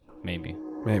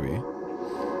Maybe.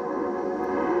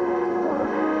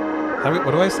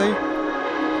 What do I say?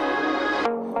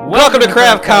 Welcome to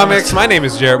Craft Comics. My name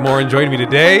is Jarrett Moore, and joining me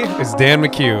today is Dan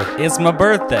McHugh. It's my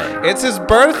birthday. It's his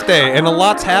birthday, and a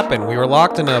lot's happened. We were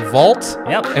locked in a vault,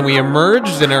 and we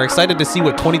emerged and are excited to see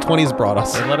what 2020's brought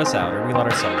us. They let us out, or we let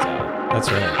ourselves out.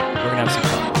 That's right. We're going to have some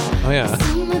fun. Oh, yeah.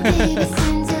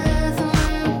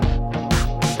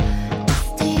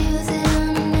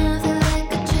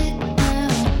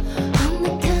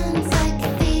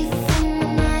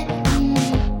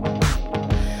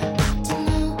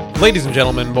 Ladies and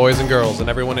gentlemen, boys and girls, and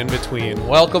everyone in between,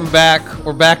 welcome back.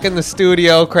 We're back in the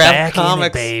studio. Craft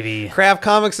Comics, baby. Craft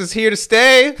Comics is here to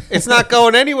stay. It's not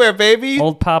going anywhere, baby.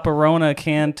 Old Papa Rona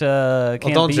can't beat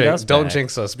us. Don't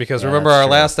jinx us, because remember our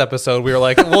last episode, we were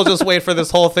like, we'll just wait for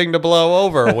this whole thing to blow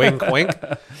over. Wink, wink.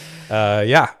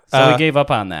 So we gave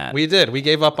up on that. We did. We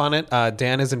gave up on it.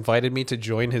 Dan has invited me to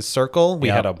join his circle. We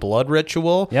had a blood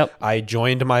ritual. Yep. I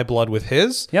joined my blood with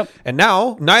his. Yep. And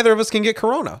now neither of us can get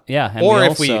corona. Yeah. And or we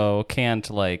if also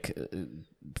can't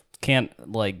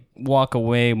walk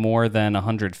away more than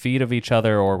 100 feet of each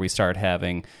other, or we start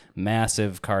having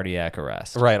massive cardiac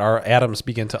arrest. Right. Our atoms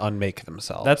begin to unmake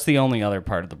themselves. That's the only other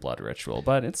part of the blood ritual,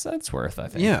 but it's worth, I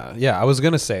think. Yeah. Yeah. I was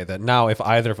going to say that now if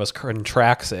either of us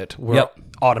contracts it, we're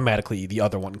automatically the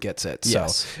other one gets it. So,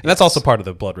 and that's also part of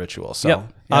the blood ritual. So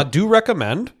do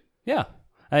recommend. Yeah.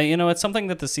 It's something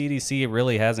that the CDC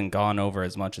really hasn't gone over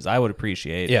as much as I would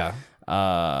appreciate. Yeah.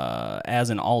 As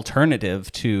an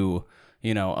alternative to,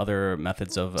 other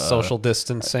methods of social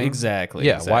distancing. Exactly.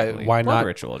 Yeah. Exactly. Why blood not?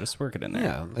 Ritual. Just work it in there.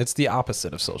 Yeah. It's the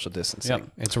opposite of social distancing.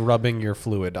 Yep. It's rubbing your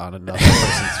fluid on another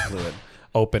person's fluid.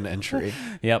 Open entry.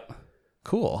 Yep.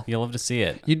 Cool. You love to see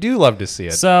it. You do love to see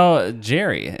it. So,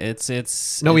 Jerry, it's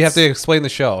we have to explain the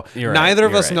show. Neither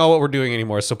of us right. know what we're doing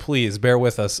anymore, so please bear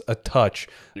with us a touch.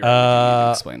 You're right. You need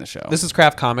to explain the show. This is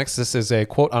Craft Comics. This is a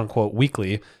quote-unquote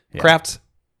weekly craft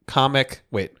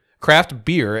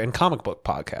beer and comic book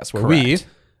podcast where we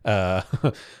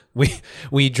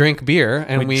drink beer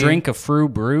and we drink a few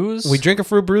brews. We drink a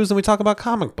few brews and we talk about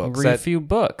comic books. Read a few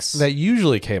books that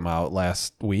usually came out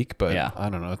last week, but I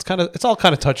don't know. It's all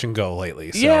kind of touch and go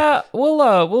lately. So. Yeah,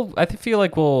 I feel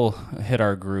like we'll hit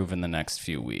our groove in the next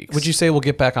few weeks. Would you say we'll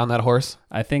get back on that horse?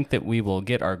 I think that we will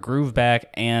get our groove back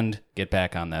and get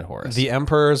back on that horse. The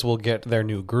Emperors will get their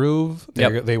new groove.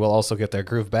 They will also get their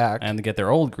groove back and get their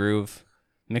old groove.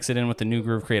 Mix it in with the new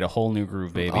groove, create a whole new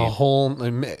groove, baby.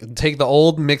 Take the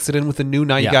old, mix it in with the new.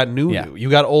 Now you got new. You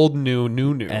got old, new.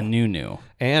 And new.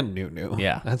 And new.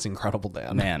 Yeah. That's incredible,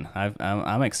 Dan. Man,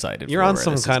 I'm excited. You're on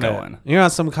some kind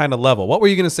of level. What were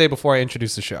you going to say before I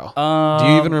introduced the show? Do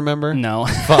you even remember? No.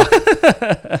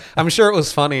 Fuck. I'm sure it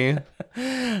was funny.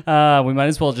 We might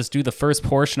as well just do the first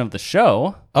portion of the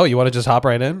show. Oh, you want to just hop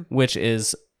right in? Which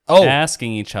is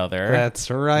asking each other.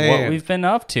 That's right. What we've been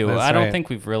up to. I don't think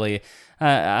we've really...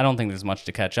 I don't think there's much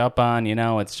to catch up on,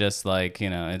 It's just like,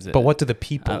 But what do the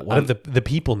people, what do the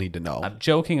people need to know? I'm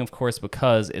joking, of course,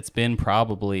 because it's been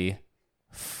probably,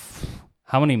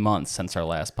 how many months since our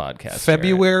last podcast?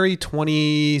 February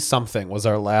 20-something was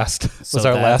our last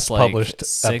published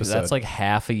episode. That's like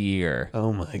half a year.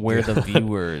 Oh my God. Where the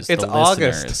viewers, it's the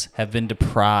August. listeners have been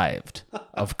deprived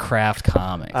of Craft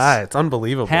Comics. It's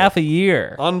unbelievable. Half a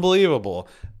year. Unbelievable.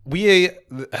 We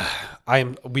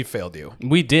failed you.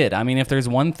 We did. I mean, if there's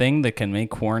one thing that can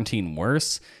make quarantine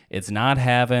worse, it's not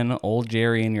having old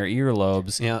Jerry in your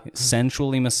earlobes,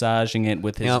 sensually massaging it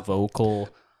with his vocal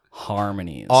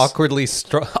harmonies, awkwardly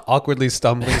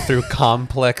stumbling through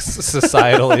complex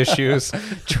societal issues,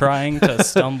 trying to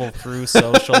stumble through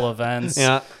social events.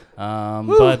 Yeah.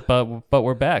 But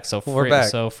we're back. So we're back.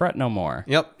 So fret no more.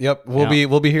 Yep.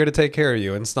 We'll be here to take care of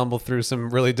you and stumble through some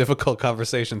really difficult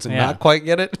conversations and not quite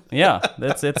get it. Yeah,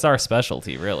 it's our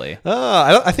specialty, really.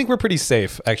 I think we're pretty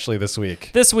safe actually this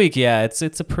week.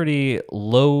 It's a pretty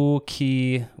low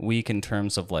key week in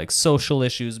terms of like social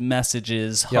issues,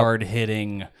 messages, hard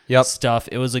hitting stuff.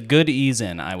 It was a good ease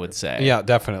in, I would say. Yeah,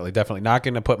 definitely. Not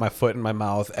going to put my foot in my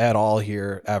mouth at all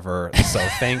here ever. So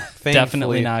thankfully,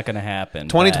 definitely not going to happen.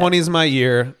 2020 is my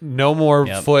year. No more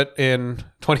foot in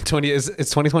 2020. It's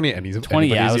 2020 anybody's 20.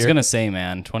 Yeah, I was year. going to say,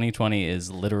 man, 2020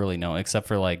 is literally no, except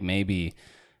for like maybe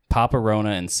Papa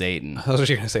Rona and Satan. I was just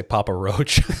going to say Papa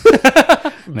Roach.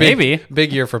 Maybe.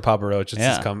 Big year for Papa Roach. It's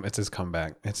his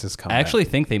comeback. I actually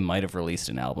think they might have released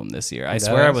an album this year. I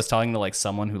swear I was talking to like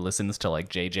someone who listens to like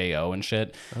JJO and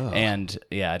shit. Oh. And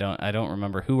I don't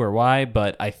remember who or why,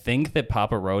 but I think that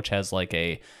Papa Roach has like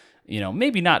a,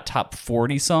 maybe not top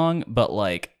 40 song, but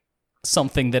like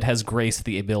something that has graced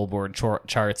the Billboard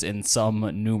charts in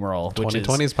some numeral.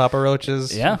 2020's Papa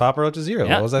Roach's year.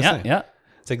 What was I saying? Yeah.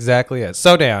 That's exactly it.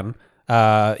 So Dan,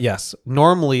 yes,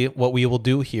 normally what we will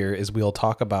do here is we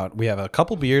have a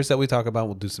couple beers that we talk about.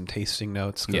 We'll do some tasting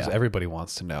notes because everybody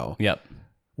wants to know. Yep.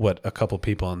 What a couple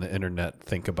people on the internet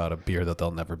think about a beer that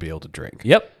they'll never be able to drink.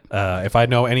 Yep. If I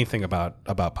know anything about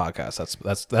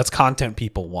podcasts, that's content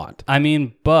people want. I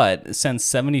mean, but since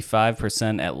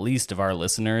 75% at least of our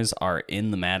listeners are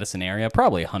in the Madison area,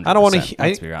 probably 100%. I don't want to.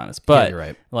 Let's be honest, but you're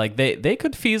right. Like they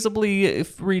could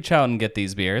feasibly reach out and get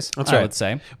these beers. That's right. I would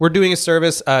say we're doing a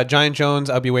service. Giant Jones.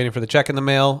 I'll be waiting for the check in the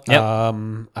mail. Yep.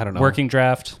 I don't know. Working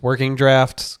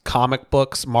drafts, comic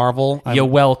books, Marvel. You're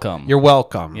welcome. You're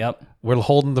welcome. Yep. We're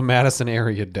holding the Madison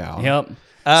area down. Yep.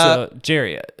 So,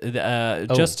 Jerry,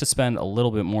 just to spend a little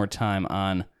bit more time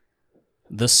on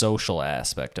the social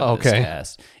aspect of this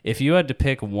cast, if you had to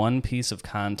pick one piece of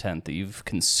content that you've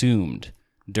consumed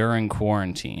during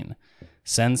quarantine,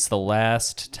 since the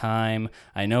last time,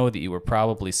 I know that you were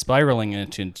probably spiraling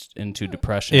into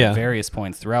depression at various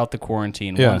points throughout the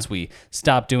quarantine once we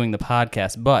stopped doing the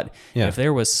podcast, but if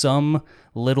there was some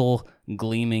little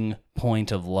gleaming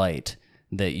point of light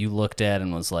that you looked at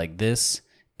and was like, this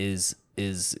is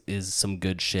some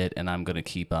good shit and I'm going to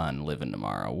keep on living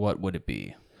tomorrow, what would it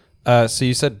be? So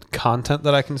you said content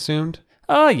that I consumed?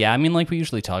 Yeah. I mean, like we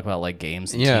usually talk about like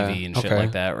games and TV and shit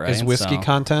like that, right? Is whiskey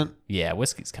content? Yeah,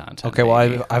 whiskey's content. Okay,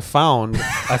 well, I found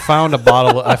a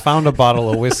bottle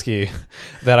of whiskey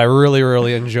that I really,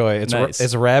 really enjoy.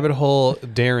 It's Rabbit Hole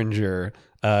Derringer.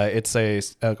 It's a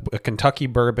Kentucky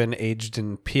bourbon aged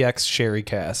in PX sherry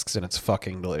casks, and it's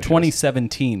fucking delicious.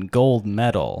 2017 gold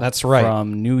medal. That's right.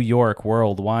 From New York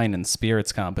World Wine and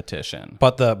Spirits Competition.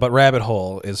 But Rabbit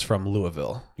Hole is from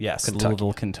Louisville. Yes, Kentucky.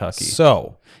 Louisville, Kentucky.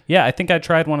 So, yeah, I think I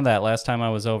tried one of that last time I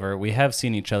was over. We have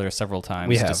seen each other several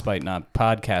times, despite not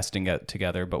podcasting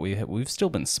together, but we've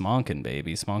still been smonking,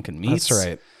 baby. Smonking meats. That's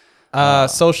right.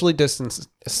 Socially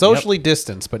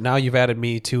distanced, but now you've added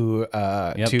me to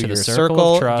your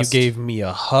circle. You gave me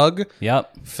a hug.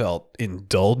 Yep. Felt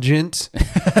indulgent.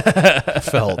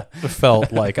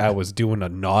 felt like I was doing a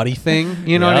naughty thing.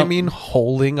 You know what I mean?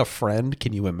 Holding a friend.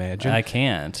 Can you imagine? I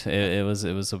can't. It was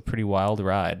a pretty wild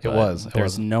ride. It was.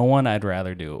 There's no one I'd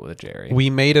rather do it with, Jerry. We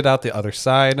made it out the other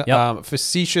side. Yep.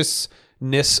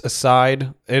 Facetiousness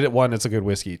aside, it's a good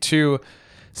whiskey. Two,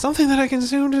 something that I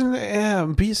consumed in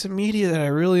a piece of media that I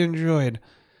really enjoyed.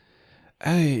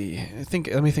 Let me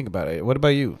think about it. What about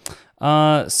you?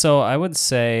 So I would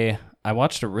say I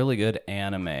watched a really good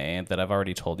anime that I've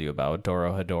already told you about,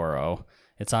 Dorohedoro.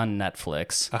 It's on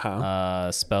Netflix.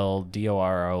 Spelled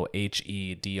Dorohedoro.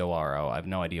 I have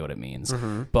no idea what it means,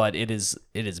 but it is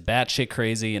batshit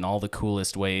crazy in all the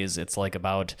coolest ways. It's like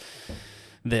about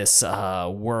this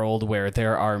world where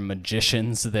there are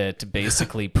magicians that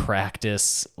basically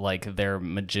practice like their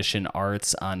magician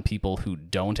arts on people who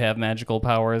don't have magical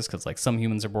powers, because like some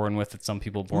humans are born with it, some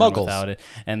people born Muggles. without it,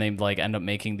 and they like end up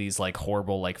making these like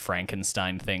horrible like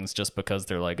Frankenstein things just because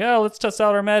they're like, oh, let's test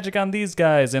out our magic on these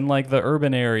guys in like the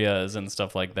urban areas and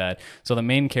stuff like that. So the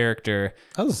main character,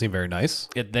 that doesn't seem very nice.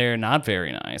 They're not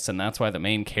very nice, and that's why the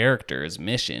main character's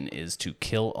mission is to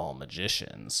kill all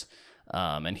magicians.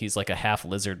 And he's like a half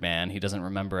lizard man. He doesn't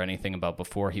remember anything about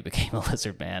before he became a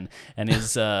lizard man, and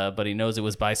but he knows it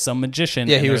was by some magician.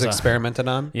 Yeah, he was experimented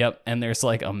on. Yep, and there's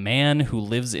like a man who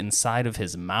lives inside of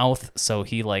his mouth, so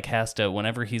he like has to,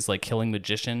 whenever he's like killing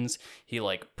magicians, he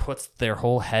like puts their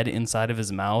whole head inside of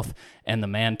his mouth, and the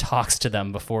man talks to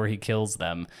them before he kills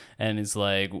them, and he's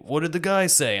like, "What did the guy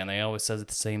say?" And they always says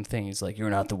the same thing. He's like, "You're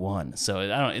not the one." So I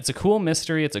don't know. It's a cool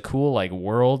mystery. It's a cool like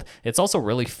world. It's also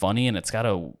really funny, and it's got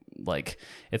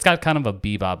kind of a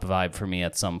Bebop vibe for me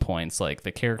at some points. Like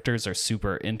the characters are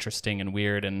super interesting and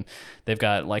weird, and they've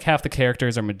got like half the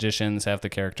characters are magicians, half the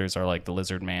characters are like the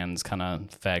lizard man's kind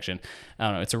of faction. I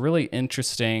don't know. It's a really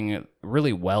interesting,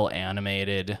 really well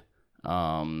animated,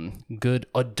 good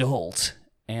adult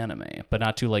anime, but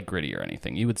not too like gritty or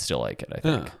anything. You would still like it, I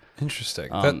think. Yeah, interesting.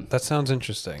 That sounds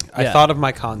interesting. Yeah. I thought of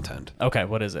my content. Okay,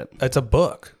 what is it? It's a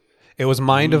book. It was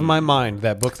Mind of My Mind,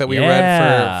 that book that we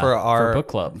read for our book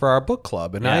club. For our book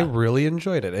club, and I really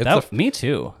enjoyed it. Me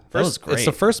too. That was great. It's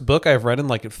the first book I've read in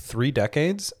like 3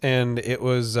 decades, and it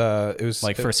was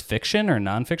like first fiction or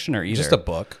nonfiction or either. Just a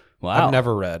book. Wow. I've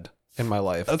never read in my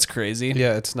life. That's crazy.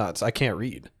 Yeah, it's nuts. I can't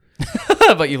read.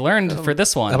 But you learned for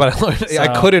this one. But I learned,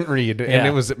 I couldn't read, and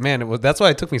it was that's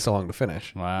why it took me so long to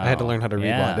finish. Wow. I had to learn how to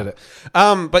read while I did it.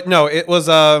 But no, it was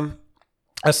a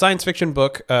science fiction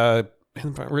book.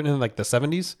 written in like the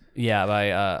 70s. Yeah,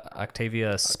 by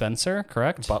Octavia Spencer,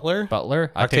 correct? Butler.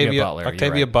 Octavia Butler.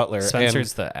 Octavia Butler.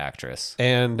 Spencer's the actress.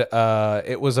 And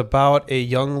it was about a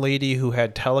young lady who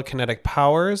had telekinetic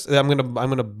powers. I'm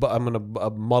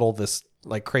gonna muddle this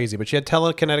like crazy, but she had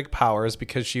telekinetic powers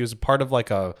because she was part of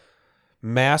like a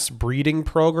mass breeding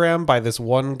program by this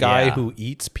one guy who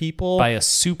eats people, by a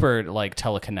super like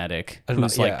telekinetic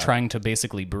who's like trying to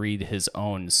basically breed his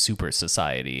own super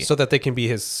society so that they can be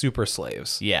his super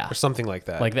slaves, or something like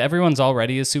that. Like everyone's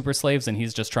already his super slaves and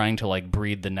he's just trying to like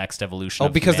breed the next evolution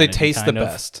of because humanity, they taste the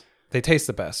best. They taste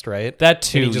the best, right? That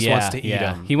too. And he just wants to eat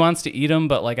them. He wants to eat them,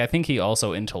 but like I think he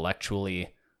also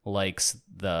intellectually likes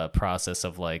the process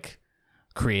of like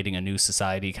creating a new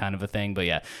society kind of a thing. But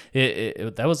yeah,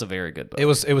 that was a very good book. It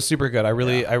was super good.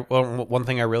 One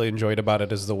thing I really enjoyed about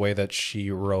it is the way that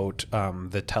she wrote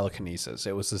the telekinesis.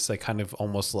 It was this like kind of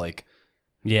almost like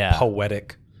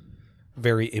poetic,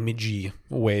 very imagey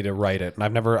way to write it. And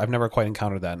I've never quite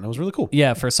encountered that, and it was really cool.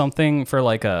 Yeah, for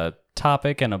like a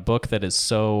topic and a book that is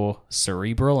so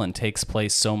cerebral and takes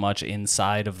place so much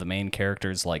inside of the main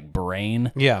character's like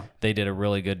brain. Yeah, they did a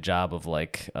really good job of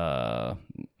like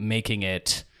making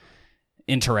it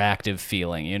interactive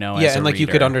feeling, you know? Yeah, and like reader. You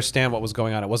could understand what was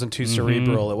going on. It wasn't too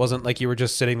cerebral. It wasn't like you were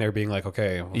just sitting there being like,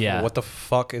 okay, what the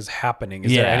fuck is happening?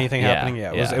 Is there anything happening?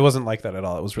 Yeah, it wasn't like that at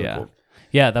all. It was really cool.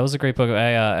 Yeah, that was a great book.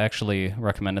 I actually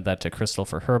recommended that to Crystal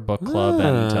for her book club,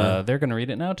 and they're going to read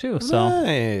it now too. So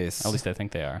nice. At least I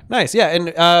think they are. Nice, yeah.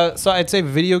 And so I'd say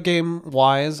video game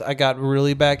wise, I got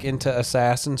really back into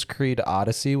Assassin's Creed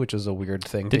Odyssey, which is a weird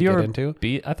thing to get into.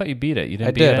 I thought you beat it. You didn't.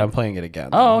 I did. I'm playing it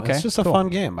again. Oh, okay. It's just a fun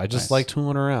game. I just like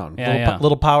tooling around. Yeah,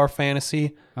 little power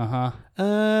fantasy.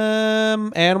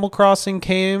 Animal Crossing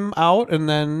came out and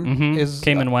then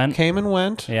came and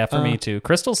went. Yeah, for me too.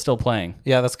 Crystal's still playing.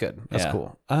 Yeah, that's good. That's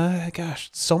cool. Gosh,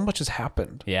 so much has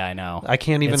happened. Yeah, I know. I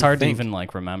can't even. It's hard to even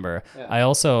like remember. Yeah. I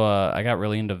also I got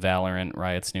really into Valorant,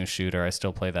 Riot's new shooter. I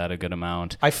still play that a good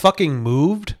amount. I fucking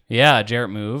moved. Yeah,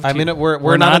 Jarrett moved. I mean,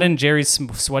 we're not in Jerry's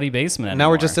sweaty basement anymore. Now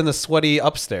we're just in the sweaty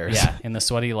upstairs. Yeah, in the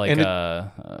sweaty like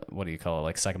what do you call it?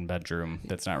 Like second bedroom.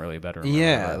 That's not really a bedroom.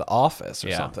 Yeah, the office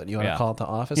or something. You want to call it the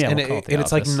office? Yeah,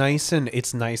 it's like nice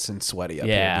and sweaty up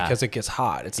here because it gets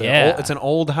hot. It's an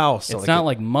old house. So it's not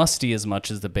like musty as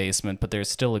much as the basement, but there's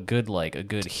still a good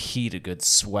heat, a good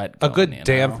sweat, a good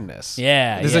dampness.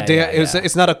 Yeah,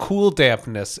 it's not a cool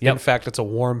dampness. Yep. In fact, it's a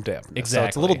warm dampness. Exactly, so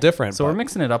it's a little different. So we're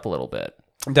mixing it up a little bit.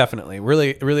 Definitely,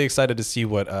 really, really excited to see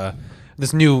what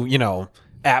this new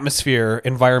atmosphere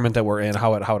environment that we're in,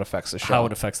 how it affects the show, how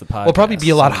it affects the podcast. We'll probably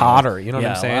be a lot hotter. You know what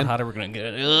I'm saying? A lot hotter. We're gonna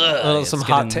get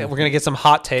we're gonna get some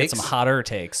hot takes, some hotter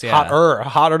takes. Yeah,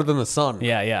 hotter than the sun.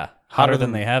 Yeah. Hotter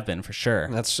than they have been, for sure.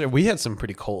 We had some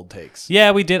pretty cold takes.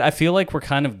 Yeah, we did. I feel like we're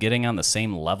kind of getting on the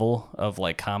same level of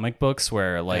like comic books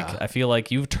where I feel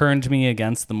like you've turned me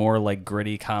against the more like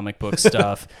gritty comic book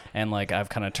stuff and like I've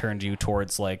kind of turned you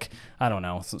towards like, I don't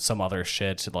know, some other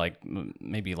shit, like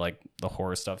maybe like the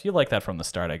horror stuff. You like that from the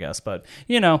start, I guess, but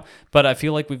but I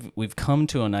feel like we've come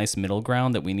to a nice middle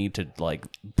ground that we need to like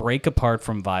break apart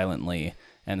from violently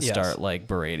and start like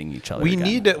berating each other. We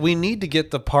need to get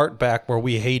the part back where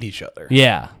we hate each other.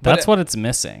 Yeah, that's what it's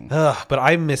missing. But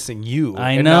I'm missing you.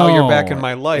 I know. And now you're back in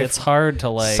my life. It's hard to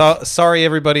like. Sorry,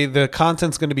 everybody. The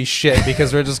content's going to be shit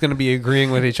because we're just going to be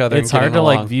agreeing with each other. It's hard to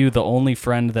like view the only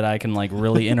friend that I can like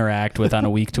really interact with on a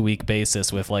week-to-week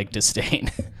basis with like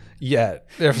disdain. Yeah.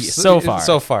 So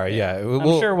far, yeah.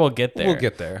 I'm sure we'll get there. We'll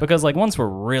get there because like once we're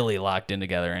really locked in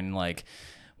together and like.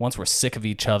 Once we're sick of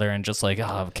each other and just like,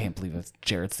 I can't believe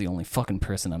Jarrett's the only fucking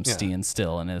person I'm seeing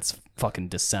still, and it's fucking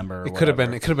December. It could have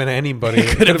been anybody.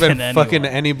 It could have been fucking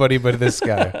anybody but this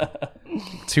guy.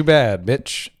 Too bad,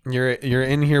 bitch. You're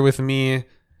in here with me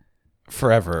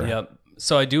forever. Yep.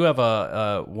 So I do have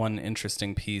a one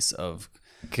interesting piece of.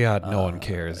 God, no one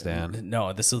cares, Dan.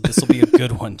 No, this will be a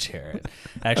good one, Jarrett.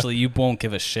 Actually, you won't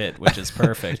give a shit, which is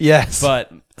perfect. Yes.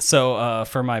 But so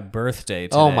for my birthday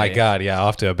today. Oh my God, yeah,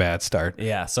 off to a bad start.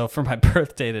 Yeah, so for my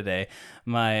birthday today,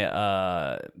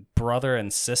 my brother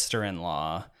and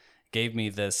sister-in-law gave me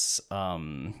this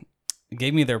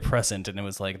gave me their present, and it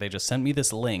was like they just sent me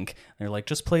this link. They're like,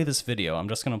 just play this video. I'm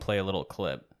just going to play a little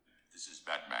clip. This is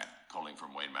Batman calling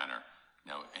from Wayne Manor.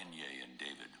 Now, Enye and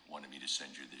David wanted me to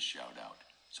send you this shout out.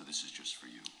 So this is just for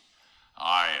you.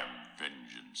 I am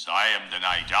vengeance. I am the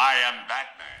night. I am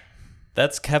Batman.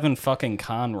 That's Kevin fucking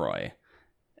Conroy.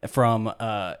 From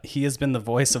he has been the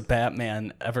voice of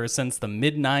Batman ever since the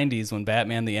mid-90s when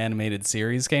Batman the Animated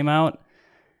Series came out.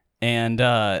 and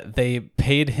they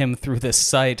paid him through this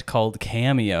site called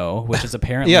Cameo, which is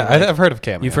apparently I've heard of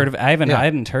Cameo. You've heard of? I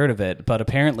hadn't heard of it, but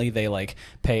apparently they like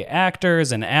pay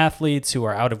actors and athletes who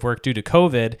are out of work due to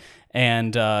COVID,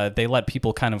 and they let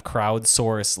people kind of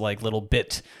crowdsource like little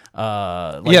bit.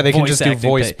 They can just do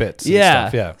voice bits. And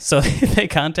stuff. Yeah. So they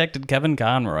contacted Kevin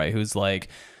Conroy, who's like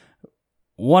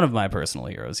one of my personal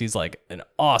heroes. He's like an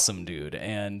awesome dude,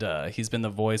 and he's been the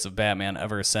voice of Batman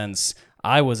ever since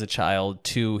I was a child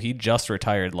too. He just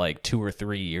retired like 2 or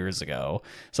 3 years ago.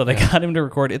 So they got him to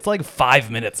record. It's like 5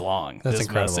 minutes long. That's this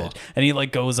incredible. Message. And he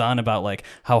like goes on about like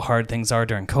how hard things are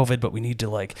during COVID, but we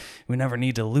never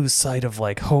need to lose sight of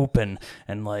like hope and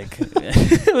like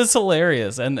it was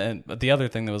hilarious. And but the other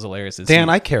thing that was hilarious is Dan,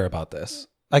 I care about this.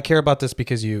 I care about this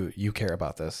because you care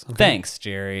about this. Okay? Thanks,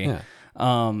 Jerry. Yeah.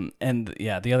 And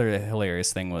yeah, the other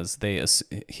hilarious thing was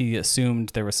he assumed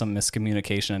there was some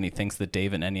miscommunication, and he thinks that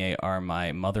Dave and Enya are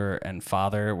my mother and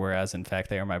father, whereas in fact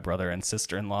they are my brother and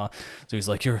sister-in-law. So he's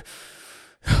like, your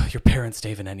parents,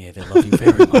 Dave and Enya, they love you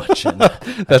very much. And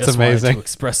that's I just amazing. wanted to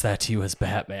express that to you as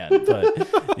Batman.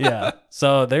 But yeah,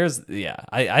 so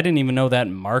I didn't even know that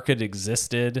market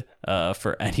existed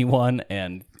for anyone.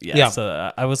 And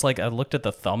so I was like, I looked at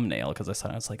the thumbnail because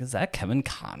I was like, is that Kevin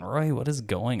Conroy? What is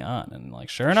going on? And like,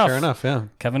 sure enough, yeah,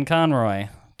 Kevin Conroy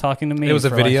talking to me. It was a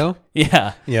video?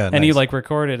 Yeah. And nice. He like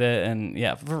recorded it, and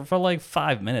for like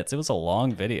 5 minutes. It was a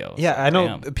long video. Yeah, so, I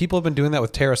know damn. people have been doing that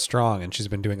with Tara Strong, and she's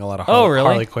been doing a lot of really?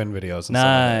 Harley Quinn videos. And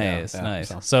Nice, stuff like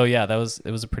that. nice. So yeah, it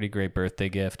was a pretty great birthday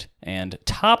gift and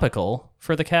topical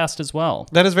for the cast as well.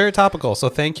 That is very topical. So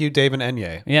thank you, Dave and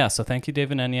Enya. Yeah, so thank you, Dave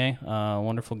and Enya.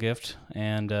 Wonderful gift.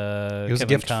 And It was Kevin a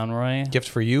gift, Conroy. Gift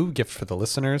for you, gift for the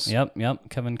listeners. Yep.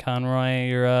 Kevin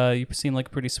Conroy, you seem like a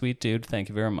pretty sweet dude. Thank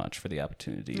you very much for the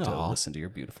opportunity to listen to your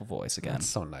beautiful voice again. That's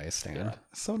so nice, Dan. Yeah.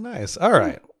 So nice. All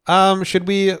right. Should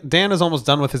we? Dan is almost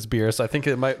done with his beer, so I think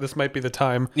this might be the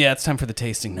time. Yeah, it's time for the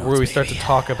tasting notes. Where we start to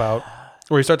talk about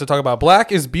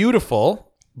Black is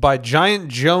Beautiful by Giant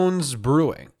Jones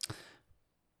Brewing.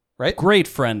 Right? Great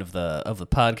friend of the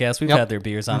podcast. We've had their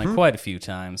beers on it quite a few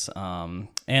times.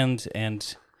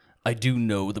 And I do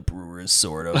know the brewers,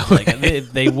 sort of. Like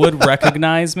they would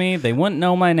recognize me. They wouldn't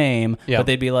know my name, but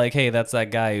they'd be like, "Hey, that's that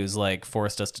guy who's like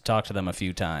forced us to talk to them a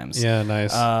few times." Yeah,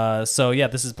 nice. So yeah,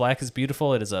 this is Black is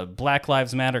Beautiful. It is a Black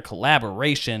Lives Matter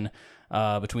collaboration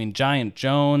between Giant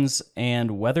Jones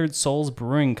and Weathered Souls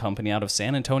Brewing Company out of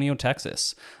San Antonio,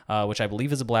 Texas, which I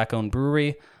believe is a black-owned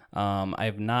brewery. I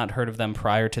have not heard of them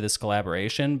prior to this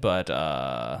collaboration, but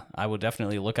I would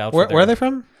definitely look out for Where are they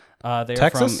from? They're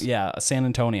Texas? from San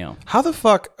Antonio. How the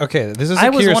fuck? Okay, this is a I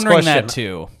was curious wondering question. that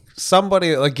too.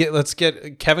 Somebody let's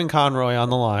get Kevin Conroy on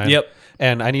the line. Yep.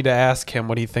 And I need to ask him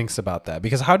what he thinks about that,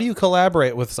 because how do you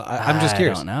collaborate with? I'm just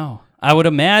curious. I don't know. I would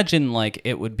imagine like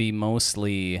it would be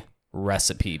mostly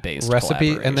recipe based.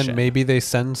 And then maybe they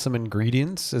send some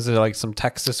ingredients. Is it like some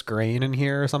Texas grain in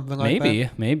here or something like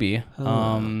that? Maybe.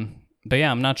 But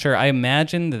yeah, I'm not sure. I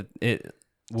imagine that it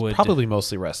would probably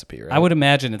mostly recipe, right? I would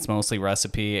imagine it's mostly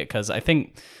recipe because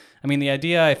the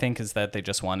idea I think is that they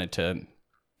just wanted to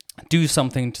do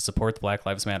something to support the Black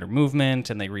Lives Matter movement,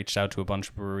 and they reached out to a bunch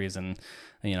of breweries and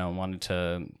wanted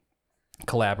to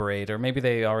collaborate, or maybe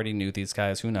they already knew these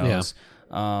guys. Who knows?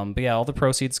 Yeah. But yeah, all the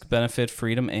proceeds benefit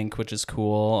Freedom Inc., which is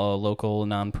cool, a local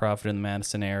nonprofit in the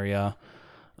Madison area.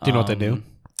 Do you know what they do?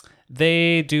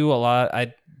 They do a lot.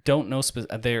 I don't know.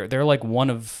 They're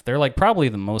like probably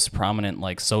the most prominent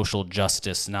like social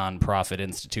justice nonprofit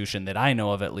institution that I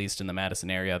know of, at least in the Madison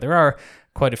area. There are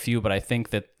quite a few, but I think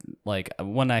that like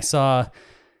when I saw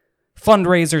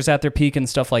fundraisers at their peak and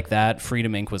stuff like that,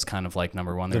 Freedom Inc. was kind of like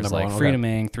number one. There's like Freedom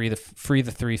Inc., Free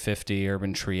the 350,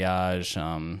 Urban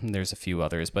Triage. There's a few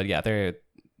others, but yeah, they're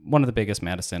one of the biggest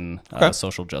Madison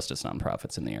social justice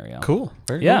nonprofits in the area. Cool.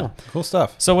 Very cool. Cool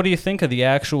stuff. So what do you think of the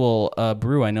actual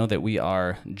brew? I know that we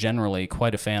are generally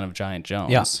quite a fan of Giant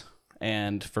Jones. Yeah.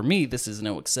 And for me, this is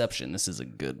no exception. This is a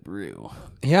good brew.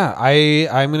 Yeah,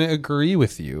 I'm going to agree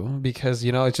with you because,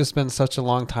 it's just been such a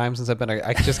long time since I've been,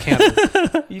 I just can't,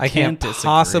 I can't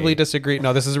possibly disagree.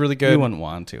 No, this is really good. You wouldn't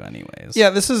want to anyways. Yeah,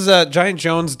 this is, Giant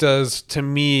Jones does, to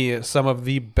me, some of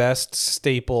the best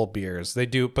staple beers. They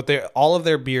do, but all of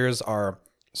their beers are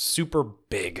super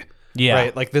big. Yeah.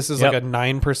 Right? Like this is like a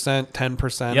 9%,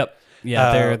 10%. Yep.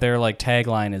 Yeah, their like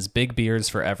tagline is big beers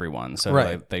for everyone.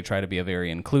 So they try to be a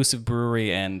very inclusive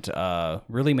brewery and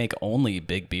really make only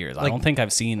big beers. I don't think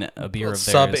I've seen a beer of theirs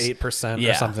sub 8%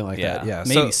 or something like that. Yeah,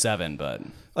 maybe 7, but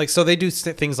Like, so they do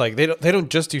things like they don't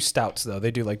just do stouts though.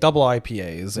 They do like double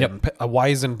IPAs and a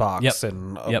Weizenbachs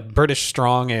and British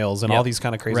strong ales and all these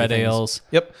kind of crazy red things. ales.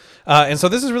 Yep. And so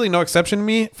this is really no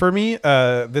exception for me.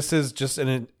 This is just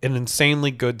an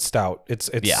insanely good stout.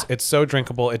 It's so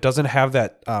drinkable. It doesn't have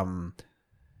that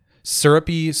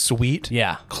syrupy sweet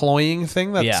cloying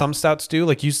thing that some stouts do.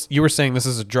 Like you were saying, this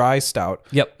is a dry stout.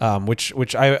 Yep.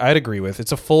 Which I'd agree with.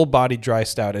 It's a full bodied dry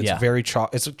stout. It's very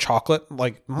it's a chocolate,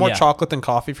 like more chocolate than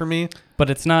coffee for me. But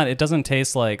it's not. It doesn't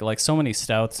taste like so many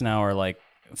stouts now are like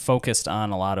focused on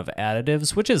a lot of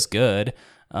additives, which is good.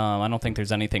 I don't think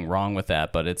there's anything wrong with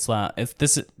that, but it's not.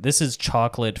 This is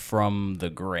chocolate from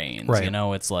the grains. Right. You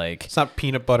know, it's like it's not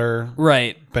peanut butter.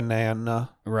 Right.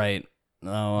 Banana. Right.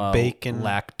 Bacon,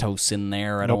 lactose in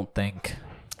there. I don't think.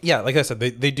 Yeah, like I said,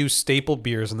 they do staple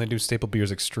beers, and they do staple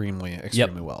beers extremely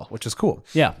well, which is cool.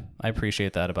 Yeah, I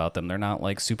appreciate that about them. They're not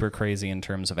like super crazy in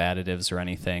terms of additives or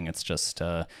anything. It's just,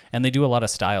 and they do a lot of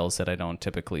styles that I don't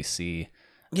typically see.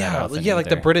 Yeah, like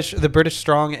the British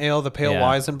strong ale, the pale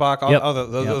Weizenbach.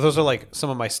 Those are like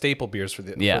some of my staple beers for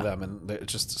them, and they're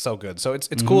just so good. So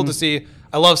it's cool to see.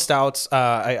 I love stouts.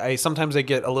 I sometimes I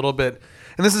get a little bit,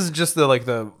 and this is just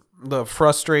the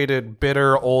frustrated,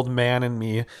 bitter old man in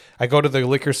me. I go to the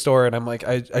liquor store and I'm like,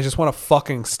 I just want a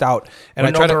fucking stout. And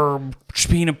I try to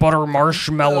peanut butter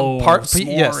marshmallow.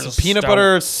 Peanut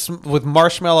butter with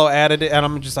marshmallow added, and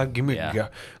I'm just like, give me a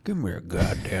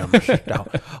goddamn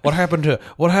stout. What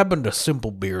happened to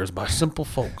simple beers by simple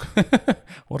folk?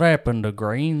 What happened to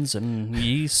grains and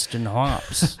yeast and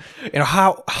hops? And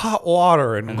hot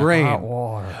water and grain. Hot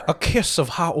water. A kiss of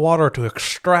hot water to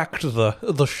extract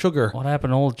the sugar. What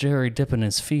happened to old Jerry dipping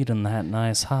his feet in that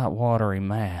nice hot watery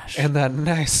mash? And that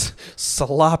nice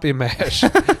sloppy mash.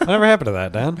 Whatever happened to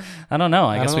that, Dan? I don't know.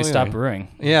 I guess we stopped brewing.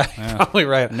 Yeah, probably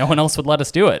right. No one else would let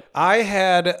us do it. I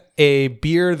had a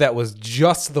beer that was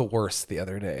just the worst the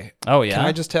other day. Oh, yeah? Can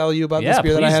I just tell you about this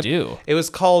beer that I had? Yeah, please do. It was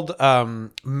called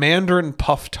Mandarin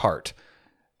Puff Tart,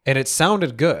 and it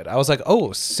sounded good. I was like, oh,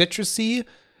 citrusy.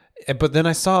 But then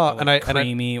I saw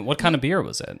creamy. What kind of beer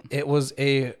was it? It was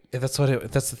that's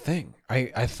the thing.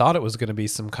 I thought it was going to be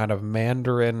some kind of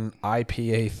Mandarin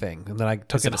IPA thing, and then I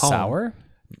took it home. Sour?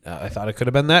 I thought it could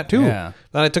have been that too. Yeah.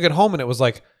 Then I took it home and it was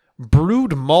like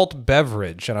brewed malt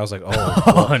beverage, and I was like, oh,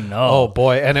 oh no, oh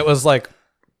boy, and it was like.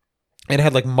 It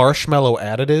had like marshmallow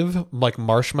additive, like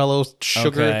marshmallow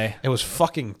sugar. Okay. It was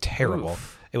fucking terrible.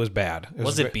 Oof. It was bad.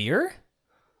 Was it beer?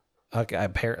 Okay,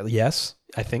 apparently, yes,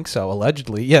 I think so.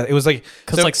 Allegedly, yeah. It was like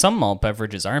because like some malt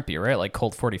beverages aren't beer, right? Like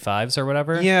Colt 45s or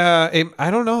whatever. Yeah, I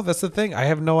don't know. That's the thing. I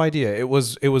have no idea. It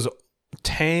was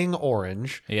Tang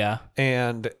orange. Yeah,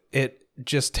 and it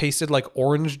just tasted like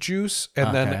orange juice,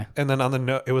 and then on the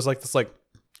note, it was like this like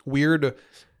weird,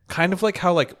 kind of like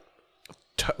how like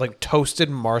toasted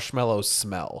marshmallows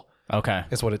smell. Okay.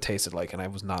 Is what it tasted like, and I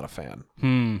was not a fan.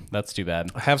 That's too bad.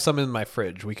 I have some in my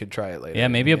fridge. We could try it later. Yeah,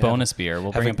 maybe a bonus beer.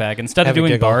 We'll bring it back. Instead of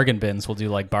doing bargain bins, we'll do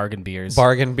like bargain beers.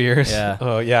 Bargain beers? Yeah.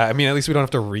 Oh, yeah. I mean, at least we don't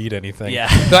have to read anything. Yeah.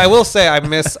 Though I will say I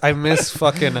miss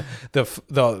fucking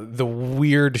the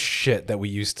weird shit that we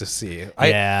used to see.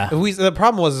 The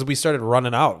problem was we started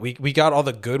running out. We got all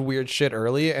the good weird shit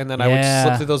early, and then I would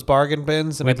slip through those bargain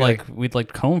bins, and we'd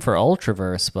like comb for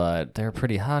Ultraverse, but they're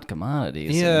pretty hot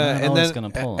commodities. Yeah,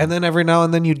 and then every now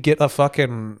and then you'd get a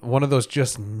fucking one of those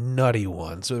just nutty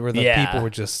ones where the people were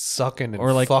just sucking and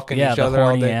or like, fucking each other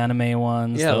all day. The horny anime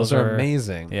ones. Yeah, those are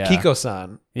amazing. Yeah.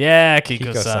 Kiko-san. Yeah,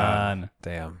 Kiko-san.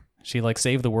 Damn. She like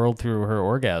saved the world through her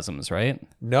orgasms, right?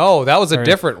 No, that was a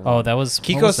different one. Oh, that was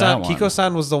Kiko-san.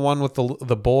 Kiko-san was the one with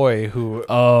the boy who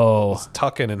was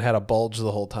tucking and had a bulge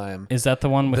the whole time. Is that the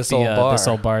one with this old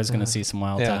bar is going to see some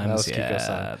wild times? That was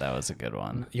Kiko-san. That was a good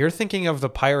one. You're thinking of the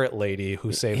pirate lady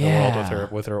who saved the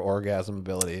world with her orgasm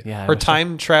ability. Yeah, her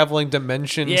time traveling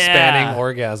dimension spanning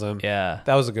orgasm. Yeah,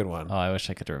 that was a good one. Oh, I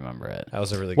wish I could remember it. That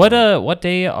was a really good one. What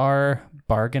day are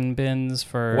bargain bins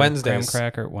for Wednesdays? Graham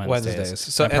Cracker Wednesdays.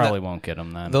 So I probably won't get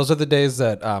them then. Those are the days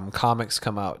that comics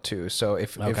come out too. So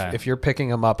if you're picking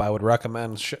them up, I would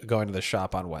recommend going to the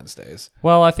shop on Wednesdays.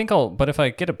 Well, I think but if I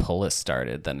get a pull list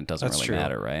started, then it doesn't really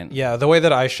matter, right? Yeah, the way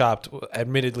that I shopped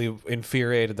admittedly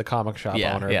infuriated the comic shop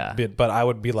owner. Yeah. But I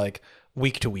would be like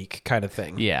week to week kind of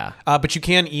thing. Yeah. But you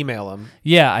can email him.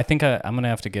 Yeah, I think I'm going to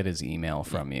have to get his email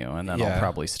from you, and then I'll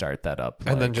probably start that up.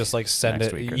 And then just like send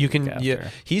it. You can. Yeah.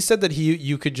 He said that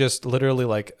you could just literally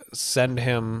like send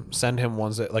him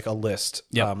ones that like a list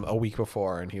a week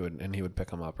before, and he would pick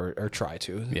them up or try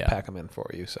to pack them in for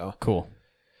you. So cool.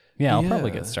 Yeah, I'll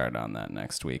probably get started on that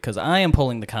next week because I am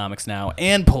pulling the comics now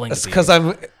and pulling. It's because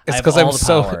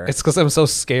I'm so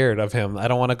scared of him. I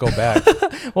don't want to go back.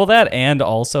 Well, that and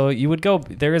also you would go.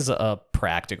 There is a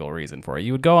practical reason for it.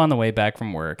 You would go on the way back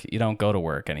from work. You don't go to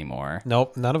work anymore.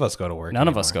 Nope, none of us go to work. None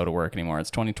of us go to work anymore. It's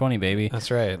 2020, baby.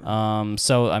 That's right.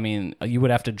 So I mean, you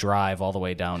would have to drive all the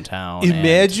way downtown.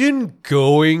 Imagine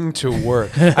going to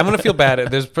work. I'm gonna feel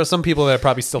bad. There's some people that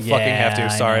probably still fucking have to.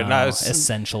 Sorry, not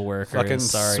essential workers. Fucking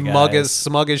sorry,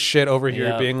 smug as shit over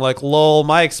here, being like, "Lol,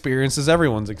 my experience is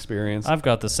everyone's experience." I've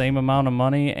got the same amount of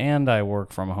money and I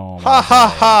work from home. Ha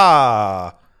ha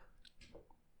ha.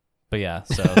 But yeah,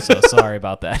 so sorry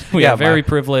about that. We are very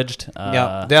privileged.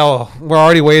 We're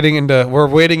already wading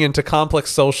into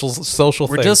complex social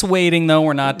We're things. just waiting though.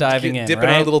 We're not diving in. Dipping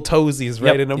our little toesies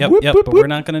right in them. But we're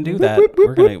not going to do that.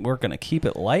 We're gonna keep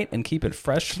it light and keep it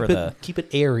fresh keep it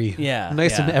airy. Yeah,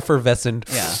 nice and effervescent.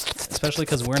 Yeah, especially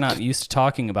because we're not used to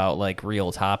talking about like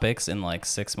real topics in like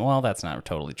 6 months. Well, that's not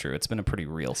totally true. It's been a pretty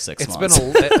real 6 months.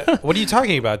 What are you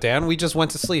talking about, Dan? We just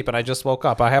went to sleep and I just woke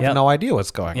up. I have no idea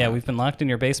what's going on. Yeah, we've been locked in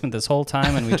your basement this whole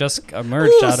time, and we just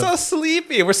emerged out of. So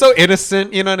sleepy. We're so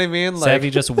innocent. You know what I mean? Like, Savvy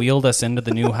just wheeled us into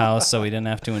the new house, so we didn't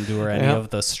have to endure any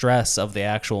of the stress of the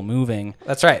actual moving.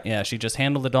 That's right. Yeah, she just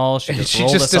handled it all. She just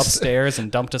rolled us upstairs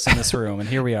and dumped us in this room, and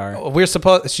here we are. We're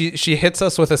supposed. She hits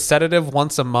us with a sedative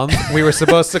once a month. We were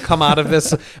supposed to come out of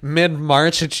this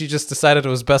mid-March, and she just decided it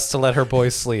was best to let her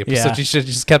boys sleep. Yeah. So she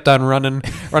just kept on running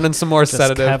some more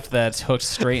sedative. Kept that hooked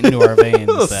straight into our veins.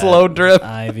 Slow drip.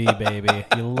 IV, baby.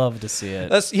 You love to see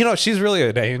it. That's she's really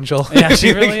an angel. Yeah,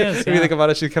 she really is. If you think about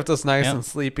it, she kept us nice and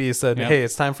sleepy. Said, "Hey,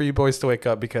 it's time for you boys to wake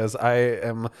up because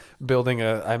I'm building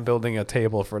a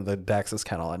table for the Dax's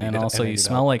kennel." You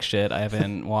smell like shit. I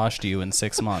haven't washed you in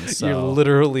 6 months. So. You're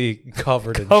literally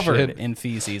covered in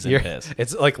feces and piss.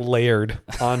 It's like layered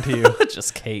onto you,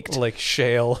 just caked like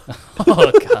shale.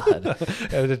 Oh God!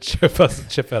 To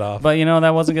chip it off. But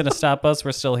that wasn't gonna stop us.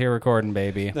 We're still here recording,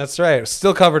 baby. That's right.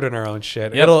 Still covered in our own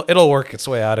shit. Yep. It'll work its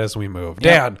way out as we move.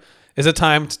 Dan, is it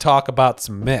time to talk about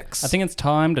some mix? I think it's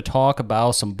time to talk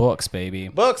about some books, baby.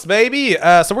 Books, baby.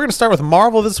 So we're going to start with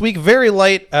Marvel this week. Very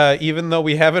light, even though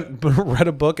we haven't read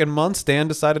a book in months. Dan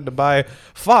decided to buy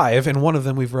 5, and one of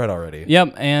them we've read already.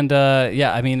 Yep, and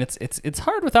I mean it's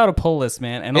hard without a pull list,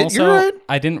 man. And also, you're right.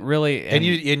 I didn't really. And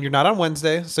you're not on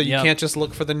Wednesday, so you can't just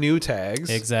look for the new tags.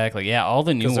 Exactly. Yeah, all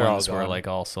the new ones were like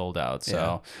all sold out.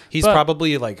 So he's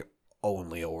probably like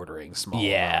only ordering small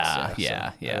amounts.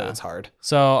 Yeah. It's hard.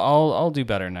 So I'll do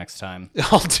better next time.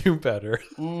 I'll do better.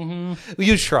 Mm-hmm.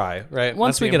 You try, right?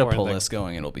 Once we get a pull list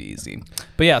going, it'll be easy.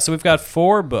 But yeah, so we've got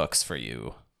 4 books for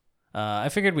you. I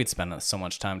figured we'd spend so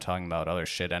much time talking about other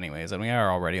shit anyways, and we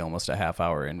are already almost a half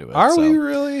hour into it. Are we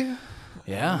really?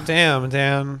 Yeah. Damn,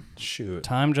 Dan. Shoot.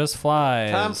 Time just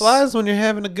flies. Time flies when you're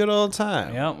having a good old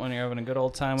time. Yep, when you're having a good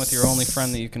old time with your only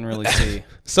friend that you can really see.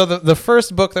 So the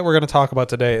first book that we're going to talk about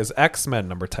today is X-Men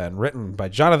number 10, written by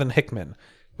Jonathan Hickman,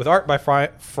 with art by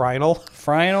Lionel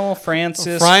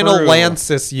Francis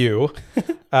Yu,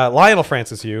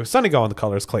 Sonny Go on the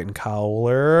colors, Clayton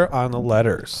Cowler on the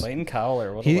letters. Clayton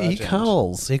Cowler, what a legend. He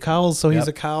cowls, so he's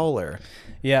a cowler.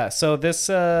 Yeah, so this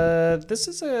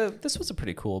was a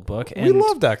pretty cool book. And we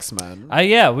loved X-Men.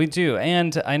 Yeah, we do.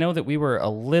 And I know that we were a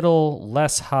little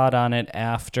less hot on it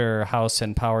after House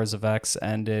and Powers of X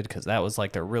ended, because that was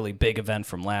like the really big event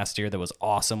from last year that was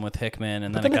awesome with Hickman.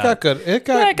 And then it got good. It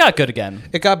got good again.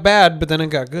 It got bad, but then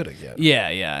it got good again.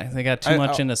 Yeah. They got too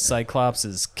much into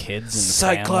Cyclops' kids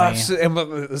and Cyclops,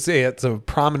 it's a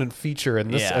prominent feature in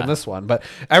this one. But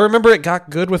I remember it got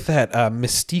good with that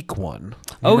Mystique one.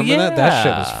 That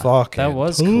shit was fucking. That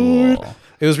was cool.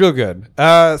 It was real good.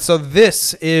 So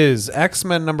this is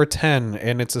X-Men number 10,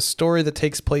 and it's a story that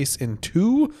takes place in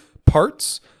 2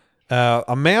 parts.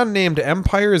 A man named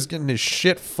Empire is getting his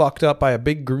shit fucked up by a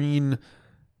big green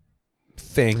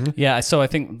thing. Yeah, so I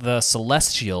think the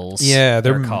Celestials. Yeah,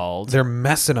 they're called. They're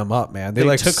messing him up, man. They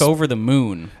like took over the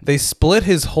moon. They split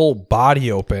his whole body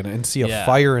open and see a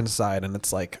fire inside, and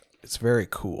it's like. It's very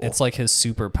cool. It's like his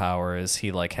superpower is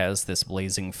he like has this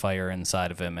blazing fire inside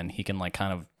of him, and he can like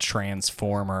kind of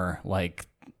transformer like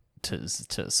to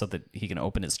so that he can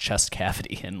open his chest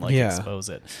cavity and like expose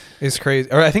it. It's crazy.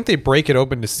 Or I think they break it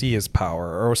open to see his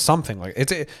power or something like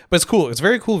it. But it's cool. It's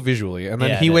very cool visually. And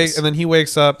then he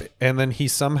wakes up, and then he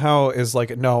somehow is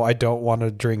like, no, I don't want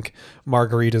to drink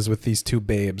margaritas with these 2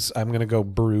 babes. I'm gonna go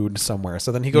brood somewhere.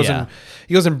 So then he goes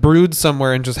and broods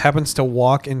somewhere, and just happens to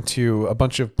walk into a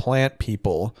bunch of plant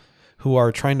people who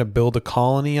are trying to build a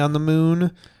colony on the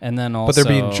moon, and then also, but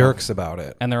they're being jerks about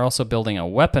it. And they're also building a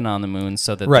weapon on the moon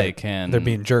so that they can. They're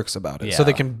being jerks about it, so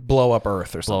they can blow up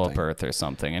Earth or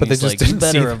something. And but he's they just like, you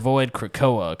didn't better avoid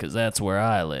Krakoa because that's where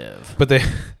I live. But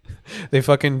they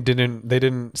fucking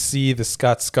didn't see the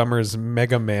Scott Scummers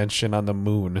mega mansion on the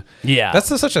moon. Yeah, that's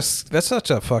such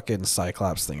a fucking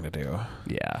Cyclops thing to do.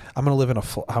 Yeah, I'm gonna live in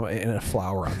a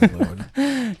flower on the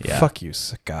moon. Yeah, fuck you,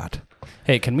 Scott.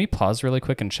 Hey, can we pause really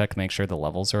quick and check, make sure the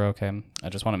levels are okay? I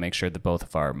just want to make sure that both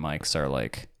of our mics are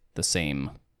like the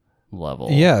same level.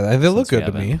 Yeah, they look good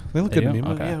to me. They look good to me.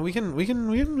 Okay. Yeah, we can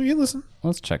listen.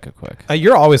 Let's check it quick.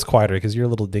 You're always quieter because you're a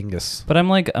little dingus. But I'm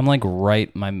like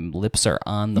right. My lips are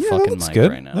on the fucking mic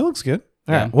good. right now. That looks good.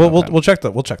 All right. We'll check the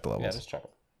levels. Yeah, just check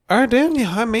it. All right, Dan. Yeah,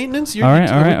 high maintenance. All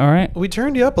right. We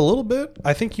turned you up a little bit.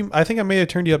 I think I may have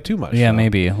turned you up too much. Yeah,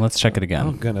 maybe. Let's check it again.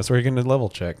 Oh goodness, we're gonna level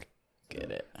check. Get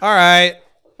it. All right.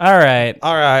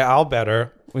 I'll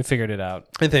better. We figured it out.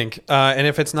 I think. And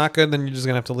if it's not good, then you're just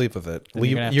gonna have to leave with it.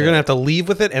 You're gonna have to leave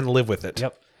with it and live with it.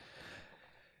 Yep.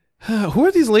 Who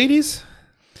are these ladies?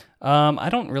 I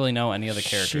don't really know any of the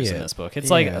characters in this book. It's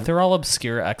like they're all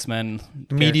obscure X-Men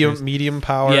medium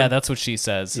power. Yeah, that's what she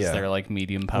says. Is they're like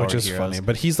medium power, which is heroes. funny.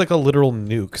 But he's like a literal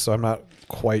nuke, so I'm not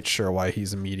quite sure why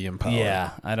he's a medium power.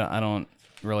 Yeah, I don't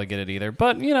really get it either.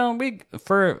 But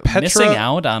missing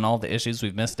out on all the issues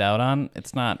we've missed out on,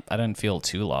 I didn't feel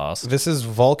too lost. This is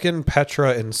Vulcan,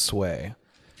 Petra, and Sway.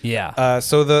 Yeah.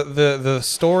 So the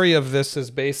story of this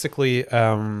is basically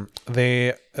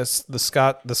the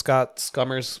Scott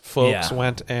Scummers folks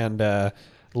went and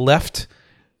left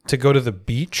to go to the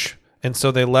beach, and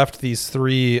so they left these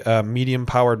 3 medium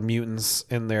powered mutants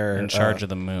in charge of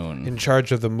the moon. In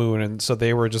charge of the moon, and so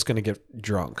they were just going to get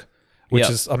drunk, which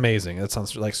is amazing. That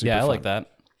sounds like super fun. I like that.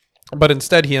 But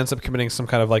instead, he ends up committing some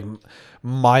kind of like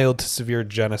mild to severe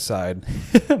genocide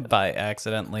by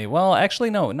accidentally. Well, actually,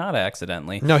 no, not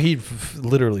accidentally. No, he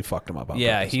literally fucked him up. On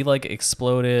purpose. He like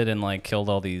exploded and like killed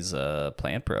all these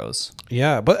plant bros.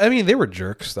 Yeah, but I mean, they were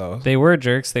jerks though. They were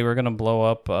jerks. They were gonna blow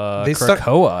up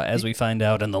Krakoa, as we find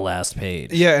out in the last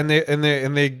page. Yeah, and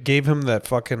they gave him that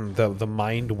fucking the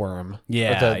mind worm.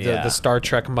 Yeah, the Star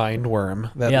Trek mind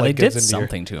worm. That, they did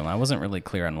something to him. I wasn't really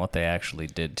clear on what they actually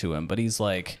did to him, but he's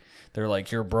like. They're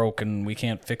like, you're broken. We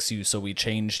can't fix you, so we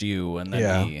changed you, and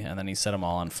then he set them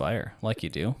all on fire, like you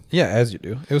do. Yeah, as you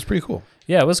do. It was pretty cool.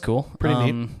 Yeah, it was cool.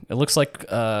 Pretty neat. It looks like.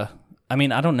 I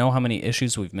mean, I don't know how many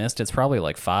issues we've missed. It's probably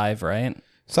like 5, right?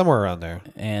 Somewhere around there.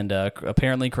 And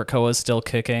apparently, Krakoa is still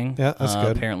kicking. Yeah, that's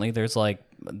good. Apparently, there's like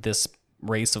this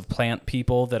race of plant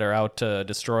people that are out to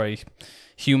destroy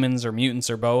humans or mutants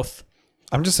or both.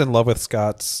 I'm just in love with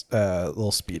Scott's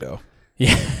little Speedo.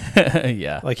 Yeah,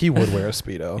 yeah. Like he would wear a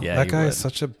Speedo. Yeah, that guy is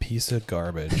such a piece of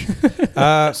garbage.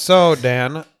 So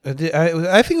Dan,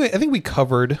 I think we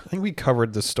covered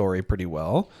the story pretty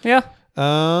well. Yeah.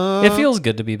 It feels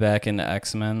good to be back into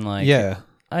X-Men. Like, yeah.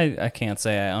 I can't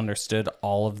say I understood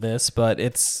all of this, but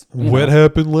it's... What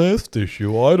happened last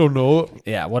issue? I don't know.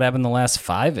 Yeah, what happened the last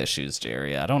 5 issues,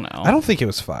 Jerry? I don't know. I don't think it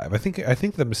was 5. I think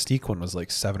the Mystique one was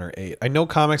like 7 or 8. I know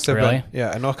comics have been...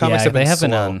 Yeah, I know comics have been they have slow.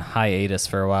 been on hiatus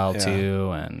for a while,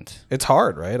 too, and... It's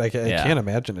hard, right? I can't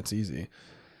imagine it's easy.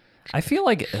 I feel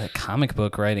like comic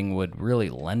book writing would really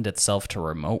lend itself to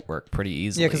remote work pretty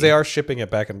easily. Yeah, because they are shipping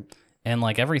it back and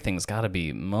like everything's got to be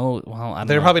I don't know.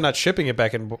 They're probably not shipping it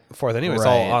back and forth anyway. Right. It's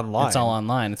all online. It's all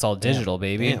online. It's all digital,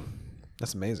 baby. Damn.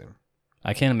 That's amazing.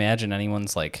 I can't imagine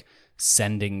anyone's like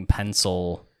sending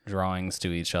pencil drawings to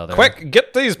each other. Quick,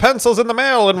 get these pencils in the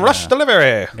mail and rush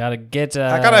delivery. Gotta get.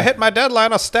 I gotta hit my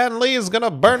deadline or Stan Lee's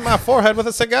gonna burn my forehead with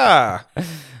a cigar.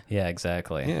 Yeah,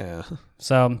 exactly. Yeah.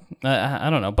 So I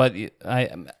don't know, but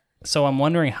I'm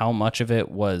wondering how much of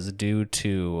it was due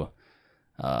to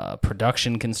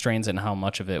production constraints and how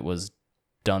much of it was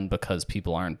done because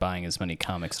people aren't buying as many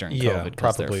comics during COVID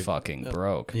because they're fucking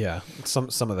broke. Yeah, some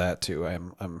of that too.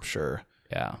 I'm sure.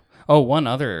 Yeah. Oh, one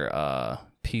other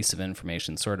piece of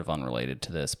information, sort of unrelated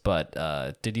to this, but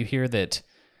did you hear that?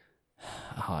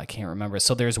 Oh, I can't remember.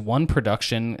 So there's one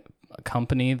production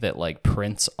company that like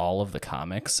prints all of the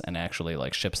comics and actually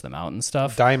like ships them out and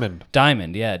stuff. Diamond.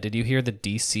 Yeah. Did you hear the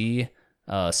DC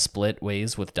split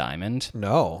ways with Diamond?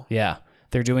 No. Yeah.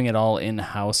 They're doing it all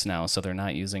in-house now, so they're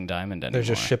not using Diamond anymore.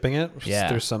 They're just shipping it? Yeah.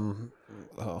 There's some...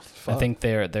 Oh, fuck. I think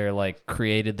they're like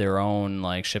created their own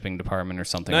like shipping department or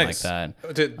something like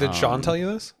that. Did Sean tell you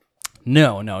this?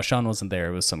 No, Sean wasn't there.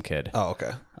 It was some kid. Oh,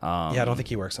 okay. Yeah, I don't think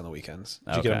he works on the weekends.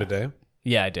 Did you get him today?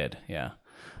 Yeah, I did. Yeah.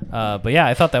 But yeah,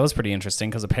 I thought that was pretty interesting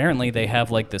because apparently they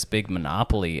have like this big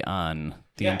monopoly on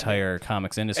the entire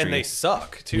comics industry. And they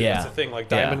suck too. Yeah. That's the thing. Like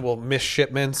Diamond will miss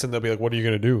shipments, and they'll be like, "What are you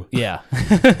gonna do? Yeah.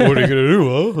 What are you gonna do?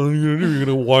 Huh? What are you gonna do? You're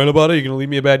gonna whine about it? You're gonna leave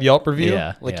me a bad Yelp review?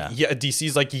 Yeah, Like, yeah.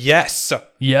 DC's like, yes,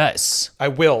 Yes. I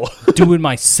will. Do it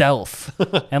myself.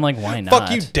 And like, why not?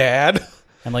 Fuck you, Dad.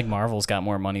 And like Marvel's got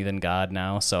more money than God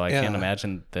now, so I can't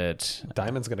imagine that.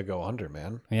 Diamond's gonna go under,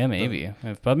 man. Yeah, maybe.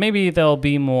 But maybe they'll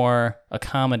be more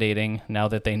accommodating now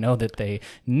that they know that they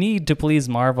need to please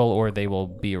Marvel or they will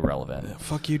be irrelevant.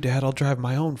 Fuck you, Dad. I'll drive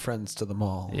my own friends to the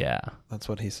mall. Yeah. That's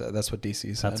what he said. That's what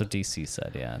DC said. That's what DC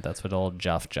said, yeah. That's what old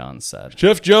Geoff Johns said.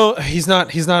 Jeff Jones. He's not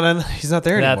there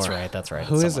anymore. That's right.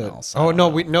 Who It's is it? someone else. Oh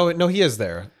no, he is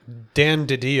there. Dan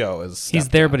DiDio is. He's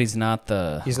there, but he's not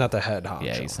the head honcho.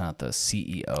 Yeah, he's not the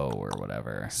CEO or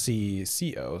whatever.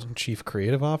 CEO, Chief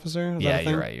Creative Officer. Is Yeah, that a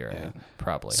thing? you're right. Yeah.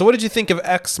 Probably. So, what did you think of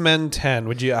X-Men 10?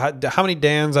 Would you? How many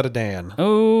Dans out of Dan?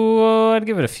 Oh, I'd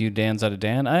give it a few Dans out of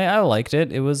Dan. I liked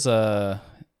it. It was good.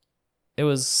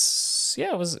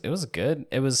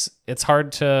 It's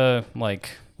hard to like.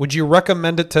 Would you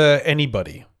recommend it to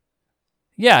anybody?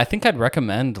 Yeah, I think I'd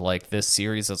recommend like this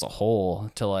series as a whole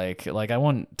to like I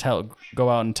won't go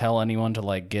out and tell anyone to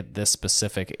like get this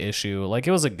specific issue. Like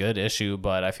it was a good issue,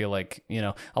 but I feel like,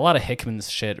 a lot of Hickman's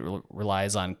shit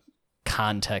relies on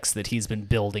context that he's been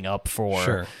building up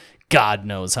for God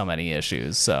knows how many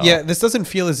issues. So yeah, this doesn't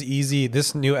feel as easy.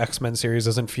 This new X-Men series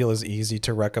doesn't feel as easy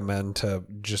to recommend to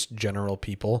just general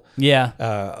people. Yeah.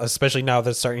 Especially now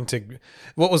that's starting to.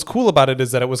 What was cool about it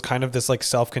is that it was kind of this like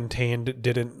self-contained,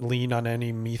 didn't lean on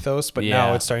any mythos, but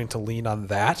now it's starting to lean on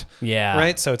that. Yeah.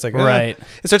 Right. So it's like right.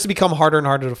 It starts to become harder and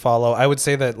harder to follow. I would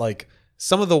say that like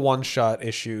some of the one-shot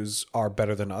issues are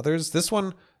better than others. This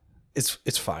one.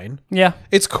 It's fine. Yeah.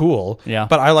 It's cool. Yeah.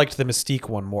 But I liked the Mystique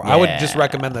one more. Yeah. I would just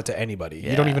recommend that to anybody.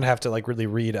 Yeah. You don't even have to like really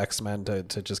read X-Men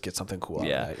to just get something cool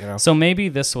out of that, So maybe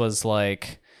this was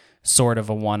like sort of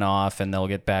a one-off and they'll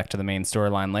get back to the main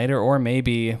storyline later, or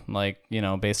maybe like,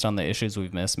 based on the issues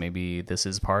we've missed, maybe this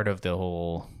is part of the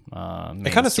whole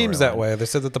it kind of seems that way. They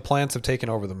said that the plants have taken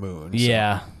over the moon.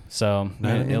 So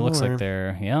it looks like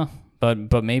they're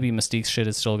but maybe Mystique's shit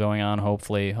is still going on.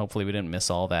 Hopefully we didn't miss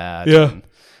all that. Yeah.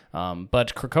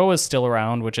 But Krakoa's still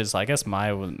around, which is, I guess,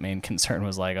 my main concern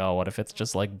was like, oh, what if it's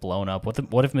just like blown up?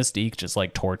 What if Mystique just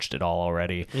like torched it all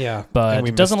already? Yeah, but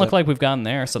it doesn't look like we've gotten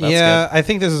there, so that's good. I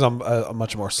think this is a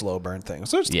much more slow burn thing.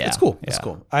 So it's cool. It's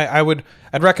cool.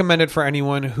 I'd recommend it for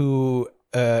anyone who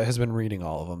has been reading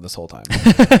all of them this whole time.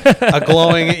 A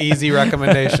glowing, easy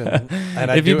recommendation.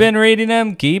 And if you've been reading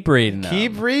them, keep reading them.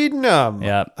 Keep reading them.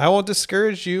 Yep. I won't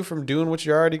discourage you from doing what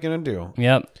you're already gonna do.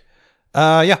 Yep.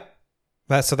 Yeah.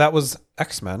 So that was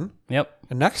X-Men. Yep.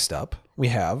 And next up, we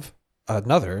have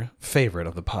another favorite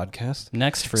of the podcast.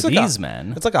 Next for it's these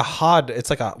men. It's like a HOD. It's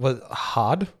like a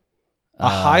HOD? A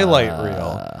highlight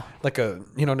reel. Like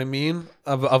you know what I mean?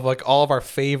 Of like all of our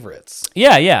favorites.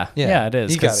 Yeah, it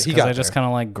is. Because I just kind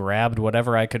of like grabbed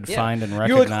whatever I could find and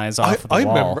recognize off of the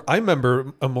wall. I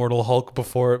remember Immortal Hulk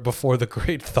before the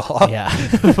Great Thaw. Yeah.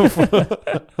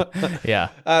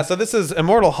 Yeah. So this is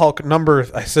Immortal Hulk number,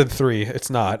 I said 3.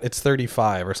 It's not. It's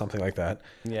 35 or something like that.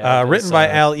 Yeah. Written by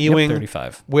Al Ewing.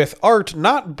 35. With art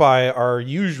not by our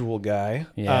usual guy,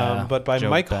 but by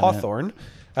Joe Mike Bennett. Hawthorne.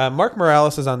 Mark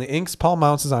Morales is on the inks, Paul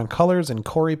Mounts is on colors, and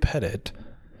Corey Pettit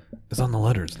is on the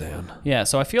letters, Dan. Yeah,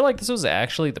 so I feel like this was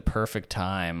actually the perfect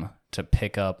time to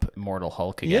pick up Immortal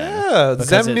Hulk again. Yeah,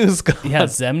 Zemnu's gone. Yeah,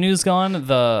 Zemnu's gone.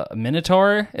 The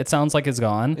Minotaur, it sounds like, is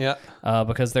gone. Yeah.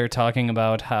 Because they're talking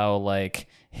about how, like,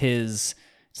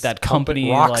 that company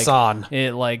Roxxon.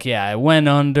 It went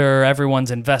under.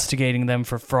 Everyone's investigating them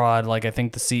for fraud. Like, I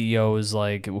think the CEO is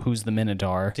like, who's the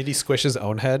Minotaur? Did he squish his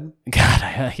own head?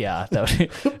 God, yeah. That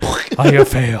would, I have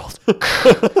failed.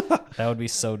 That would be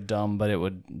so dumb, but it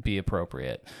would be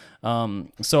appropriate.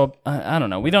 So I don't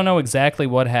know. We don't know exactly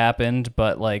what happened,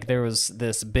 but like there was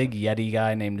this big Yeti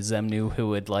guy named Zemnu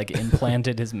who had like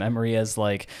implanted his memory as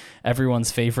like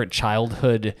everyone's favorite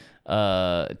childhood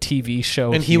TV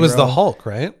show. And he was the Hulk,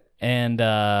 right? And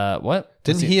what?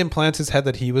 Didn't he implant his head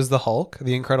that he was the Hulk,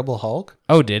 the Incredible Hulk?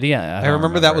 Oh, did he? I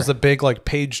remember that was a big like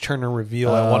page turner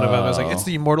reveal at one of them. I was like, it's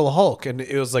the Immortal Hulk, and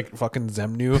it was like fucking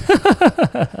Zemnu.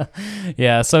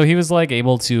 Yeah, so he was like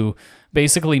able to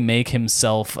basically make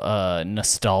himself a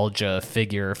nostalgia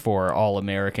figure for all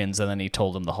Americans, and then he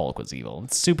told them the Hulk was evil.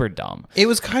 It's super dumb. It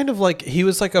was kind of like he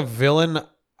was like a villain.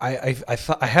 I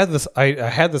thought I had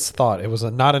this thought. It was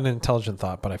not an intelligent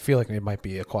thought, but I feel like it might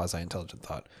be a quasi-intelligent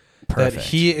thought. Perfect. That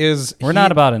he is. We're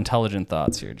not about intelligent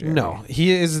thoughts here, Jerry. No,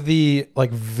 he is the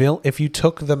like villain. If you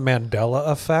took the Mandela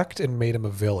effect and made him a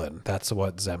villain, that's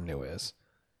what Zemnu is.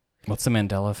 What's the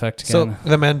Mandela effect again? So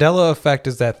the Mandela effect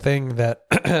is that thing that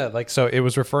so it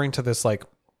was referring to this like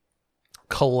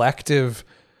collective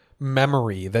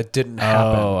memory that didn't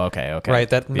happen. Oh, okay. Right,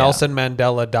 that Nelson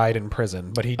Mandela died in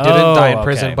prison, but he didn't die in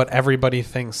prison, but everybody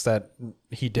thinks that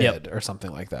he did or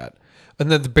something like that.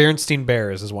 And then the Berenstain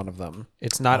Bears is one of them.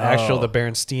 It's not actual the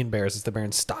Berenstain Bears, it's the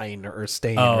Berenstein or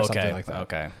Stain or something like that.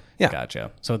 Okay. Yeah.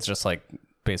 Gotcha. So it's just like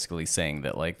basically saying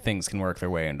that like things can work their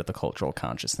way into the cultural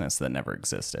consciousness that never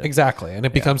existed. Exactly. And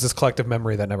it becomes this collective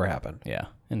memory that never happened. Yeah.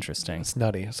 Interesting. It's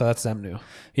nutty. So that's Zemnu.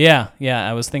 Yeah.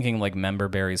 I was thinking like member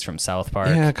berries from South Park.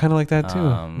 Yeah, kind of like that too.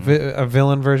 A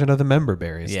villain version of the member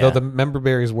berries. Yeah. Though the member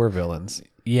berries were villains.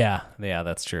 Yeah,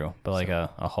 that's true. But like a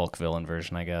Hulk villain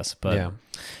version, I guess. But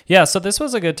yeah, so this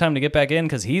was a good time to get back in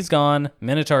because he's gone,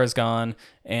 Minotaur's gone,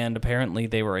 and apparently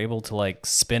they were able to like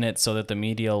spin it so that the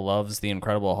media loves the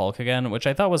Incredible Hulk again, which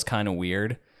I thought was kind of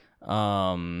weird.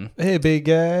 Hey, big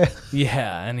guy.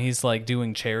 Yeah, and he's like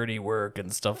doing charity work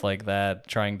and stuff like that,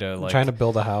 trying to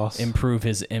build a house, improve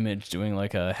his image, doing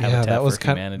like a Habitat for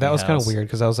Humanity that was kind of house. weird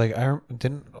because I was like, I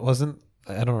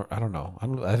don't know.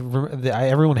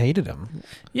 Everyone hated him.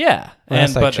 Yeah,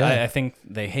 I think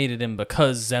they hated him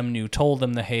because Zemnu told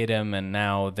them to hate him, and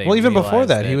now they. Well, even before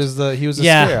that, he was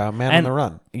a man on the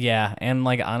run. Yeah, and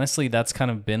like honestly, that's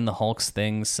kind of been the Hulk's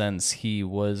thing since he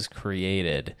was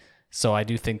created. So I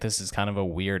do think this is kind of a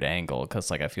weird angle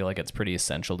because like I feel like it's pretty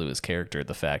essential to his character,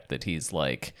 the fact that he's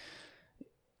like.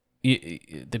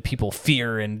 The people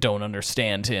fear and don't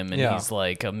understand him, and he's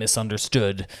like a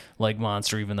misunderstood like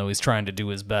monster, even though he's trying to do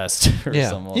his best.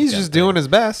 He's just doing his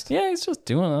best. Yeah, he's just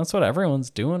doing. That's what everyone's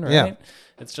doing, right? Yeah.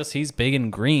 It's just he's big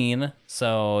and green,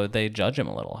 so they judge him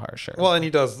a little harsher. Well, and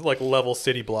he does like level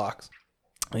city blocks.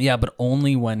 Yeah, but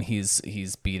only when he's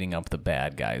beating up the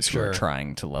bad guys who are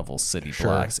trying to level city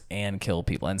blocks and kill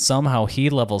people, and somehow he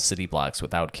levels city blocks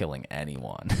without killing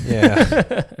anyone.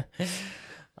 Yeah.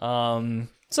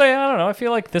 So yeah, I don't know. I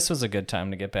feel like this was a good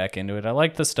time to get back into it. I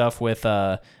like the stuff with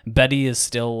Betty is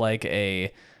still like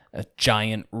a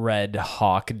giant red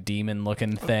hawk demon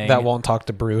looking thing that won't talk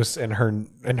to Bruce in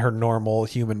her normal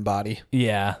human body.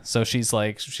 Yeah, so she's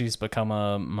become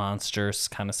a monster,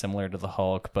 kind of similar to the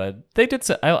Hulk. But they did.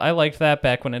 I liked that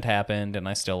back when it happened, and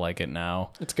I still like it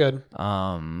now. It's good.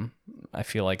 I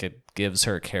feel like it gives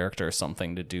her character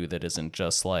something to do that isn't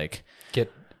just like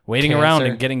waiting cancer. around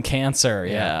and getting cancer.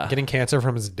 Yeah. Getting cancer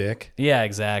from his dick. Yeah,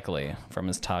 exactly. From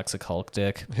his toxic Hulk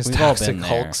dick. His toxic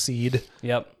Hulk seed.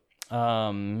 Yep.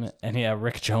 And yeah,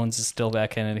 Rick Jones is still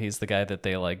back in it. He's the guy that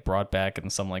they like brought back in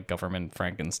some like government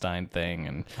Frankenstein thing,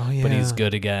 and but he's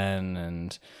good again.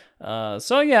 And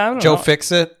so yeah, I don't know. Joe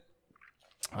Fixit.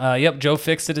 Yep, Joe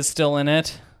Fixit is still in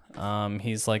it.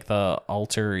 He's like the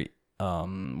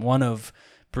one of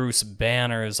Bruce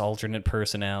Banner's alternate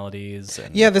personalities.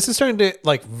 And this is starting to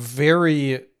like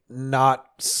very not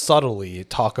subtly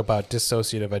talk about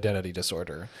dissociative identity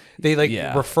disorder. They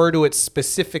refer to it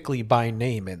specifically by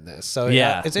name in this. So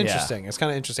it's interesting. It's kind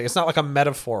of interesting. It's not like a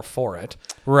metaphor for it.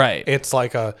 Right. It's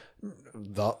like a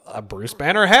Bruce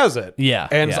Banner has it. Yeah.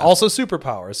 And also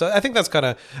superpowers. So I think that's kind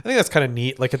of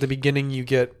neat. Like at the beginning you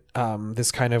get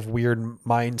this kind of weird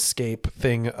mindscape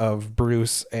thing of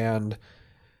Bruce and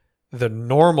the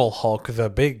normal Hulk, the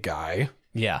big guy.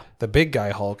 Yeah. The big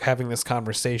guy Hulk having this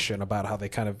conversation about how they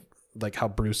kind of like how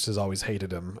Bruce has always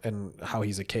hated him and how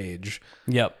he's a cage.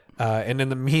 Yep. And in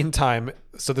the meantime,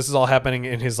 so this is all happening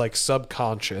in his like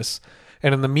subconscious.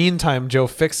 And in the meantime, Joe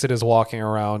Fixit is walking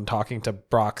around talking to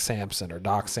Brock Sampson or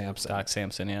Doc Sampson. Doc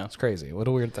Sampson, yeah. It's crazy. What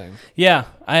a weird thing. Yeah.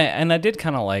 I did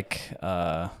kind of like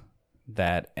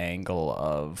that angle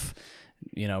of,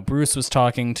 you know, Bruce was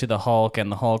talking to the Hulk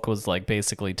and the Hulk was like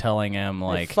basically telling him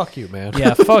like, hey, fuck you, man.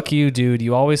 Yeah, fuck you, dude.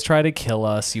 You always try to kill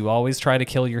us. You always try to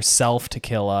kill yourself to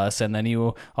kill us, and then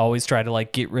you always try to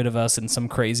like get rid of us in some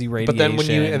crazy radiation. But then when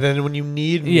you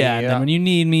need me, and then when you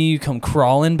need me, you come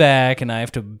crawling back, and I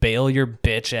have to bail your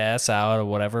bitch ass out of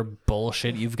whatever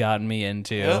bullshit you've gotten me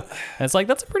into. Yeah. And it's like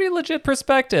that's a pretty legit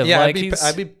perspective. Yeah, like,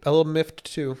 I'd be a little miffed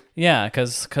too. Yeah,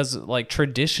 because like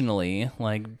traditionally,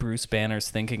 like Bruce Banner's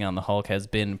thinking on the Hulk has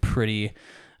been pretty.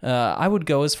 I would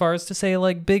go as far as to say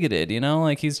like bigoted. You know,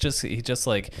 like he's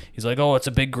like oh, it's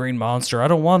a big green monster. I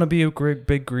don't want to be a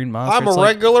big green monster. I'm a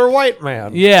regular white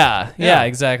man. Yeah,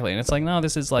 exactly. And it's like no,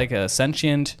 this is like a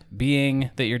sentient being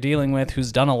that you're dealing with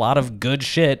who's done a lot of good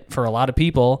shit for a lot of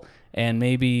people. And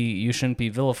maybe you shouldn't be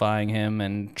vilifying him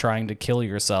and trying to kill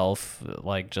yourself,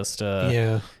 like just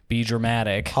be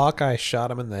dramatic. Hawkeye shot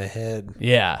him in the head.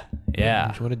 Yeah.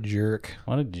 What a jerk.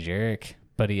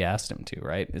 But he asked him to,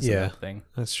 right? Is the thing.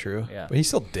 That's true. Yeah. But he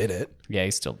still did it. Yeah,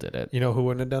 he still did it. You know who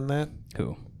wouldn't have done that?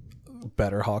 Who?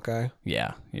 better Hawkeye.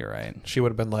 Yeah, you're right. She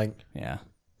would have been like, yeah,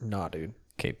 nah, dude.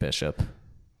 Kate Bishop,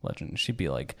 legend. She'd be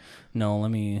like, no, let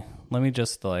me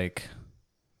just like,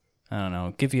 I don't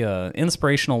know, give you a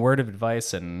inspirational word of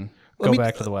advice and go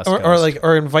back to the West Coast.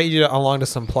 Or invite you along to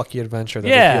some plucky adventure that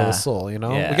would heal the soul, you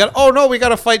know? Yeah. We got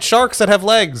to fight sharks that have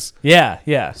legs. Yeah.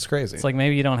 It's crazy. It's like,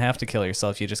 maybe you don't have to kill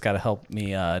yourself. You just got to help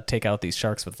me take out these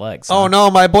sharks with legs. Oh, no,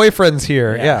 my boyfriend's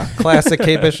here. Yeah. Classic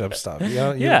Kate Bishop stuff. You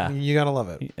got to love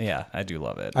it. Yeah, I do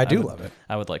love it. I do love it.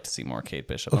 I would like to see more Kate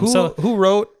Bishop. Who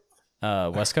wrote?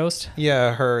 West Coast?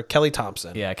 Yeah, Kelly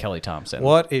Thompson. Yeah, Kelly Thompson.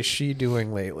 What is she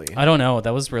doing lately? I don't know.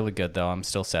 That was really good, though. I'm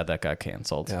still sad that got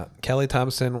canceled. Yeah. Kelly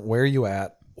Thompson, where you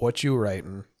at? What you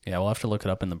writing? Yeah, we'll have to look it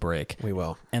up in the break. We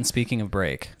will. And speaking of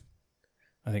break,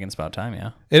 I think it's about time,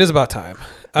 yeah? It is about time.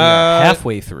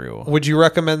 Halfway through. Would you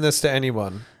recommend this to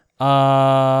anyone?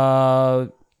 Yeah,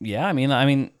 I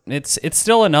mean, it's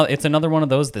still another one of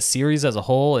those. The series as a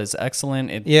whole is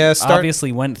excellent. It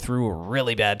obviously went through a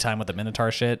really bad time with the Minotaur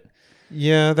shit.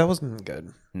 Yeah, that wasn't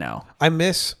good. No.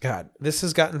 This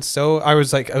has gotten so... I was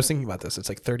thinking about this. It's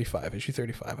like 35, issue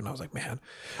 35. And I was like, man,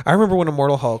 I remember when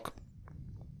Immortal Hulk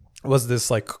was this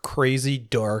like crazy,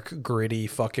 dark, gritty,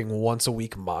 fucking once a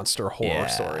week monster horror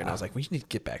story. And I was like, we need to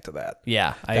get back to that.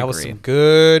 Yeah, I agree.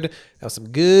 That was some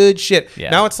good shit. Yeah.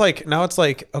 Now it's like,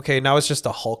 okay, now it's just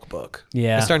a Hulk book.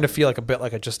 Yeah. It's starting to feel like a bit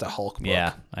like just a Hulk book.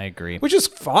 Yeah, I agree. Which is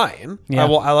fine. Yeah.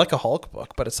 I like a Hulk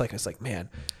book, but it's like, man...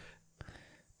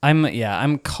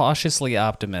 I'm cautiously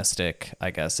optimistic,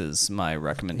 I guess, is my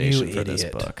recommendation for this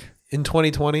book. In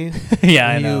 2020? Yeah,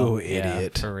 I know. You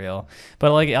idiot. Yeah, for real.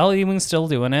 But like, Al Ewing's still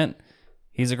doing it.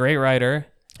 He's a great writer.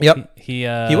 Yep. He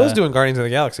was doing Guardians of the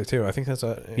Galaxy too. I think that's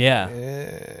a...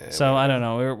 Yeah. So I don't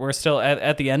know. We're still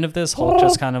at the end of this. Hulk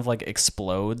just kind of like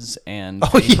explodes and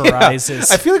vaporizes.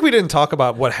 Yeah. I feel like we didn't talk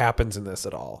about what happens in this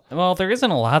at all. Well, there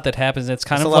isn't a lot that happens. It's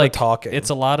kind of a lot like of talking.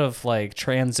 It's a lot of like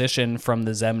transition from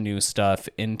the Zemnu stuff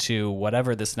into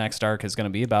whatever this next arc is going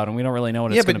to be about, and we don't really know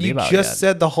what it's going to be about yet. Yeah, but you just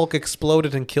said the Hulk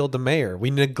exploded and killed the mayor. We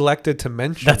neglected to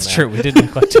mention that. That's true. We did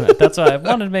neglect to. That's why I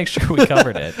wanted to make sure we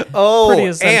covered it. Pretty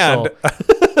essential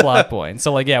plot point.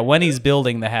 So like, yeah, when he's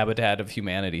building the Habitat of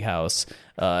Humanity house,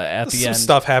 at the end,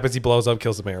 stuff happens. He blows up,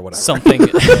 kills the mayor, whatever.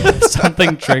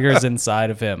 Something triggers inside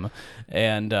of him,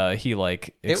 and he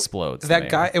like explodes.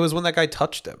 It was when that guy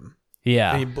touched him.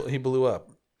 Yeah, he blew up.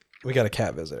 We got a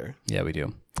cat visitor. Yeah, we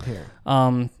do. Here.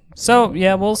 So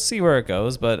yeah, we'll see where it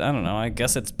goes, but I don't know. I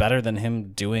guess it's better than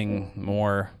him doing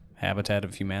more Habitat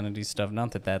of Humanity stuff.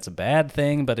 Not that that's a bad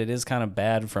thing, but it is kind of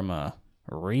bad from a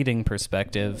reading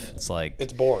perspective. It's like,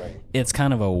 it's boring. It's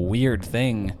kind of a weird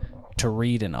thing to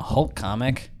read in a Hulk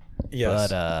comic. Yes.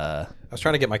 But I was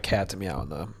trying to get my cat to meow on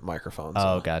the microphone.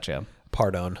 So gotcha.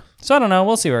 Pardon. So I don't know.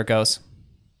 We'll see where it goes.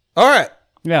 All right.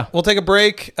 Yeah. We'll take a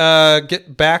break,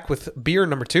 get back with beer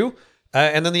number 2.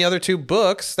 And then the other 2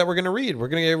 books that we're gonna read. We're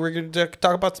gonna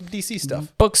talk about some DC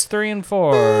stuff. Books 3 and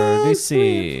 4,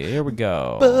 DC. Here we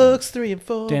go. Books 3 and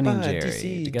 4. Danny and Jerry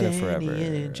DC, together Danny forever.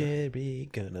 And Jerry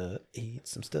gonna eat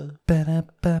some stuff.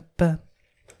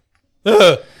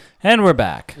 And we're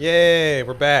back. Yay!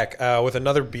 We're back with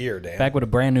another beer, Dan. Back with a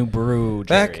brand new brew,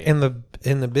 Jerry. Back in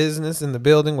the business, in the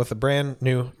building with a brand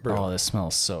new brew. Oh, this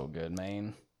smells so good,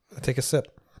 man. Take a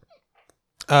sip.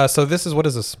 So this is, what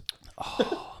is this?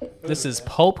 Oh, this is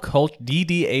Pulp Culture,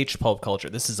 DDH Pulp Culture.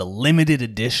 This is a limited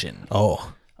edition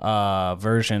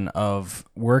version of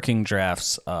Working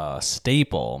Draft's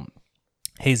staple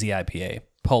hazy IPA,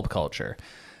 Pulp Culture,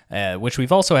 which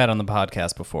we've also had on the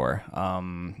podcast before.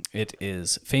 It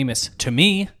is famous to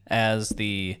me as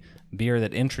the beer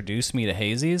that introduced me to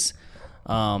hazies.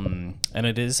 And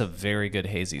it is a very good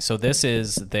hazy. So this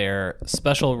is their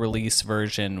special release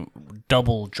version.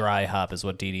 Double dry hop is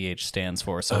what DDH stands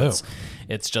for. So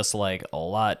it's just like a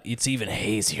lot. It's even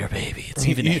hazier, baby. It's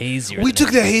even hazier. We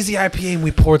took the hazy IPA and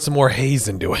we poured some more haze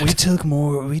into it.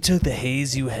 We took the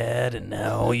haze you had, and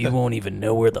now you won't even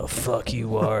know where the fuck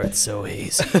you are. It's so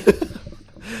hazy.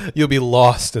 You'll be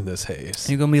lost in this haze.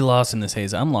 You're gonna be lost in this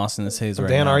haze. I'm lost in this haze right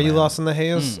now. Dan, are you man. lost in the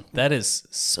haze? That is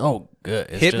so good.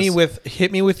 It's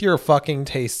hit me with your fucking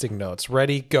tasting notes.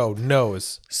 Ready, go.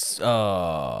 Nose.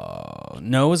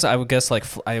 Nose. I would guess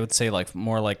I would say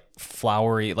more like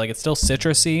flowery. Like it's still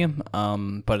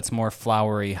citrusy, but it's more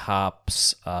flowery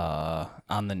hops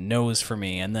on the nose for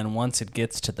me. And then once it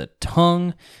gets to the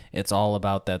tongue, it's all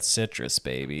about that citrus,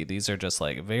 baby. These are just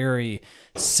like very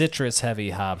citrus heavy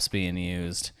hops being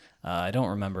used. I don't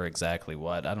remember exactly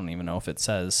what. I don't even know if it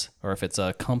says or if it's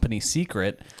a company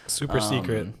secret. Super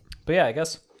secret. But yeah, I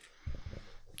guess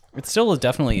it still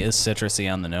definitely is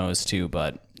citrusy on the nose too.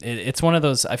 But it's one of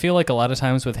those. I feel like a lot of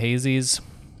times with hazies,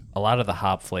 a lot of the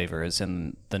hop flavors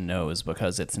in the nose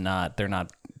because they're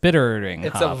not bittering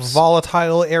It's hops. a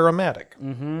volatile aromatic.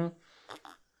 Mm-hmm.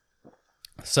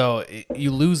 So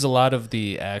you lose a lot of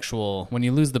the when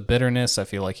you lose the bitterness, I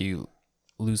feel like you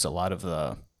lose a lot of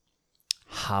the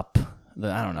hop,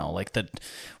 I don't know, like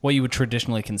what you would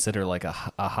traditionally consider like a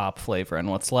hop flavor. And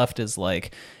what's left is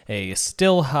like a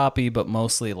still hoppy, but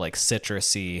mostly like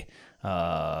citrusy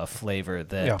flavor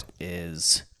that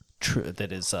is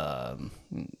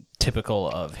typical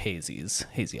of hazy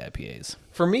IPAs.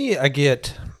 For me, I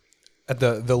get at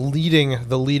the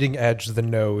leading edge of the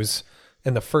nose,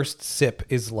 and the first sip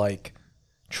is like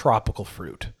tropical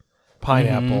fruit,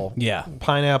 pineapple,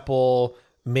 pineapple,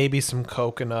 maybe some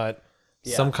coconut,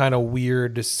 some kind of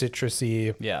weird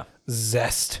citrusy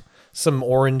zest, some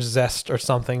orange zest or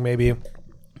something maybe.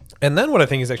 And then what I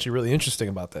think is actually really interesting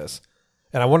about this,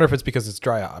 and I wonder if it's because it's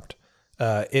dry hopped,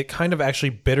 it kind of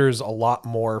actually bitters a lot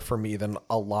more for me than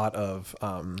a lot of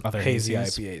hazy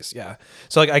IPAs. Yeah.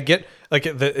 So like I get like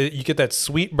you get that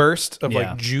sweet burst of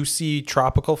like juicy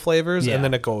tropical flavors, and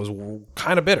then it goes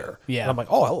kind of bitter. Yeah. And I'm like,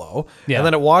 oh, hello. Yeah. And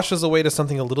then it washes away to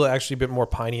something a little actually a bit more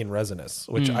piney and resinous,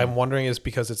 which I'm wondering is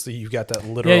because you've got that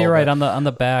literal. Yeah, you're right. On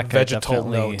the back, vegetal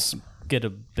notes. Get a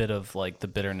bit of like the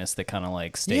bitterness that kind of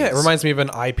like stays. Yeah, it reminds me of an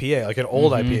IPA, like an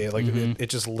old IPA. Like it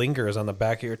just lingers on the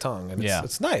back of your tongue, and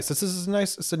it's nice. This is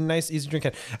nice. It's a nice, easy drink.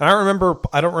 And I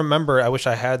don't remember. I wish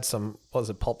I had some. What was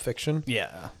it? Pulp Fiction.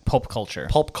 Yeah, Pulp Culture.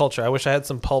 Pulp Culture. I wish I had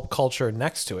some Pulp Culture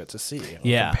next to it to see.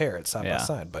 Compare it side by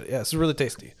side. But yeah, it's really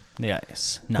tasty.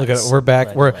 Yes. Nice. Look at it. We're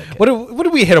back. What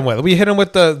did we hit him with? We hit him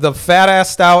with the fat ass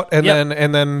stout, and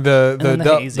then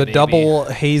the double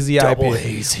hazy IPA.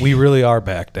 Hazy. We really are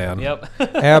back, Dan. Yep.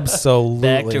 Absolutely.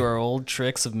 Back to our old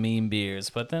tricks of mean beers,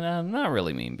 but then not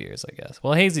really mean beers, I guess.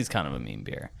 Well, hazy's kind of a mean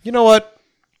beer. You know what?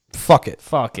 Fuck it.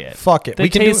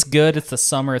 It tastes good. It's the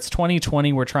summer. It's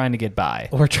 2020. We're trying to get by.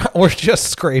 We're just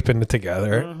scraping it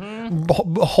together,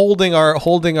 holding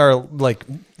our like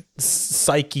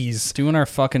psyches, doing our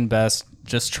fucking best,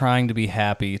 just trying to be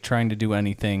happy, trying to do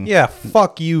anything. Yeah,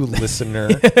 fuck you, listener,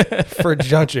 for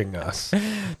judging us.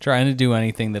 Trying to do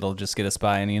anything that'll just get us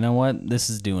by, and you know what?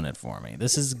 This is doing it for me.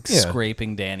 This is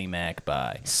scraping Danny Mac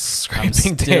by.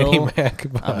 Danny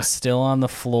Mac by. I'm still on the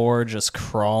floor, just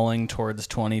crawling towards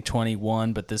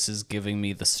 2021, but this is giving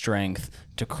me the strength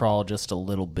to crawl just a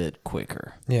little bit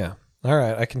quicker. Yeah. All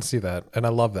right, I can see that, and I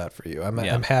love that for you. I'm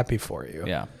happy for you.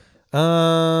 Yeah.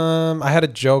 I had a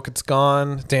joke. It's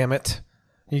gone. Damn it.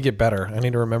 You get better. I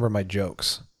need to remember my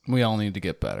jokes. We all need to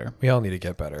get better.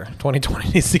 2020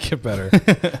 needs to get better.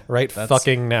 Right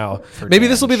fucking now. Maybe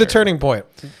this will be the turning point.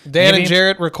 Dan and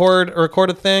Jarrett record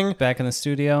a thing. Back in the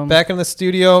studio.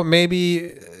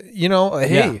 Maybe,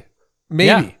 hey.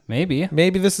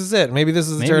 Maybe this is it. Maybe this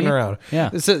is the turnaround. Yeah.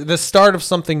 This is the start of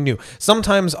something new.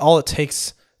 Sometimes all it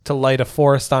takes to light a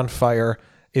forest on fire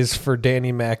is for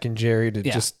Danny Mac and Jerry to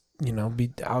just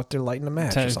be out there lighting a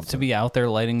match or something. To be out there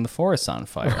lighting the forest on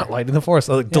fire. Lighting the forest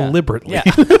deliberately. Yeah.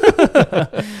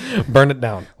 Burn it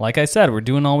down. Like I said, we're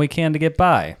doing all we can to get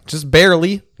by. Just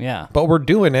barely. Yeah. But we're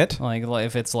doing it. Like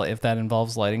if that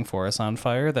involves lighting forests on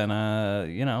fire, then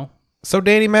So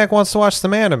Danny Mac wants to watch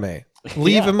some anime.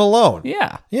 Leave him alone.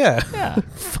 Yeah.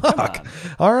 Fuck.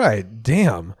 All right.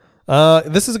 Damn.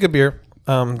 This is a good beer.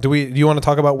 Do you want to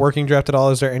talk about Working Draft at all?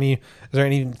 Is there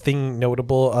anything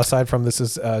notable aside from this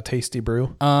is tasty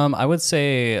brew? I would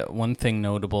say one thing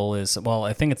notable is,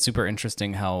 I think it's super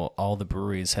interesting how all the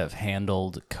breweries have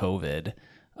handled COVID.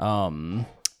 And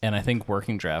I think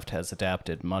Working Draft has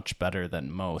adapted much better than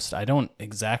most. I don't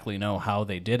exactly know how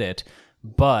they did it,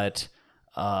 but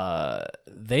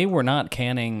they were not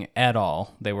canning at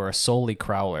all. They were solely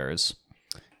crowlers.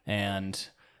 And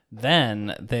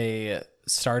then they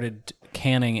started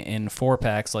canning in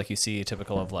 4-packs like you see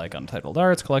typical of like Untitled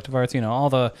Arts, Collective Arts, all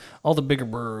the bigger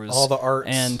brewers, all the arts,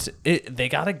 and they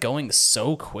got it going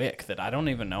so quick that I don't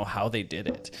even know how they did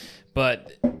it.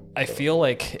 But I feel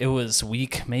like it was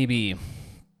week, maybe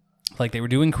like they were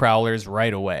doing crowlers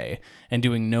right away and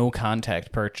doing no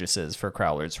contact purchases for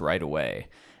crowlers right away,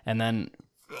 and then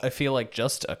I feel like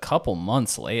just a couple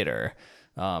months later,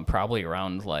 probably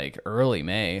around like early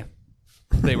May,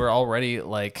 they were already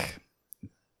like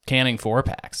canning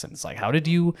 4-packs, and it's like, how did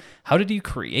you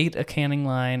create a canning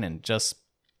line and just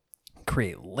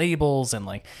create labels and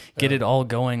like get it all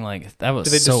going? Like that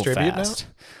was so fast.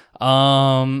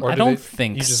 I don't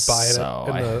think you just buy it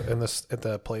so. at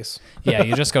the place. Yeah,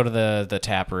 you just go to the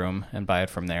tap room and buy it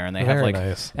from there, and they have like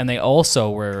nice. And they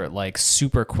also were like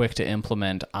super quick to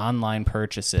implement online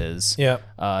purchases. Yeah,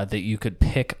 that you could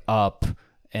pick up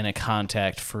in a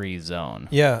contact-free zone.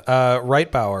 Yeah,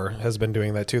 Reitbauer has been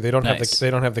doing that too. They don't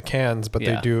have the cans, but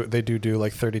they do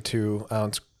like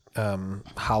 32-ounce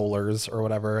howlers or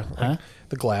whatever, like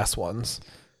the glass ones.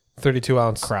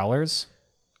 32-ounce Crowlers?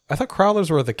 I thought Crowlers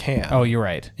were the can. Oh, you're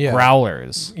right. Yeah.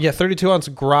 Growlers. Yeah, 32-ounce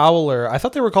growler. I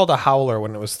thought they were called a howler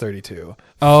when it was 32.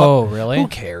 Oh, really? Who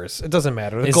cares? It doesn't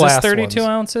matter. The Is glass this 32 ones.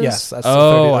 ounces? Yes, that's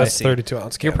I see.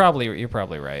 32-ounce can. You're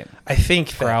probably right. I think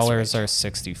that's Growlers right. are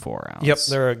 64 ounce. Yep,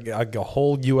 they're a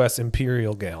whole U.S.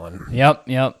 imperial gallon. Yep.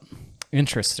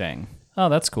 Interesting. Oh,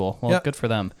 that's cool. Well, good for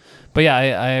them. But yeah,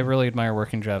 I really admire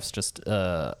Working Jeff's just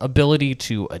ability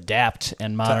to adapt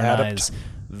and modernize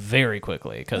very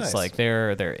quickly, because like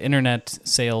their internet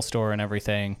sales store and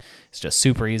everything is just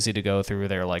super easy to go through.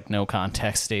 Their like no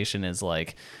contact station is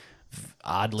like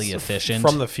oddly efficient.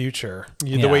 From the future.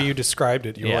 The way you described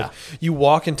it, you're like, you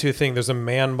walk into a thing, there's a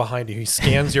man behind you, he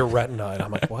scans your retina, and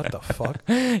I'm like, what the fuck?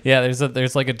 Yeah,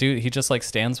 there's like a dude, he just like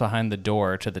stands behind the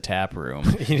door to the tap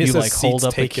room. You like hold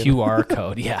up taken. A QR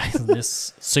code. Yeah,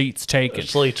 this seat's taken.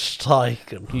 Seat's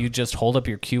taken. You just hold up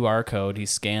your QR code, he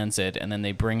scans it, and then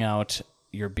they bring out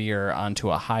your beer onto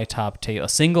a a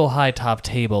single high top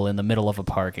table in the middle of a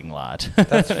parking lot.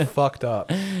 That's fucked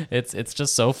up. It's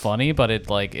just so funny, but it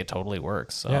totally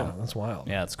works. So. Yeah, that's wild.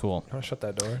 Yeah, it's cool. Want to shut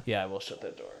that door? Yeah, I will shut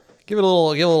that door. Give it a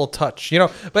little touch,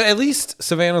 But at least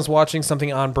Savannah's watching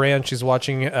something on brand. She's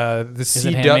watching the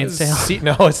CW.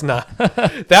 No, it's not.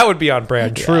 That would be on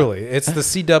brand. Yeah. Truly, it's the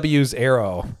CW's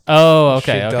Arrow. Oh,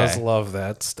 okay. She does love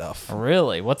that stuff.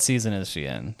 Really? What season is she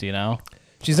in? Do you know?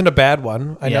 She's in a bad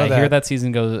one. I know that. I hear that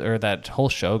season that whole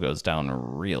show goes down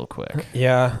real quick.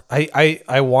 Yeah.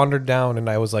 I wandered down and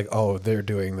I was like, oh, they're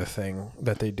doing the thing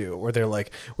that they do where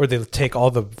they take all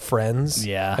the friends.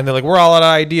 Yeah. And they're like, we're all out of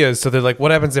ideas. So they're like,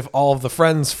 what happens if all of the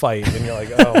friends fight? And you're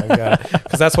like, oh my God.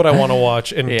 Because that's what I want to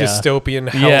watch in dystopian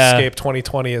hellscape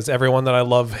 2020 is everyone that I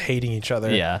love hating each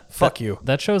other. Yeah. Fuck you.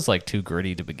 That show's like too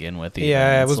gritty to begin with. Even.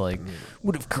 Yeah. It was like,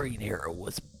 what if Green Arrow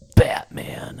was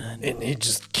Batman and he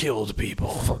just killed people,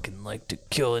 fucking liked to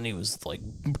kill, and he was like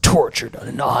tortured on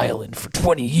an island for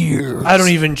 20 years. I don't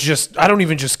even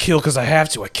just kill because I have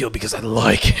to. I kill because I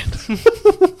like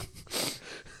it.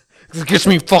 It gets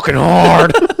me fucking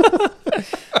hard.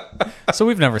 So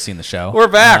we've never seen the show. We're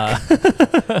back.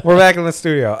 We're back in the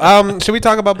studio. Should we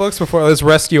talk about books before? Let's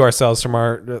rescue ourselves from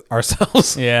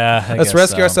ourselves. Yeah, let's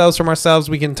rescue ourselves from ourselves.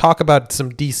 We can talk about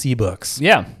some DC books.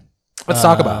 Yeah. Let's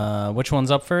talk about which one's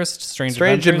up first.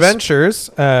 Strange Adventures,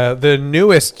 the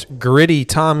newest gritty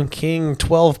Tom King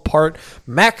 12-part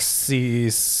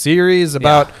maxi series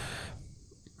about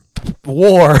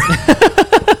war,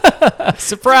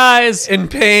 surprise, and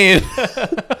pain.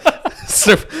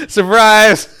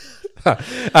 Surprise.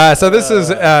 So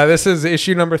this is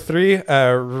issue number 3,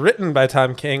 written by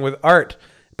Tom King with art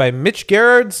by Mitch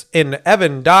Gerards and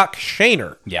Evan Doc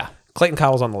Shaner. Yeah. Clayton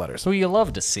Cowles on the letters. Who you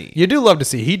love to see. You do love to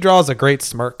see. He draws a great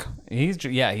smirk. He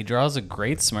draws a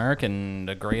great smirk and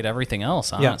a great everything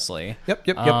else, honestly. Yeah.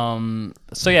 Yep.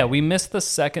 So yeah, we missed the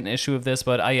second issue of this,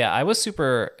 but I was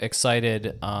super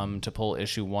excited to pull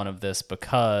issue 1 of this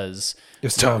because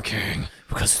it's Tom King.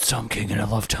 Because it's Tom King and I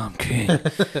love Tom King.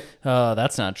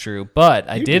 That's not true, but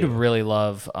I did really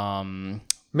love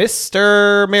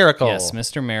Mr. Miracle. Yes,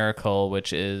 Mr. Miracle,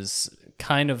 which is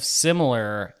kind of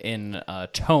similar in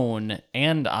tone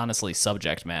and honestly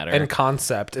subject matter and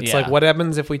concept. It's like, what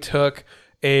happens if we took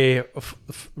a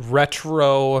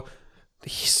retro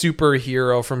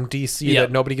superhero from DC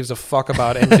that nobody gives a fuck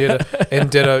about and did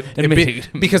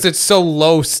because it's so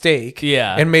low stake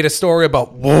and made a story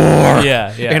about war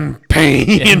and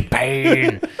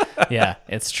pain. Yeah,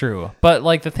 it's true. But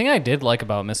like the thing I did like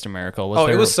about Mr. Miracle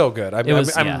was it was so good. I'm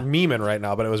memeing right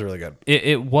now, but it was really good.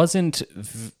 It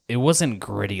wasn't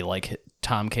gritty like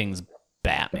Tom King's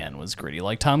Batman was gritty.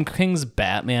 Like Tom King's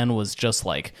Batman was just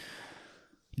like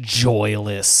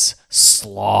joyless,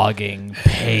 slogging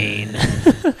pain.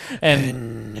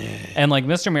 and like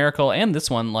Mr. Miracle and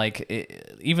this one,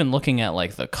 like even looking at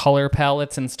like the color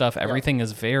palettes and stuff, everything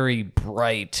is very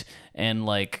bright and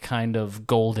like kind of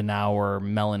golden hour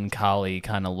melancholy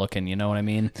kind of looking, you know what I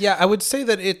mean? Yeah, I would say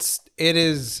that it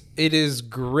is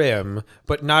grim,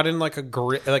 but not in like a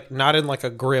grim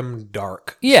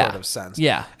dark sort of sense.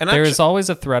 Yeah. And there is always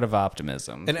a thread of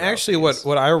optimism. And actually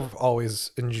what I've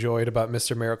always enjoyed about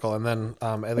Mr. Miracle and then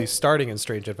at least starting in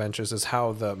Strange Adventures is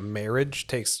how the marriage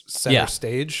takes center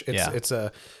stage.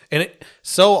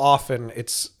 So often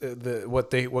it's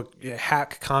what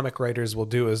hack comic writers will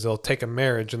do is they'll take a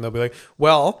marriage and they'll be like,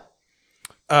 well,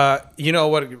 you know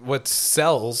what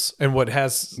sells and what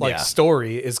has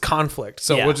story is conflict.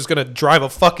 So we're just gonna drive a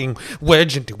fucking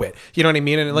wedge into it. You know what I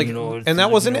mean? And and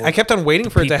that wasn't. I kept on waiting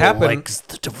for it to happen. Likes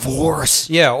the divorce.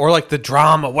 Yeah, or like the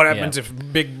drama. What happens if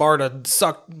Big Barda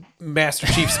sucked Master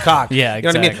Chief's cock? Yeah, you know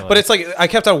what I mean? But it's like I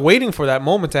kept on waiting for that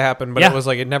moment to happen, but it was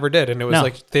like it never did, and it was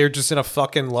like they're just in a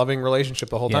fucking loving relationship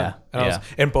the whole time.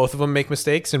 And both of them make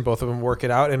mistakes, and both of them work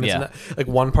it out, and it's not, like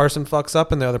one person fucks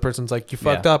up, and the other person's like, "You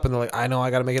fucked up," and they're like, "I know,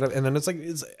 I got to make it up," and then it's like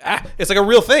it's like a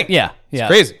real thing. Yeah, it's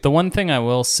crazy. The one thing I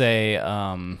will say,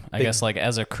 I guess like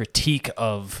as a critique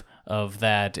of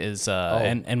that is,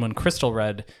 and when Crystal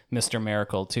read Mr.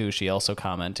 Miracle too, she also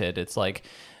commented, it's like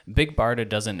Big Barda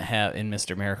doesn't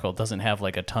have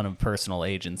like a ton of personal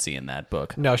agency in that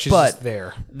book. No, she's just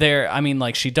there. I mean,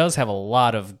 like she does have a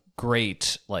lot of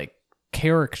great like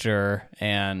character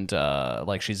and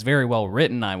like she's very well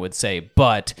written, I would say,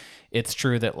 but it's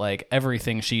true that like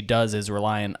everything she does is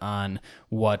reliant on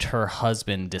what her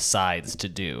husband decides to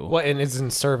do. Well, and it's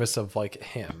in service of like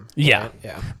him. Yeah. Right?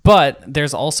 Yeah. But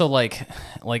there's also like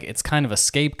it's kind of a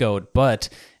scapegoat, but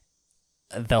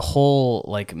the whole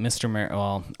like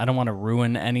well, I don't want to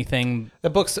ruin anything. The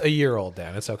book's a year old,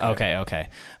 Dan. It's okay. Okay.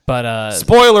 But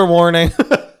spoiler warning.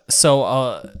 So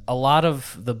a lot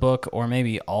of the book, or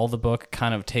maybe all the book,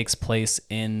 kind of takes place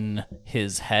in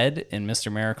his head, in Mr.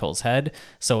 Miracle's head.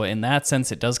 So in that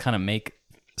sense, it does kind of make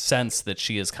sense that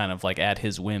she is kind of like at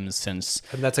his whims, since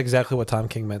and that's exactly what Tom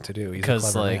King meant to do.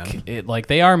 Because like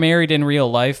they are married in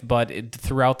real life, but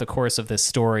throughout the course of this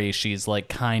story, she's like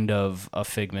kind of a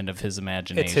figment of his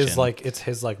imagination. It's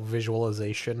his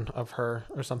visualization of her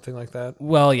or something like that.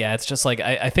 Well, yeah, it's just like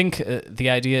I think the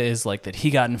idea is like that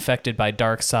he got infected by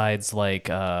Darkseid's like.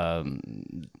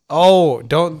 Oh,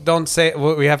 don't say.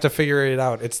 We have to figure it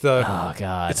out. It's the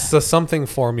It's the something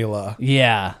formula.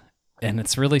 Yeah. And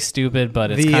it's really stupid, but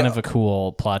it's kind of a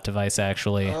cool plot device,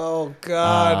 actually. Oh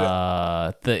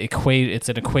God! It's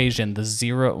an equation,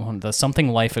 the something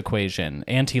life equation,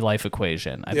 anti-life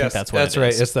equation. I think that's what that's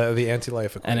right. It's the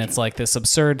anti-life equation, and it's like this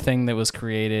absurd thing that was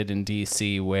created in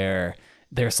DC where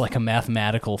there's like a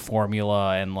mathematical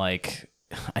formula, and like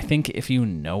I think if you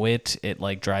know it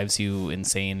like drives you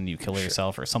insane. You kill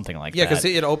yourself or something like that. Yeah, because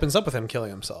it opens up with him killing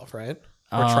himself, right?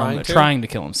 Or trying to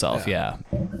kill himself. Yeah.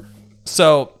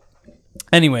 So.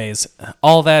 Anyways,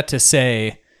 all that to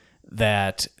say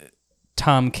that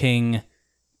Tom King,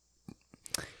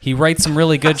 he writes some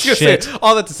really good shit.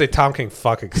 All that to say Tom King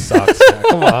fucking sucks.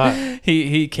 Come on.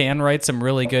 He can write some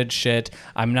really good shit.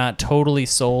 I'm not totally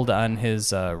sold on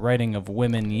his writing of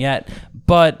women yet,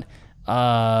 but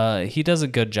he does a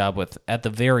good job with, at the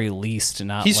very least,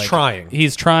 not he's trying.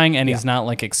 He's trying, and he's not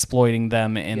like exploiting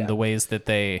them in the ways that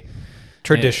they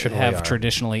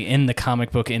traditionally in the comic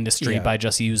book industry by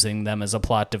just using them as a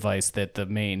plot device that the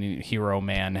main hero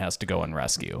man has to go and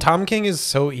rescue. Tom King is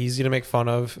so easy to make fun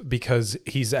of because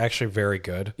he's actually very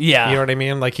good. Yeah. You know what I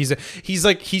mean? Like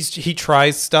he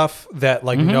tries stuff that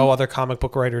like no other comic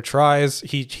book writer tries.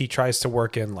 He tries to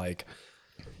work in like,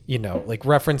 you know, like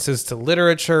references to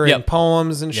literature and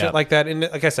poems and shit like that. And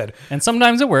like I said, and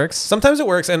sometimes it works.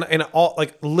 And all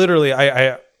like literally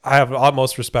I have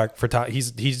utmost respect for Tom. He's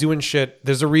doing shit.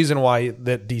 There's a reason why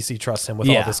that DC trusts him with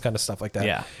all this kind of stuff like that.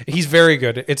 Yeah. He's very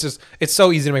good. It's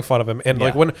so easy to make fun of him. And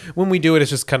like when we do it, it's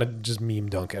just kind of just meme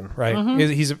dunking, right?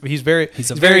 He's a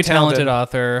very talented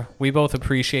author. We both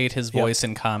appreciate his voice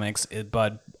in comics,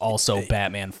 but also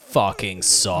Batman fucking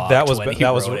sucked. That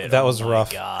was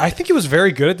rough. God. I think he was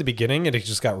very good at the beginning, and it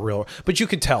just got real. But you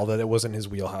could tell that it wasn't his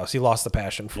wheelhouse. He lost the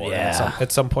passion for it.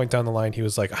 At some point down the line, he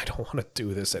was like, I don't want to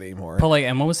do this anymore. But like,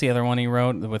 and what was the other one he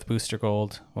wrote with Booster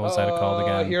Gold? What was that called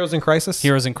again? Heroes in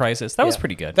Crisis. That was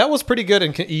pretty good. That was pretty good,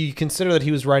 and you consider that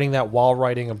he was writing that while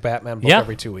writing a Batman book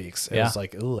every 2 weeks. It was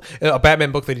like a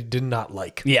Batman book that he did not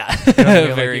like. Yeah, you know I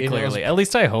mean? Very clearly. At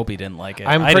least I hope he didn't like it.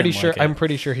 I'm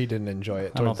pretty sure he didn't enjoy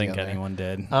it. I don't think anyone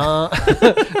did.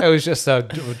 It was just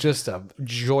a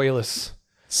joyless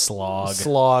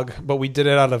slog, but we did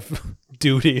it out of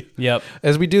duty. Yep.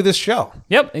 As we do this show.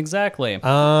 Yep, exactly.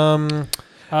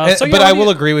 But I will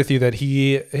agree with you that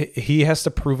he has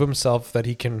to prove himself that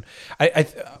he can.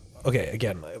 Okay,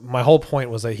 again, my whole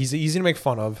point was that he's easy to make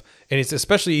fun of, and it's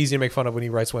especially easy to make fun of when he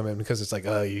writes women because it's like,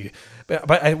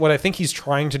 what I think he's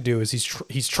trying to do is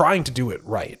he's trying to do it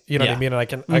right. You know what I mean? And I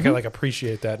can like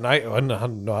appreciate that, and I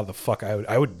don't know how the fuck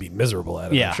I would be miserable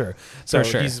at it. Yeah, I'm sure. So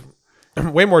he's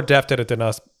way more deft at it than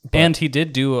us. And he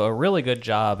did do a really good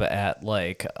job at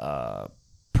like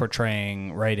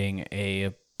writing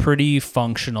a pretty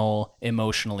functional,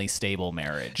 emotionally stable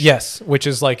marriage. Yes, which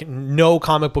is like no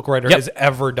comic book writer has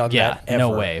ever done that. Ever.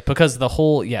 No way. Because the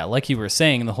whole, like you were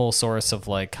saying, the whole source of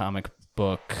like comic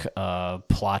book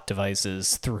plot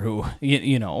devices through,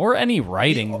 or any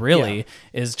writing really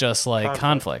is just like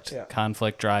conflict. Yeah.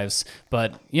 Conflict drives.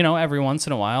 But, every once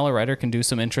in a while, a writer can do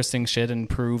some interesting shit and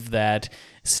prove that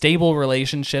stable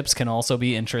relationships can also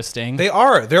be interesting. They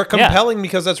are. They're compelling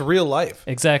because that's real life.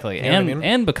 Exactly.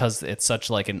 And because it's such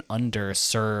like an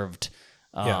underserved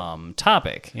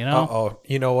topic, you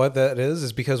know what that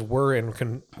is because we're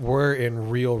in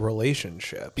real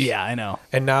relationships. Yeah, I know.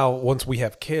 And now once we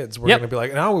have kids, we're gonna be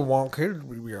like, now we want kids.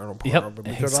 We are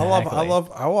because exactly.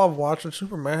 I love watching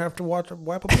Superman. I have to wipe a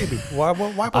baby. Wipe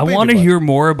a baby. I want to hear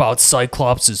more about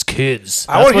Cyclops' kids.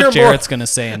 That's what Jarrett's gonna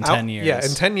say in 10 years. Yeah,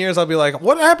 in 10 years I'll be like,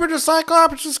 what happened to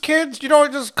Cyclops' kids? You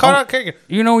don't just cut out cake.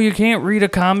 You can't read a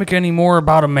comic anymore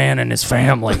about a man and his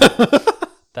family.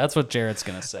 That's what Jarrett's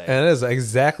going to say. And it is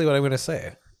exactly what I'm going to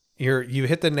say. You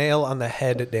hit the nail on the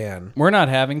head, Dan. We're not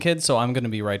having kids, so I'm going to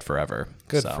be right forever.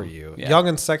 Good for you. Yeah. Young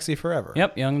and sexy forever.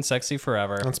 Yep, young and sexy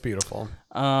forever. That's beautiful.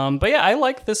 But yeah, I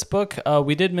like this book.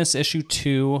 We did miss issue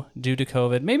 2 due to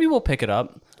COVID. Maybe we'll pick it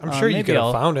up. I'm sure you could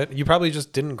have found it. You probably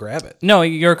just didn't grab it. No,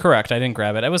 you're correct. I didn't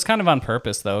grab it. It was kind of on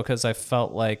purpose, though, because I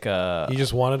felt like... You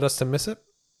just wanted us to miss it?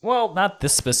 Well, not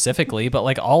this specifically, but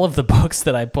like all of the books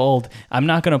that I pulled, I'm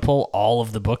not going to pull all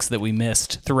of the books that we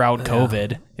missed throughout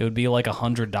COVID. It would be like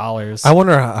 $100. I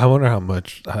wonder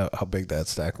how big that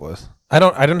stack was. I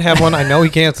didn't have one. I know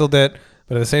he canceled it,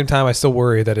 but at the same time, I still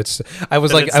worry that it's. I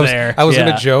was going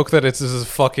to joke that it's this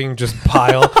fucking just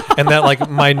pile, and that like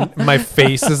my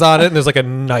face is on it, and there's like a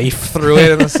knife through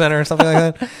it in the center or something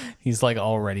like that. He's like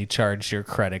already charged your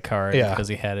credit card because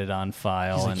he had it on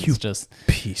file, and it's just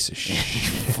piece of shit.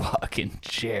 Fucking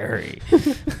Jerry.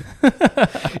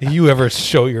 You ever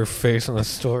show your face in the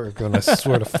store again? I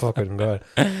swear to fucking God.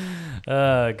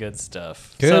 Good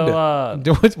stuff. Good. So,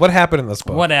 what happened in this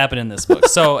book? What happened in this book?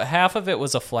 So half of it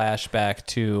was a flashback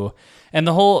to, and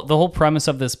the whole premise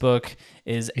of this book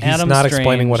is He's Adam not Strange,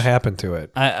 explaining what happened to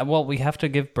it. Well, we have to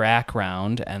give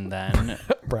background, and then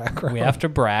we have to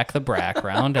brack the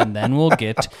background, and then we'll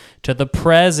get to the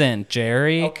present,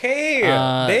 Jerry. Okay.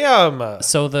 Damn.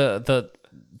 So the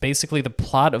basically the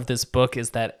plot of this book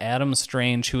is that Adam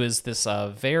Strange, who is this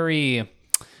very,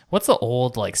 what's the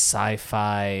old like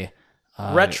sci-fi.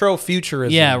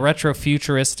 Retrofuturism. Yeah,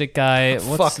 retrofuturistic guy.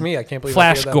 Fuck me, I can't believe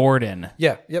Flash Gordon.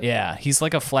 Yeah, yep. Yeah, he's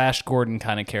like a Flash Gordon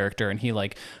kind of character, and he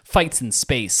like fights in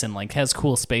space and like has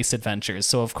cool space adventures.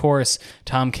 So of course,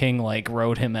 Tom King like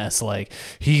wrote him as like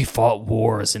he fought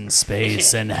wars in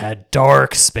space and had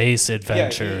dark space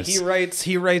adventures. Yeah,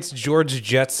 he writes George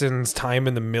Jetson's time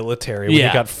in the military when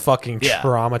he got fucking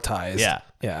traumatized.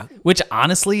 Yeah. Which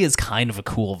honestly is kind of a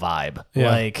cool vibe. Yeah,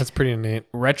 like that's pretty neat.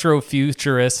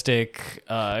 Retrofuturistic.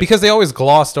 Because they always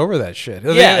glossed over that shit.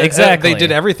 Yeah, exactly. They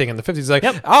did everything in the 50s. Like,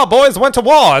 oh, boys went to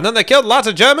war, and then they killed lots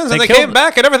of Germans, and they came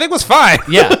back, and everything was fine.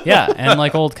 Yeah. And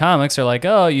like old comics are like,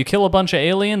 oh, you kill a bunch of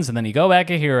aliens, and then you go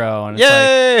back a hero. And it's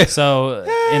Yay! Like, so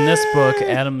in this book,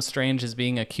 Adam Strange is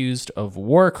being accused of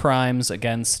war crimes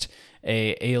against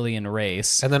a alien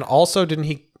race. And then also, didn't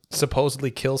he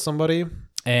supposedly kill somebody?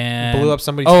 And blew up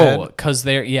somebody's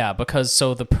head. Because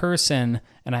so the person,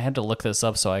 and I had to look this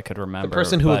up so I could remember. The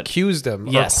person who accused him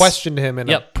or questioned him in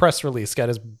a press release got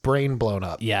his brain blown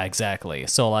up. Yeah, exactly.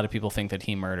 So a lot of people think that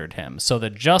he murdered him. So the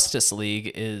Justice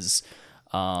League is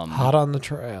hot on the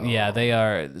trail. Yeah, they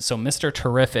are. So Mr.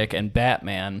 Terrific and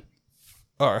Batman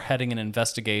are heading an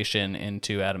investigation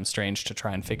into Adam Strange to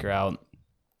try and figure out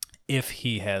if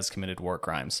he has committed war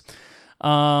crimes.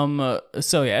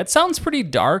 So yeah, it sounds pretty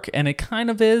dark, and it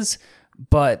kind of is,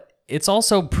 but it's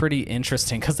also pretty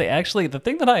interesting because the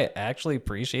thing that I actually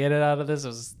appreciated out of this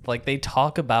is like they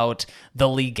talk about the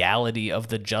legality of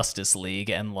the Justice League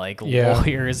and like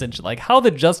lawyers and like how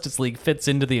the Justice League fits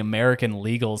into the American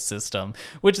legal system,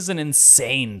 which is an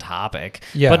insane topic.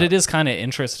 Yeah. But it is kind of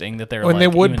interesting that they're they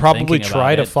would probably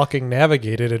try to fucking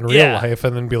navigate it in real life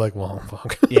and then be like, well,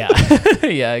 fuck. Yeah.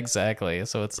 Yeah, exactly.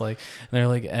 So it's like they're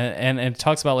like, and it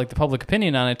talks about like the public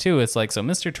opinion on it too. It's like, so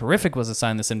Mr. Terrific was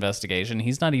assigned this investigation.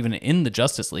 He's not even in the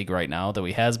Justice League right now, though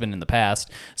he has been in the past.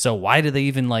 So why do they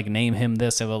even like name him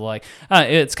this? It was like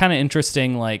it's kind of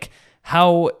interesting, like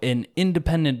how an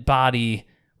independent body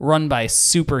run by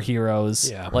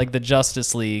superheroes like the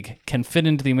Justice League can fit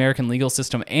into the American legal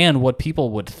system and what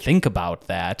people would think about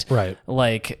that. Right.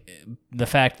 Like the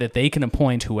fact that they can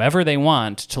appoint whoever they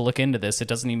want to look into this. It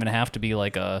doesn't even have to be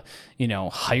like a,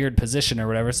 hired position or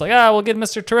whatever. It's like, we'll get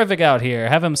Mr. Terrific out here,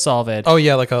 have him solve it. Oh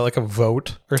yeah, like a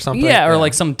vote or something. Yeah, or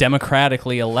like some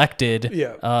democratically elected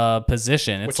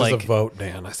position. It's like a vote,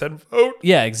 Dan. I said vote.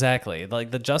 Yeah, exactly.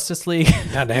 Like the Justice League.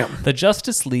 Goddamn. The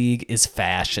Justice League is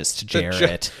fascist,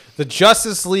 Jarrett. The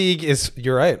Justice League is.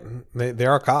 You're right. They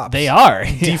are cops. They are.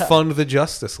 Defund the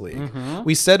Justice League. Mm-hmm.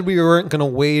 We said we weren't going to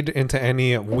wade into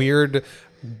any weird,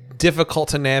 difficult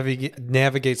to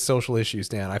navigate social issues,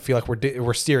 Dan. I feel like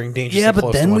we're steering dangerously. Yeah,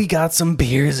 but then we got some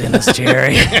beers in us,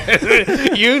 Jerry.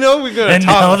 We're going to and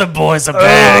talk. now the boys are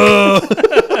back.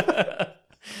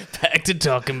 Back to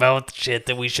talking about shit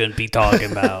that we shouldn't be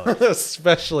talking about.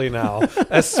 Especially now.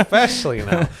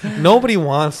 Nobody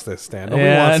wants this, Dan. Nobody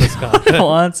wants this content. Nobody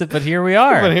wants it, but here we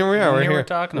are. But here we are. We're here. We're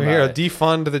talking we're about here. it.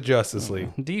 Defund the Justice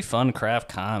League. Defund Craft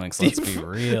Comics. Let's be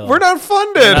real. We're not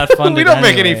funded. We're not funded we don't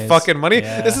make any anyways. fucking money.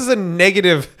 Yeah. This is a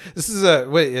negative. This is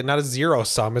not a zero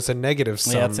sum. It's a negative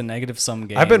sum. Yeah, it's a negative sum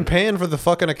game. I've been paying for the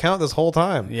fucking account this whole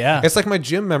time. Yeah. It's like my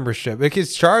gym membership. It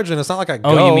gets charged, and it's not like I go.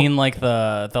 Oh, you mean like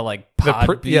the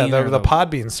Podbean? The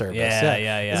Podbean service.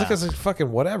 Yeah. It's like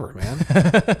fucking whatever,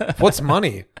 man. What's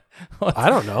money? I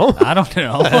don't know. I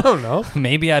don't know.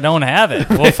 Maybe I don't have it.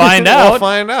 We'll find out.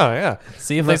 Yeah.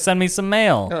 See if they send me some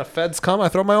mail. Feds come, I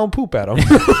throw my own poop at them.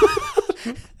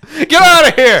 Get out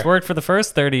of here! It's worked for the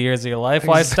first 30 years of your life.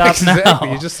 Why stop now?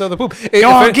 You just throw the poop.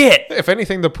 If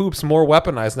anything, the poop's more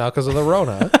weaponized now because of the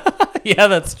Rona. Yeah,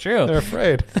 that's true. They're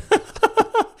afraid.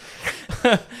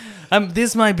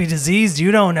 This might be diseased.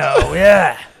 You don't know.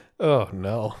 Yeah. Oh,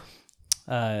 no.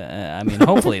 I mean,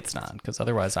 hopefully it's not, because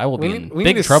otherwise I will be in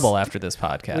big trouble after this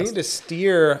podcast. We need to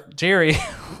steer... Jerry.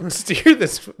 Steer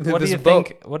this What do you boat.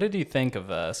 think? What did you think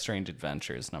of Strange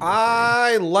Adventures number 3?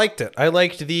 I liked it. I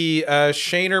liked the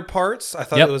Shaner parts. I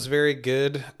thought it was very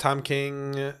good. Tom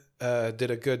King did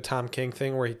a good Tom King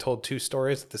thing where he told 2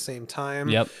 stories at the same time.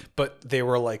 Yep. But they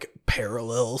were like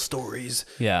parallel stories.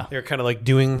 Yeah. They were kind of like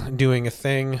doing a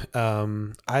thing.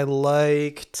 I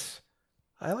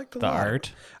liked the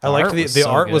art. I liked the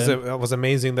art was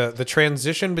amazing. The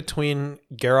transition between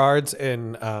Gerard's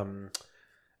and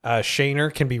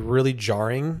Shaner can be really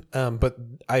jarring, but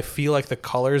I feel like the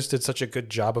colors did such a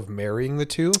good job of marrying the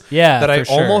two that I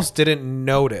almost didn't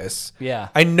notice. Yeah.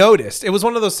 I noticed. It was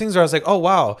one of those things where I was like, oh,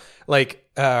 wow. Like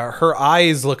her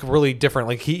eyes look really different.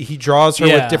 Like he draws her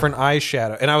with different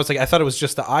eyeshadow. And I was like, I thought it was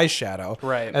just the eyeshadow.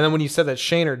 Right. And then when you said that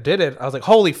Shaner did it, I was like,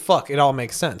 holy fuck, it all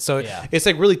makes sense. So it's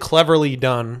like really cleverly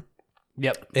done.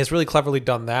 Yep. It's really cleverly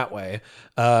done that way.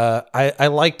 I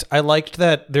liked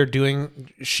that they're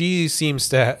doing. She seems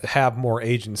to have more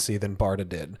agency than Barda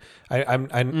did.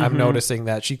 I'm noticing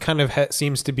that she kind of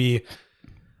seems to be.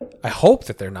 I hope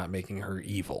that they're not making her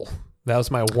evil. That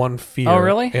was my one fear. Oh,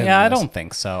 really? Yeah, I don't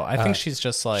think so. I think she's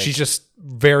just like... She's just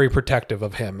very protective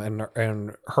of him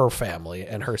and her family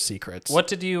and her secrets. What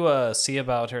did you see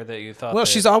about her that you thought... Well,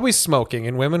 she's always smoking,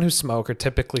 and women who smoke are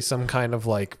typically some kind of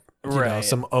like, you know,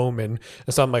 some omen.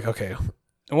 And so I'm like, okay.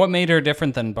 What made her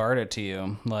different than Barda to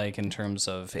you, like in terms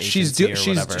of agency or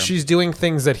whatever? She's doing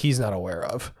things that he's not aware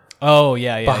of. Oh,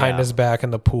 yeah. Behind his back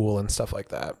in the pool and stuff like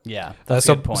that. Yeah, that's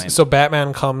a good point. So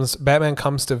Batman comes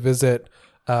to visit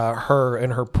her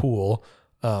in her pool,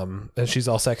 and she's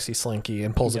all sexy slinky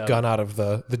and pulls a gun out of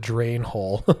the drain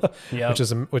hole,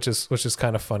 which is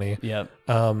kind of funny. Yep.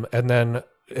 And then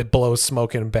it blows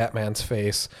smoke in Batman's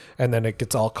face, and then it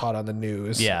gets all caught on the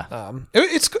news. Yeah.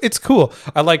 It's cool.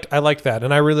 I liked that,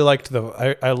 and I really liked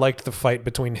I liked the fight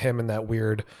between him and that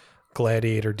weird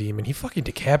gladiator demon. He fucking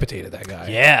decapitated that guy.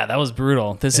 Yeah, that was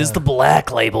brutal. This is the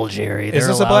Black Label, Jerry. Is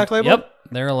this a Black Label? Yep.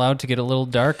 They're allowed to get a little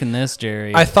dark in this,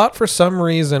 Jerry. I thought for some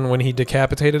reason when he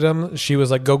decapitated him, she was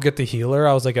like, "Go get the healer."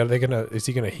 I was like, is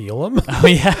he gonna heal him? Oh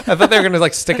yeah. I thought they were gonna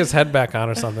like stick his head back on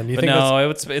or something. You think no,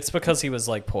 it's because he was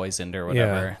like poisoned or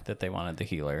whatever that they wanted the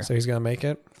healer. So he's gonna make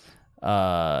it?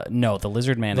 No, the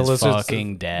lizard man is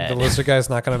fucking dead. The lizard guy's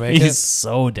not gonna make it. He's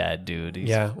so dead, dude.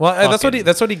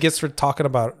 That's what he gets for talking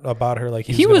about her. Like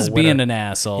he was being an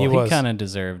asshole. He kind of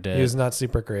deserved it. He was not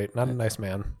super great. Not a nice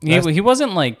man. He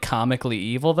wasn't like comically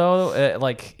evil though.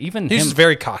 Like even he's just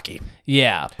very cocky.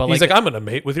 Yeah, but he's like I'm gonna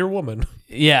mate with your woman.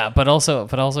 Yeah, but also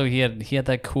he had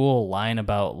that cool line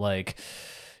about like,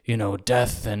 you know,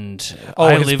 death and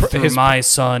I live through my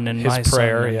son and my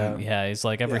prayer. Son. Yeah. He's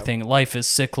like everything. Life is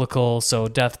cyclical, so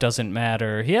death doesn't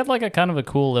matter. He had like a kind of a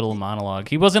cool little monologue.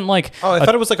 He wasn't like I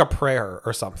thought it was like a prayer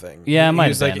or something. Yeah, he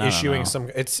was like issuing some.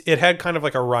 It had kind of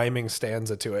like a rhyming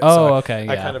stanza to it. Oh, so okay.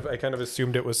 I kind of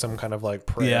assumed it was some kind of like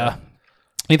prayer. Yeah.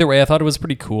 Either way, I thought it was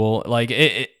pretty cool. Like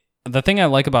the thing I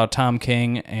like about Tom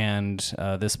King, and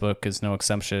this book is no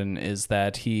exception, is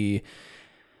that he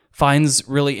finds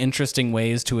really interesting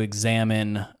ways to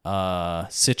examine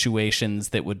situations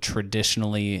that would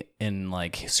traditionally in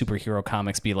like superhero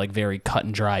comics be like very cut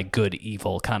and dry, good,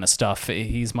 evil kind of stuff.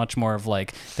 He's much more of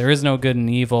like, there is no good and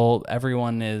evil.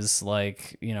 Everyone is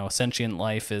like, sentient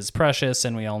life is precious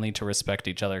and we all need to respect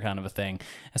each other kind of a thing.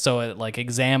 So like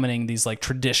examining these like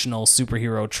traditional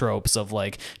superhero tropes of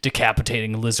like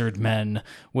decapitating lizard men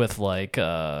with like,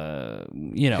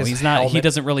 he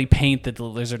doesn't really paint that the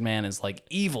lizard man is like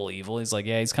evil. He's like,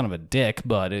 yeah, he's kind of a dick,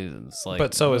 but it's like,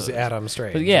 but so is Adam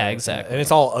Strange. But yeah, exactly. And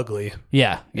it's all ugly.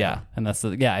 Yeah. And that's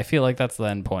I feel like that's the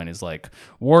end point is like,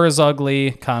 war is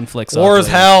ugly, conflict's war ugly. Is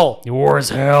hell. War is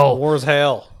hell. War is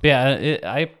hell. Yeah.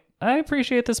 I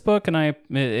appreciate this book, and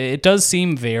it does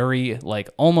seem very like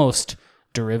almost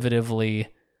derivatively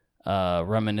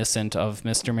reminiscent of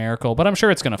Mr. Miracle, but I'm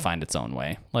sure it's going to find its own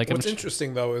way. Like, what's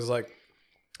interesting though is like,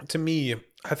 to me,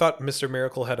 I thought Mr.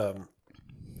 Miracle had a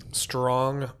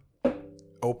strong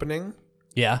opening.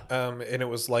 Yeah. And it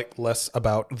was like less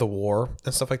about the war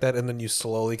and stuff like that, and then you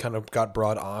slowly kind of got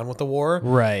brought on with the war.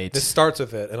 Right. This starts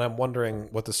with it, and I'm wondering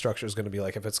what the structure is going to be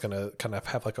like, if it's going to kind of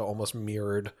have like a almost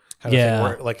mirrored kind of thing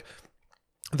where like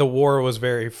the war was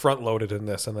very front loaded in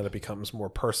this, and then it becomes more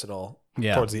personal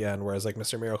towards the end, whereas like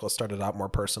Mr. Miracle started out more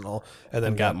personal and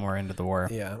then got more into the war.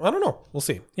 Yeah. I don't know. We'll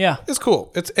see. Yeah. It's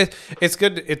cool. It's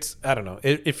good. It's, I don't know.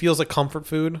 It feels like comfort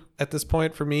food at this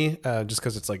point for me, just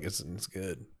because it's like, it's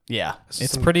good. Yeah.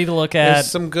 It's pretty to look at.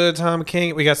 There's some good Tom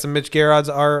King. We got some Mitch Gerard's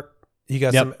art. You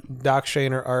got some Doc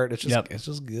Shaner art. It's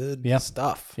just good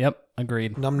stuff. Yep.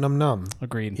 Agreed. Num num num.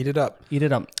 Agreed. Eat it up.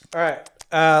 All right.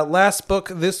 Last book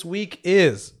this week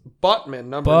is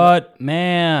Buttman. Fuck,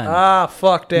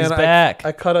 Dan. He's back.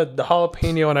 I cut a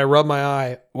jalapeno and I rubbed my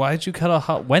eye. Why did you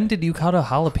cut when did you cut a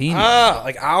jalapeno?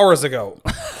 Like hours ago.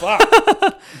 Fuck.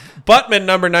 Buttman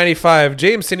number 95.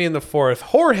 James Tynion IV.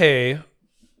 Jorge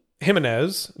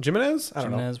Jimenez. I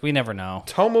don't know. We never know.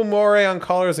 Tomo More on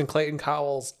colors and Clayton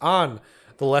Cowles on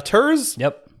the letters.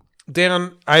 Yep.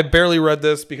 Dan, I barely read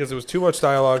this because it was too much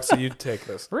dialogue, so you take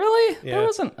this. Really? Yeah. There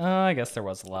wasn't. I guess there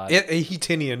was a lot. He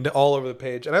Tynioned all over the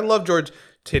page, and I love George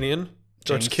Tynion.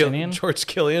 George Killian. James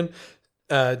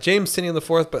Tynion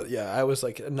IV, but yeah, I was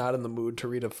like not in the mood to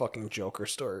read a fucking Joker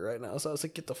story right now, so I was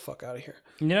like, get the fuck out of here.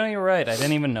 You're right. I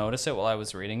didn't even notice it while I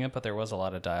was reading it, but there was a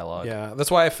lot of dialogue. Yeah,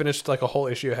 that's why I finished like a whole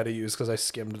issue I had to use because I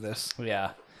skimmed this.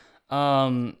 Yeah.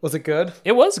 Was it good?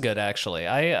 It was good, actually.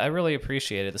 I really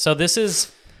appreciated it. So this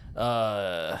is,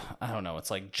 I don't know,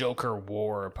 it's like Joker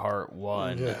War Part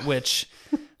 1, which...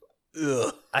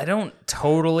 I don't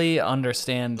totally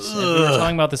understand. We were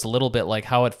talking about this a little bit, like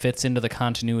how it fits into the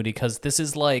continuity, because this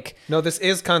is like this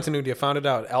is continuity. I found it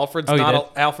out. Alfred's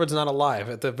not alive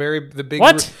at the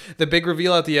big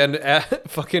reveal at the end.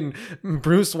 Fucking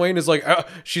Bruce Wayne is like,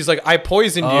 she's like, I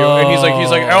poisoned you, and he's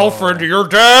like, Alfred, you're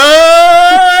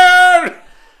dead.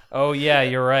 Oh yeah,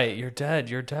 you're right. You're dead.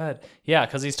 Yeah,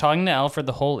 because he's talking to Alfred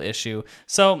the whole issue.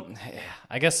 So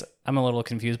I guess I'm a little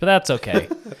confused, but that's okay.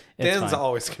 Dan's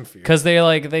always confused because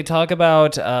they talk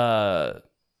about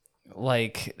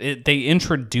they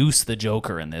introduce the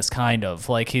Joker in this kind of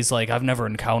like he's like, I've never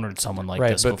encountered someone like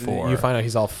this before. You find out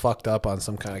he's all fucked up on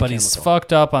some kind of chemical. He's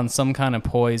fucked up on some kind of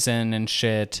poison and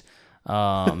shit.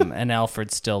 And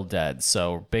Alfred's still dead,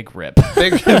 so big rip.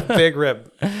 big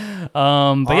rip.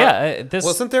 But yeah, this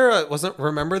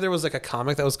remember there was like a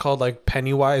comic that was called like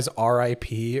Pennywise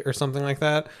R.I.P. or something like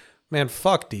that. Man,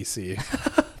 fuck DC.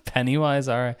 Pennywise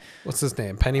R.I.P. What's his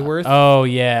name? Pennyworth? Oh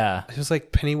yeah. It was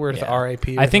like Pennyworth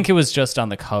R.I.P. I think it was just on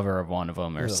the cover of one of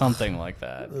them or something like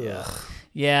that. Yeah.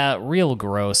 Yeah, real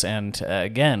gross. And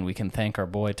again, we can thank our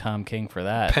boy Tom King for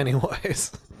that.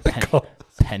 Pennywise.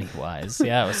 Pennywise.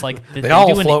 Yeah, it was like they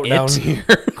all float down here.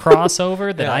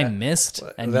 crossover that I missed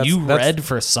and you read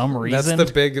for some reason. That's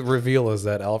the big reveal, is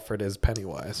that Alfred is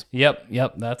Pennywise. Yep,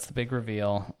 that's the big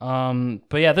reveal.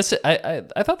 But yeah, this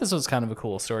I thought this was kind of a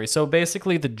cool story. So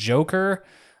basically the Joker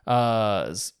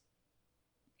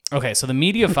okay, so the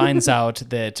media finds out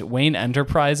that Wayne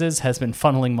Enterprises has been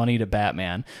funneling money to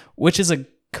Batman, which is a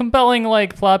compelling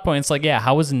like plot point. It's like, yeah,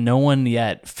 how has no one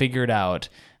yet figured out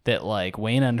that like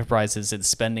Wayne Enterprises is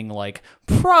spending like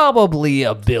probably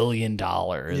 $1 billion.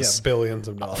 Yeah, billions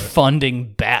of dollars.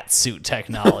 Funding Batsuit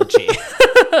technology.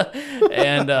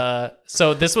 And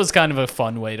so this was kind of a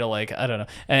fun way to like, I don't know.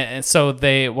 And so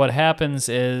what happens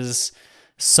is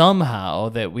somehow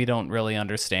that we don't really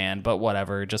understand, but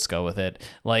whatever, just go with it.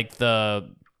 Like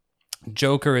the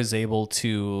Joker is able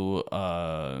to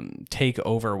take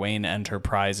over Wayne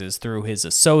Enterprises through his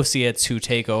associates who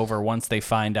take over once they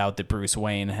find out that Bruce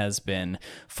Wayne has been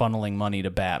funneling money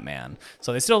to Batman.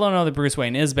 So they still don't know that Bruce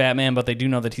Wayne is Batman, but they do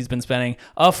know that he's been spending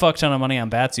a fuck ton of money on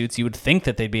Batsuits. You would think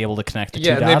that they'd be able to connect the two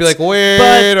dots. Yeah, they'd be like,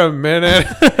 wait a minute.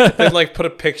 They'd like put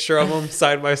a picture of them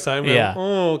side by side. Yeah.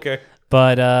 Oh, okay.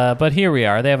 But here we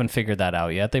are. They haven't figured that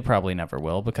out yet. They probably never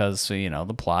will because,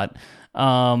 the plot.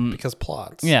 Because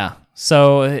plots. Yeah.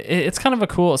 So it's kind of a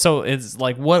cool. So it's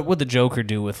like, what would the Joker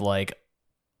do with like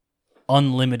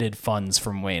unlimited funds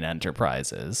from Wayne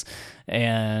Enterprises?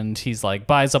 And he's like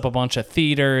buys up a bunch of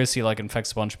theaters. He like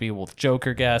infects a bunch of people with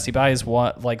Joker gas. He buys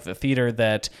the theater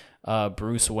that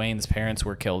Bruce Wayne's parents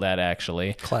were killed at.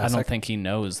 Actually, classic. I don't think he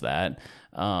knows that.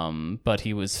 But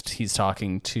he's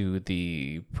talking to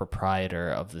the proprietor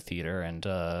of the theater and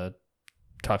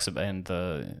talks about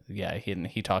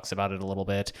he talks about it a little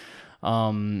bit.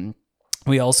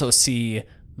 We also see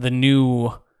the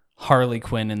new Harley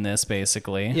Quinn in this,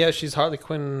 basically. Yeah, she's Harley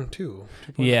Quinn too.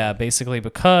 Yeah, basically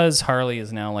because Harley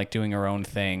is now like doing her own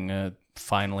thing.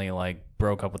 Finally, like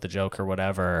broke up with the Joker,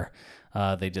 whatever.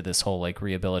 They did this whole like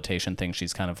rehabilitation thing.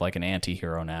 She's kind of like an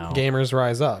anti-hero now. Gamers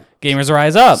rise up.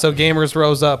 So gamers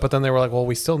rose up, but then they were like, well,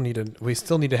 we still need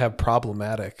to have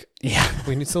problematic. Yeah.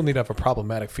 We still need to have a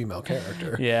problematic female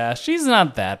character. Yeah, she's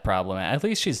not that problematic. At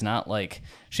least she's not like,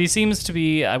 she seems to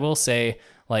be, I will say,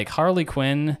 like Harley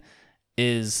Quinn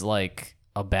is like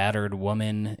a battered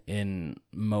woman in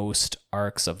most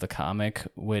arcs of the comic,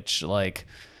 which like,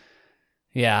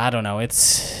 yeah, I don't know.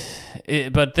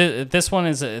 But this one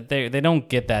is they don't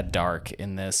get that dark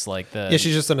in this. Like she's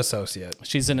just an associate.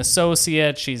 She's an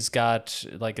associate. She's got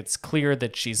like it's clear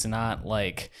that she's not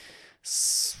like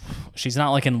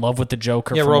in love with the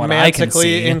Joker. Yeah, from romantically what I can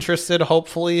see. interested.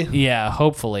 Hopefully. Yeah,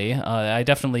 hopefully. I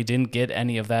definitely didn't get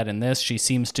any of that in this. She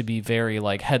seems to be very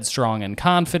like headstrong and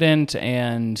confident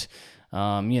and.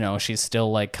 She's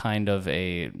still like kind of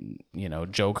a,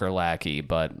 Joker lackey,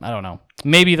 but I don't know.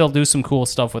 Maybe they'll do some cool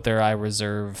stuff with her. I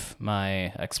reserve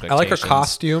my expectations. I like her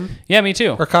costume. Yeah, me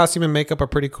too. Her costume and makeup are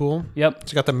pretty cool. Yep.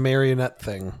 She got the marionette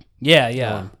thing.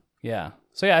 Yeah.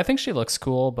 So yeah, I think she looks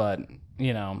cool, but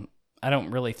I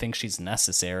don't really think she's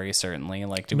necessary, certainly.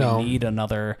 Like, do we need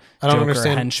another Joker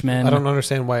henchman? I don't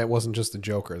understand why it wasn't just the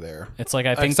Joker there. It's like,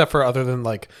 I think... Except for other than,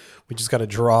 like, we just got to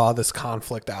draw this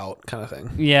conflict out kind of thing.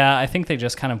 Yeah, I think they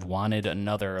just kind of wanted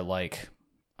another, like,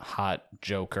 hot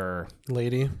Joker...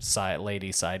 lady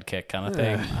sidekick kind of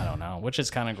thing. I don't know, which is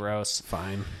kind of gross.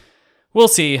 Fine. We'll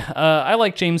see. I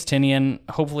like James Tynion.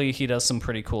 Hopefully he does some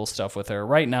pretty cool stuff with her.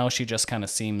 Right now, she just kind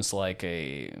of seems like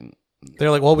a...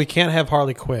 They're like, well, we can't have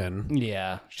Harley Quinn.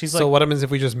 Yeah. She's so what happens if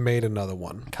we just made another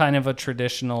one? Kind of a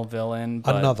traditional villain.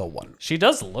 But another one. She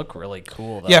does look really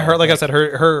cool, though. Yeah, I said,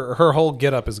 her whole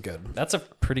getup is good. That's a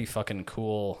pretty fucking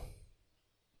cool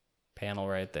panel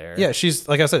right there. Yeah, she's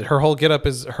like I said, her whole getup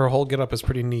is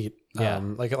pretty neat. Yeah.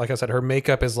 Like I said, her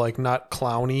makeup is like not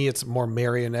clowny, it's more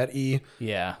marionette-y.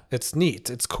 Yeah. It's neat.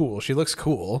 It's cool. She looks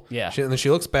cool. Yeah. And then she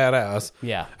looks badass.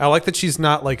 Yeah. I like that she's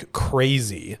not like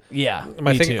crazy. Yeah.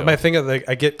 My thing is like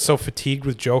I get so fatigued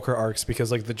with Joker arcs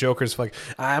because like the Joker's like,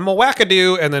 I'm a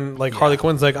wackadoo, and then like Harley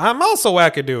Quinn's like, I'm also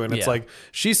wackadoo, and it's like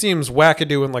she seems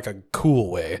wackadoo in like a cool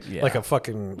way. Yeah. Like a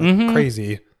fucking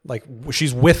crazy. Like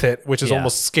she's with it, which is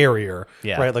almost scarier,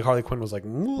 right? Like Harley Quinn was like,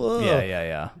 whoa.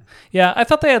 Yeah. I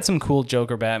thought they had some cool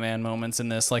Joker Batman moments in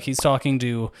this. Like he's talking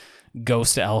to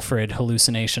Ghost Alfred,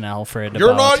 Hallucination Alfred.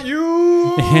 You're not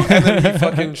you. And then he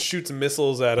fucking shoots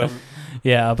missiles at him.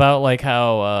 Yeah, about like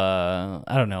how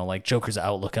I don't know, like Joker's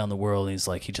outlook on the world. He's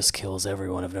like, he just kills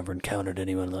everyone. I've never encountered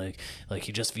anyone like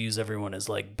he just views everyone as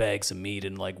like bags of meat,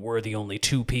 and like we're the only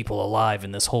two people alive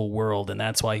in this whole world, and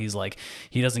that's why he's like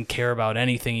he doesn't care about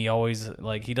anything. He always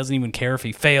like he doesn't even care if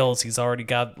he fails. He's already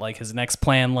got like his next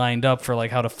plan lined up for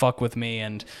like how to fuck with me.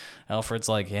 And Alfred's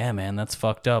like, yeah, man, that's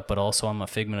fucked up, but also I'm a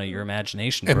figment of your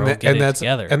imagination, bro. Get it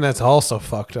together. And that's also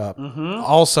fucked up. Mm-hmm.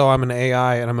 Also, I'm an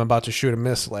AI, and I'm about to shoot a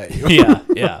missile at you.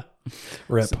 Yeah.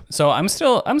 Rip. So I'm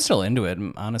still into it.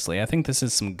 Honestly, I think this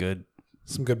is some good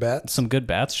bats. Some good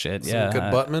bats shit. Some good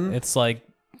Buttman. It's like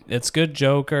it's good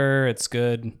Joker. It's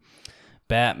good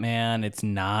Batman. It's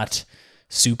not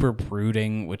super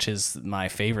brooding, which is my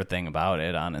favorite thing about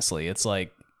it. Honestly, it's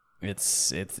like.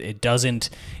 It's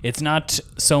not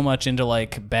so much into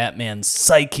like Batman's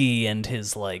psyche and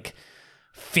his like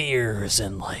fears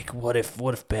and like what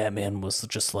if Batman was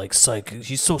just like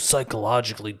he's so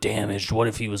psychologically damaged, what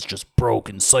if he was just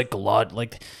broken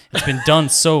like it's been done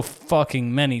so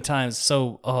fucking many times.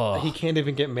 So he can't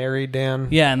even get married, Dan.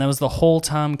 Yeah, and that was the whole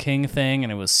Tom King thing,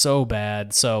 and it was so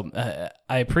bad. So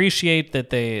I appreciate that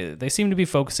they seem to be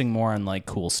focusing more on like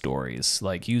cool stories,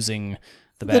 like using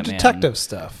the Batman detective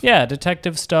stuff. Yeah,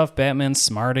 detective stuff. Batman's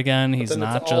smart again. He's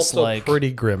not just like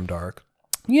pretty grimdark.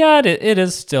 Yeah, it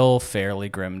is still fairly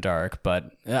grimdark,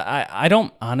 but I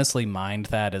don't honestly mind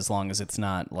that as long as it's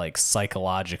not like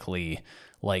psychologically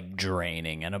like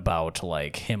draining and about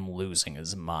like him losing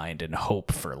his mind and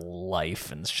hope for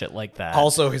life and shit like that.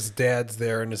 Also, his dad's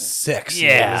there and is 6.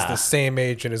 Yeah, is the same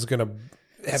age and is gonna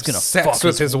have sex fuck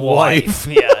with his wife.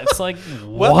 Yeah, it's like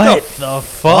what the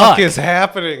fuck is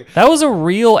happening? That was a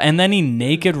real, and then he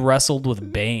naked wrestled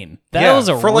with Bane. That was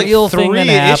a for real like 3 thing that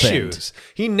happened. issues.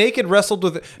 He naked wrestled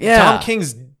with Tom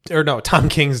King's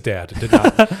dad did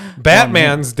not.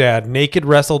 Batman's dad naked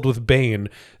wrestled with Bane,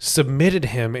 submitted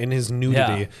him in his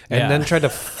nudity, and then tried to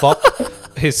fuck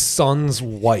his son's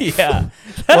wife. Yeah,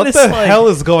 what the hell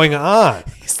is going on?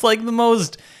 He's like the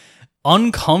most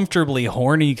uncomfortably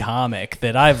horny comic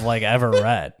that I've like ever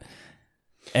read.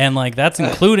 And like that's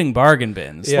including bargain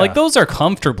bins. Like those are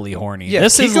comfortably horny. Yeah,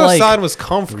 this is Kiko-san like was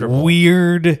comfortable.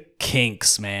 Weird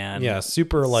kinks, man. Yeah,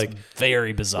 super like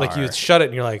very bizarre. Like you shut it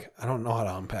and you're like, I don't know how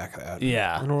to unpack that.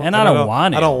 Yeah, I don't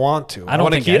want to. I don't want to. I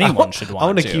don't think anyone should want to. I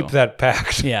want to keep that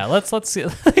packed. Yeah, let's see.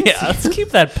 Yeah, let's keep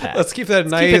that packed. Let's keep that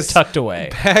nice, keep it tucked away,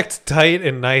 packed tight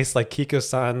and nice, like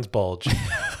Kiko-san's bulge.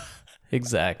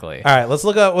 Exactly. All right, let's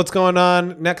look at what's going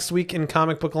on next week in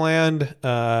comic book land.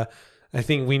 I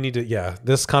think we need to.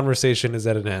 This conversation is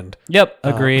at an end. Yep,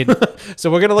 agreed. So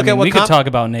we're gonna look at what we could talk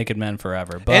about naked men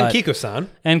forever, but, and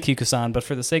Kiko-san, but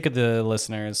for the sake of the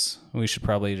listeners, we should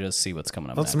probably just see what's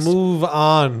coming up. Let's next. move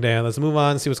on, Dan. Let's move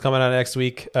on. See what's coming on next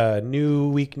week. New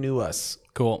week, new us.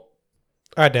 Cool.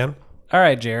 All right, Dan. All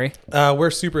right, Jerry.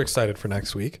 We're super excited for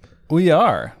next week. We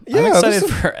are. I'm excited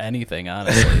for anything,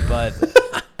 honestly, but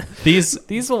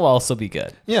these will also be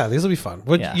good. Yeah, these will be fun.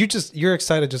 You're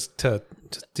excited just to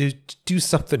do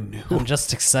something new. I'm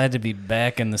just excited to be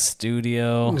back in the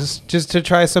studio. Just to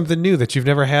try something new that you've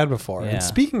never had before. Yeah. And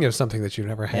speaking of something that you've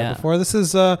never had before, this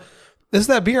is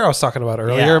that beer I was talking about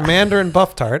earlier, Mandarin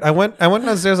Buff Tart. I went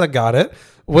downstairs, I got it.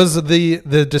 Was the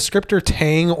descriptor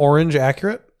Tang orange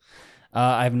accurate?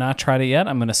 I've not tried it yet.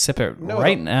 I'm going to sip it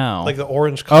right now. Like the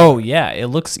orange color. Oh, yeah. It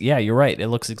looks, you're right. It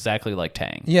looks exactly like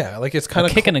Tang. Yeah, like it's kind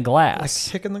of kick in a glass.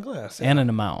 Like kick in the glass. Yeah. And in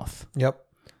a mouth. Yep.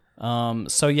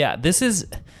 So yeah,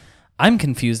 I'm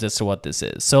confused as to what this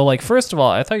is. So like, first of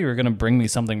all, I thought you were going to bring me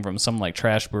something from some like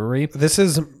trash brewery. It's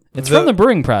from the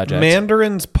Brewing Project.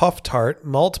 Mandarin's Puff Tart,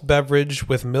 malt beverage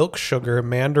with milk, sugar,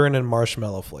 mandarin, and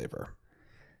marshmallow flavor.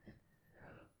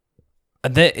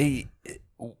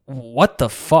 What the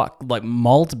fuck? Like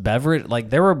malt beverage? Like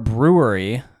they're a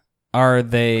brewery. Are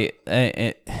they?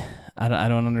 I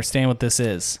don't understand what this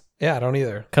is. Yeah, I don't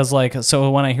either. Cause like,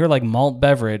 so when I hear like malt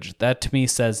beverage, that to me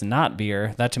says not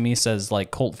beer. That to me says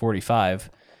like Colt 45,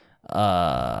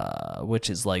 which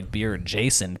is like beer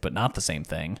adjacent, but not the same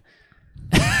thing.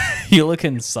 You're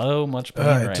looking so much pain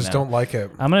right now. I just don't like it.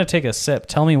 I'm gonna take a sip.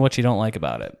 Tell me what you don't like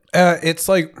about it. It's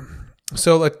like,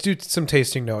 so let's do some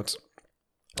tasting notes.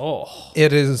 Oh,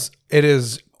 it is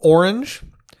orange,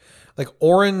 like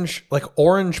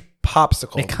orange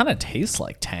popsicle. It kind of tastes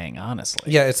like Tang,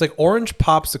 honestly. Yeah, it's like orange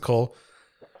popsicle,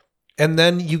 and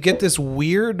then you get this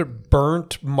weird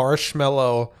burnt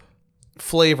marshmallow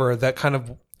flavor that kind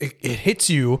of it hits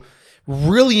you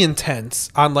really intense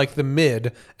on like the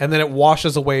mid, and then it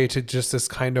washes away to just this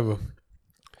kind of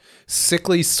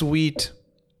sickly sweet.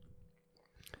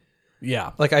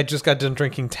 Yeah, like I just got done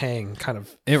drinking Tang. Kind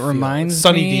of. It reminds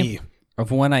Sunny me D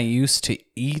of when I used to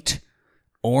eat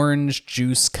orange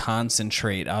juice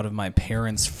concentrate out of my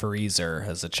parents' freezer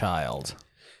as a child.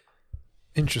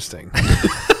 Interesting.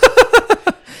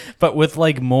 But with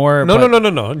like more. No.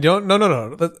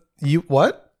 You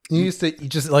what? You used to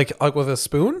just like with a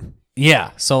spoon? Yeah.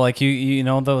 So like you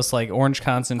know those like orange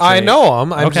concentrate. I know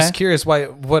them. I'm just curious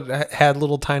what had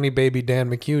little tiny baby Dan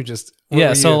McHugh just.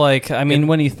 Yeah. So like I mean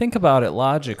when you think about it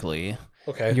logically,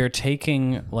 okay, you're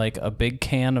taking like a big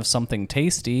can of something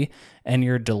tasty and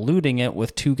you're diluting it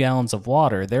with 2 gallons of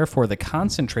water. Therefore, the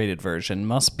concentrated version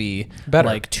must be better,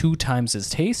 like 2 times as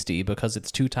tasty because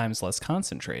it's 2 times less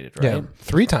concentrated, right? Yeah,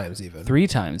 3 times even. 3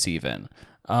 times even.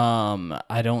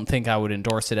 I don't think I would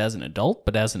endorse it as an adult,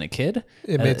 but as a kid,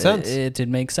 it made sense. It did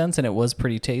make sense, and it was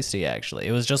pretty tasty. Actually,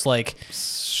 it was just like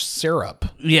syrup.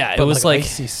 Yeah, it was like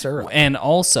icy syrup. And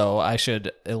also, I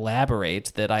should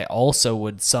elaborate that I also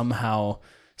would somehow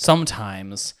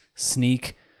sometimes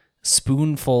sneak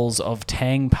spoonfuls of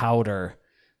Tang powder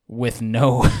with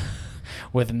no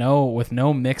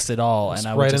mix at all, and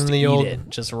I would just eat it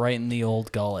just right in the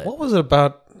old gullet. What was it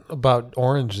about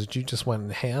orange that you just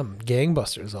went ham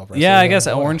gangbusters over? Yeah, I guess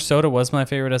orange soda was my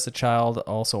favorite as a child.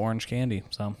 Also orange candy.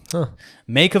 So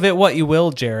make of it what you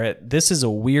will, Jarrett. This is a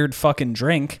weird fucking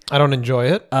drink. I don't enjoy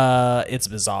it. It's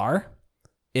bizarre.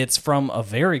 It's from a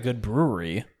very good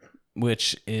brewery,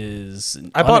 which is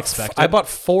unexpected. I bought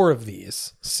 4 of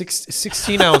these.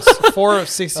 16 ounce, 4 of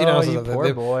 16 ounces of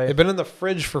it. Boy. They've been in the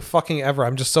fridge for fucking ever.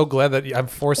 I'm just so glad that I'm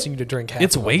forcing you to drink half.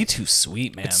 It's way too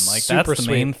sweet, man. It's like that's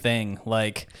the main thing.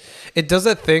 Like it does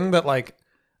that thing that like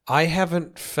I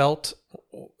haven't felt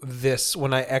this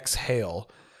when I exhale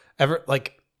ever.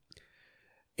 Like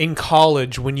in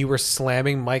college when you were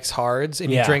slamming Mike's Hards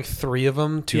and you drank 3 of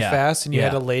them too fast and you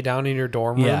had to lay down in your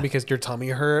dorm room because your tummy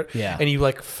hurt and you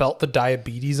like felt the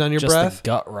diabetes on your breath. The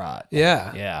gut rot.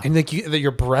 Yeah. And like that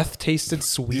your breath tasted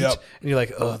sweet and you're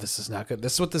like, oh, this is not good.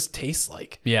 This is what this tastes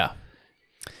like. Yeah.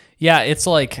 Yeah, it's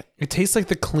like... It tastes like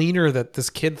the cleaner that this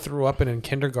kid threw up in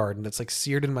kindergarten. It's like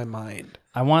seared in my mind.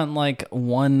 I want like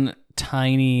one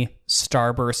tiny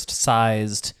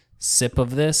Starburst-sized sip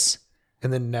of this.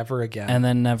 And then never again. I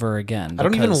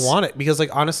don't even want it because,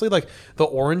 like, honestly, like the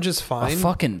orange is fine. A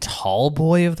fucking tall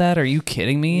boy of that? Are you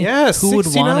kidding me? Yes. Who would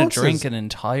want to drink an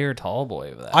entire tall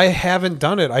boy of that? I haven't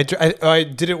done it. I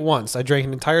did it once. I drank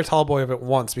an entire tall boy of it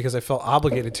once because I felt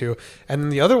obligated to. And then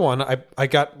the other one, I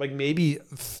got like maybe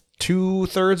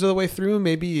 2/3 of the way through,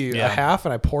 maybe a half,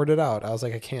 and I poured it out. I was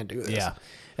like, I can't do this. Yeah.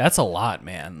 That's a lot,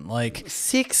 man. Like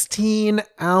 16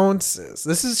 ounces.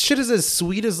 This shit is as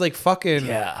sweet as like fucking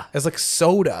as like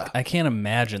soda. I can't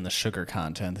imagine the sugar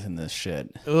content in this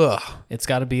shit. Ugh. It's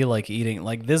got to be like eating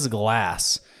like this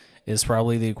glass is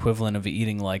probably the equivalent of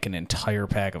eating like an entire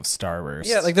pack of Starburst.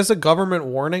 Yeah, like there's a government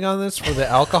warning on this for the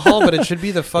alcohol, but it should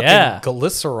be the fucking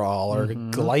glycerol or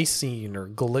glycine or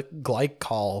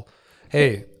glycol.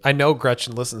 Hey, I know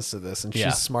Gretchen listens to this and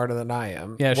she's smarter than I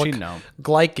am. Yeah, she know.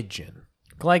 Glycogen.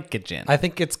 Glycogen. I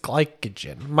think it's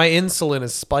glycogen. My insulin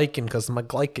is spiking because of my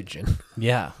glycogen.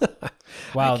 Yeah.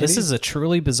 Wow, this is a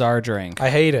truly bizarre drink.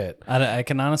 I hate it. I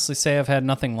can honestly say I've had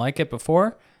nothing like it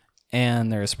before,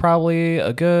 and there's probably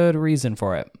a good reason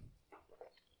for it.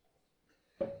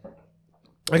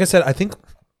 Like I said, I think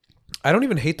I don't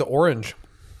even hate the orange,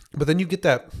 but then you get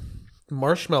that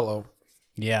marshmallow.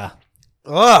 Yeah.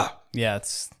 Ugh. Yeah,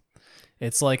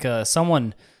 it's like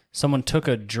someone took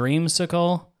a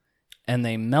dreamsicle and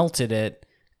they melted it,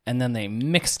 and then they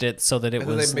mixed it so that it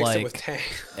was like,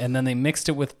 and then they mixed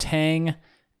it with Tang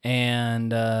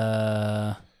and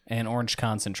orange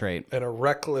concentrate and a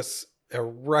reckless, I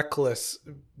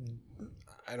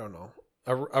don't know,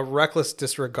 a reckless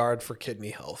disregard for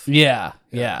kidney health. Yeah.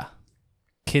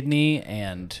 Kidney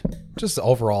and just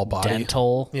overall body,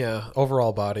 dental. Yeah,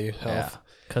 overall body health. Yeah.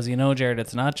 Because Jared,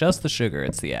 it's not just the sugar;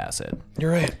 it's the acid.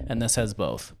 You're right, and this has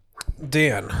both.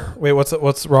 Dan, wait,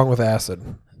 what's wrong with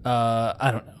acid?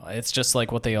 I don't know. It's just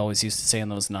like what they always used to say in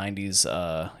those 90s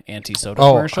anti-soda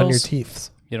commercials. On your teeth.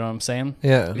 You know what I'm saying?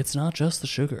 Yeah. It's not just the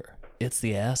sugar. It's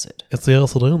the acid. It's the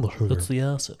acid and the sugar. It's the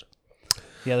acid.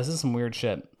 Yeah, this is some weird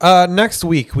shit. Next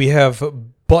week, we have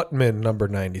Buttman number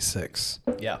 96.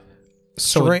 Yeah.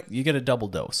 So you get a double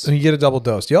dose. And you get a double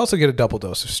dose. You also get a double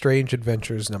dose of Strange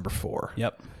Adventures number 4.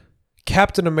 Yep.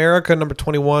 Captain America number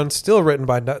 21, still written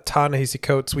by Ta-Nehisi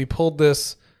Coates. We pulled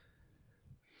this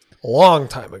a long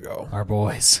time ago. Our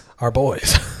boys.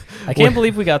 I can't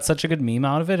believe we got such a good meme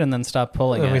out of it and then stopped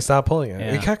pulling it. And we stopped pulling it.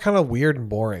 Yeah. It got kind of weird and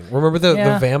boring. Remember the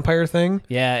vampire thing?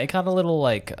 Yeah, it got a little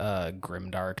like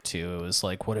grimdark too. It was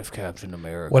like, what if Captain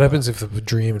America? What happens if the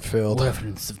dream failed? What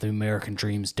happens if the American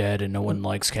dream's dead and no one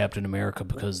likes Captain America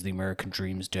because the American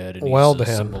dream's dead and he's a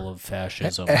symbol of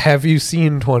fascism? Have you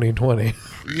seen 2020?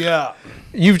 Yeah.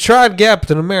 You've tried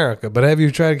Captain America, but have you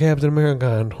tried Captain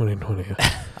America in 2020?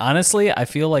 Honestly, I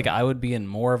feel like I would be in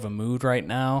more of a mood right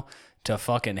now to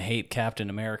fucking hate Captain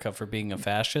America for being a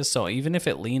fascist. So even if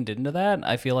it leaned into that,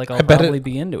 I feel like I'll probably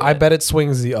be into it. I bet it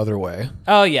swings the other way.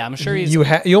 Oh yeah, I'm sure he's. You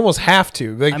almost have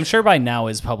to. Like, I'm sure by now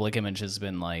his public image has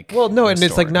been like. Well, no, restored. And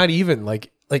it's like not even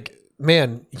like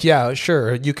man, yeah,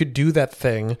 sure, you could do that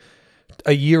thing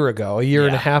a year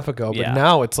and a half ago, but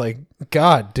now it's like,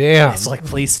 god damn, it's like,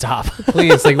 please stop.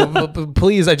 Please, like,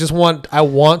 please, I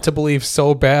want to believe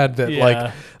so bad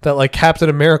that like Captain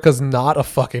America's not a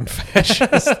fucking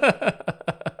fascist.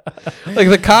 Like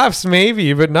the cops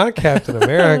maybe, but not Captain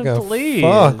America. Please.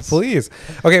 Fuck, please.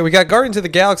 Okay, we got Guardians of the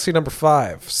Galaxy number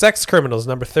 5, Sex Criminals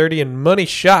number 30, and Money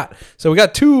Shot. So we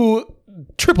got two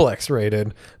triple X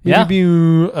rated.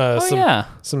 Yeah.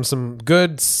 Some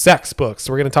good sex books.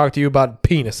 We're gonna talk to you about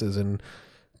penises and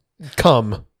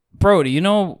cum. Bro, do you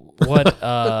know what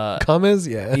cum is?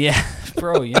 Yeah. Yeah.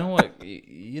 Bro, you know what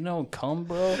cum,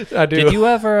 bro? I do. Did you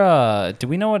ever do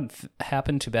we know what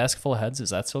happened to Basketful Heads?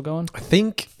 Is that still going? I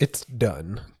think it's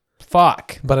done.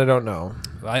 Fuck. But I don't know.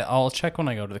 I'll check when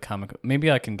I go to the comic.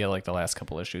 Maybe I can get like the last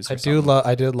couple issues. I did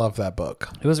love that book.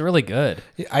 It was really good.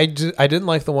 I didn't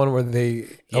like the one where they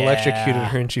electrocuted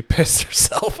her and she pissed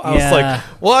herself. I was like,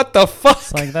 what the fuck?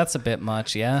 It's like, that's a bit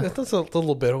much. Yeah, that's a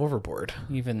little bit overboard.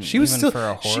 Even for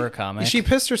a horror comic, she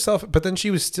pissed herself, but then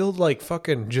she was still like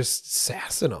fucking just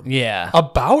sassing him. Yeah,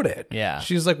 about it. Yeah,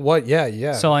 she's like, what?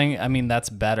 Yeah. So I mean, that's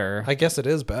better. I guess it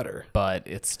is better, but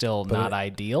it's still not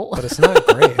ideal. But it's not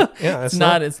great. Yeah, it's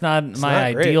not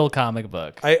my ideal comic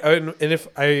book. And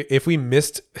if we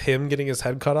missed him getting his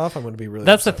head cut off, I'm going to be really.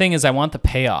 That's upset. The thing is, I want the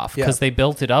payoff because they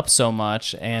built it up so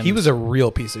much, and he was a real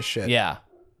piece of shit. Yeah,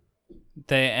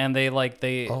 they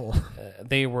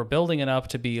were building it up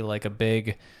to be like a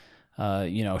big,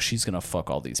 she's gonna fuck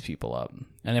all these people up,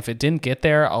 and if it didn't get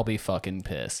there, I'll be fucking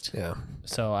pissed. Yeah.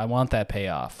 So I want that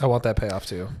payoff. I want that payoff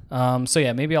too. So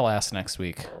yeah, maybe I'll ask next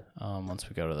week. Once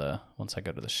I go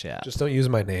to the chat. Just don't use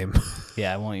my name.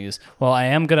 Yeah, I won't use. Well,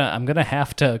 I'm gonna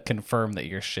have to confirm that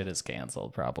your shit is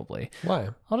canceled. Probably. Why?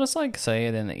 I'll just like say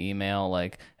it in the email,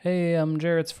 like, "Hey, I'm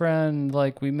Jarrett's friend.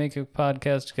 Like, we make a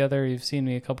podcast together. You've seen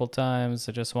me a couple times.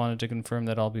 I just wanted to confirm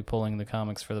that I'll be pulling the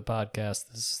comics for the podcast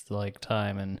this like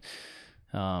time, and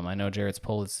I know Jarrett's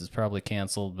pull is probably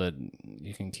canceled, but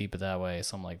you can keep it that way,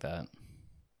 something like that."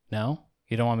 No,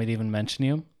 you don't want me to even mention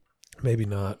you? Maybe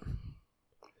not.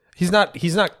 He's not.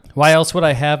 Why else would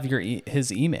I have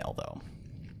his email though?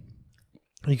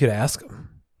 You could ask him.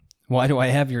 Why do I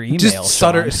have your email? Just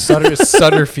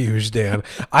subterfuge, Dan.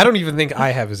 I don't even think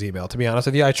I have his email, to be honest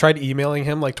with you. I tried emailing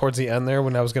him like towards the end there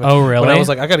when I was gonna. Oh, really? When I was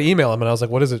like, I gotta email him, and I was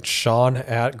like, what is it, Sean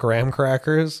at Graham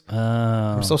Crackers? Oh.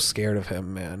 I'm so scared of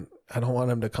him, man. I don't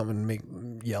want him to come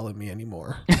and yell at me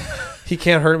anymore. He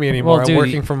can't hurt me anymore. Well, dude, I'm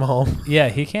working from home. Yeah,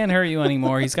 he can't hurt you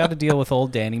anymore. He's got to deal with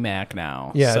old Danny Mac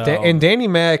now. Yeah, so. And Danny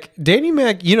Mac,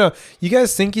 you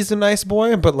guys think he's a nice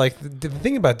boy, but like the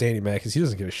thing about Danny Mac is he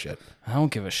doesn't give a shit. I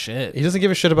don't give a shit. He doesn't give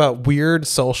a shit about weird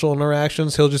social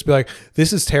interactions. He'll just be like,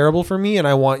 this is terrible for me and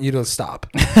I want you to stop.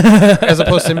 As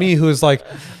opposed to me, who is like,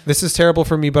 this is terrible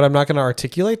for me, but I'm not going to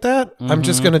articulate that. Mm-hmm. I'm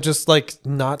just going to just like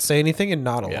not say anything and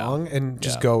nod along and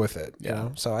just go with it. You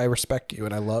know? So I respect you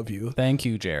and I love you. Thank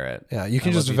you, Jarrett. Yeah, you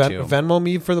can just Venmo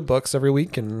me for the books every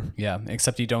week. And yeah,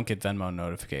 except you don't get Venmo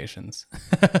notifications.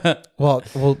 well,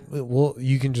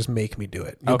 you can just make me do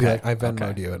it. You'll be like, I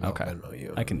Venmo'd you and I'll Venmo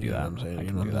you. I can do that. I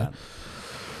can do that.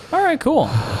 All right, cool.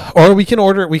 Or we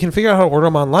can figure out how to order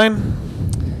them online.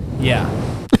 Yeah.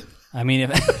 I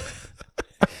mean,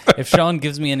 if Sean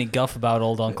gives me any guff about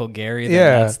old Uncle Gary,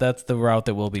 then that's the route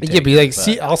that we'll be taking. Yeah, be like,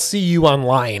 I'll see you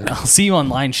online. I'll see you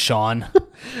online, Sean.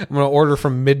 I'm going to order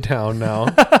from Midtown now.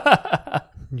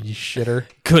 You shitter.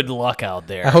 Good luck out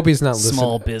there. I hope he's not listening.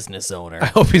 Small business owner. I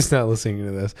hope he's not listening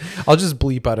to this. I'll just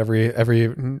bleep out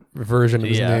every version of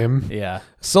his name. Yeah.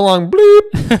 So long,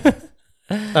 bleep.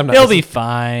 He'll be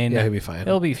fine. Yeah, he'll be fine.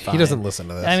 He'll be fine. He doesn't listen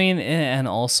to this. I mean, and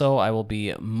also I will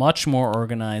be much more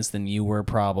organized than you were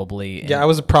probably. Yeah, I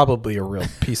was probably a real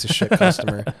piece of shit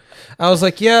customer. I was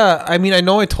like, yeah, I mean, I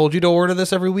know I told you to order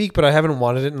this every week, but I haven't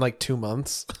wanted it in like 2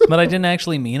 months. But I didn't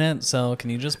actually mean it, so can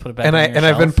you just put it back on your shelf?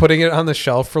 I've been putting it on the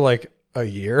shelf for like a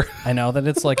year. I know that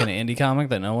it's like an indie comic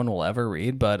that no one will ever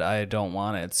read, but I don't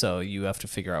want it, so you have to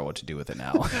figure out what to do with it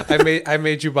now. I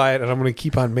made you buy it, and I'm going to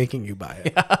keep on making you buy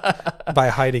it by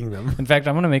hiding them. In fact,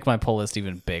 I'm going to make my pull list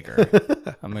even bigger.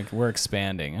 We're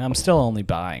expanding. I'm still only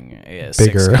buying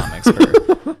 6 comics.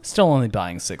 Still only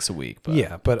buying 6 a week. But.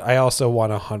 Yeah, but I also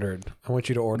want 100. I want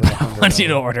you to order 100. I want you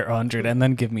to order 100 and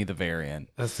then give me the variant.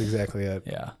 That's exactly it.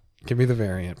 Yeah. Give me the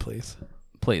variant, please.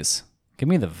 Please. Give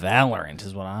me the Valorant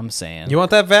is what I'm saying. You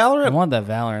want that Valorant? I want that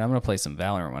Valorant. I'm going to play some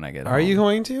Valorant when I get home. Are you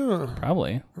going to?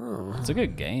 Probably. Oh. It's a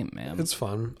good game, man. It's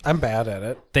fun. I'm bad at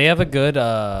it. They have a good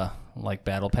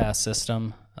Battle Pass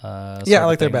system. Yeah, I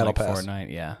like their Battle Pass.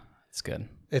 Fortnite, yeah. It's good.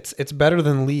 It's better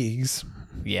than Leagues.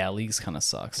 Yeah, Leagues kind of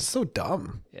sucks. It's so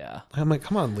dumb. Yeah. I'm like,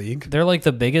 come on, League. They're like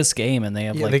the biggest game, and they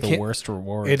have the worst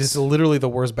rewards. It is literally the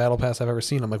worst Battle Pass I've ever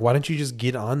seen. I'm like, why don't you just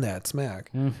get on that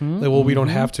smack? Mm-hmm, we don't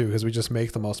have to because we just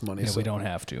make the most money. Yeah, so we don't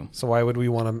have to. So why would we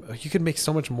want to? You could make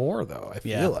so much more, though, I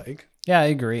feel like. Yeah, I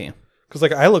agree. Because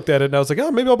I looked at it and I was like,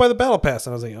 oh, maybe I'll buy the Battle Pass.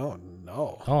 And I was like, oh,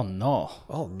 no. Oh, no.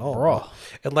 Oh, no. Bro.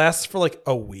 It lasts for like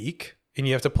a week, and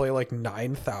you have to play like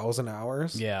 9,000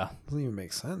 hours. Yeah. Doesn't even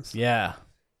make sense. Yeah.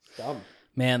 Dumb.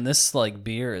 Man, this like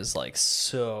beer is like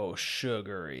so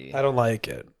sugary. I don't like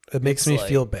it. It makes me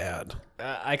feel bad.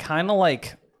 I kind of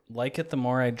like it the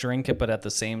more I drink it, but at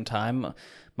the same time,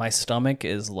 my stomach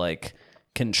is like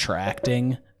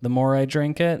contracting the more I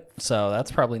drink it. So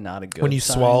that's probably not a good When you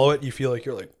sign. swallow it, you feel like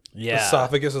you're like,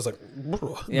 esophagus is like,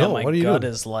 yeah, no, my what are you gut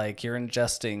doing? is like, you're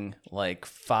ingesting like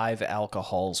 5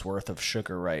 alcohols worth of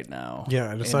sugar right now. Yeah,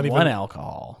 and it's in not even one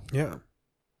alcohol. Yeah.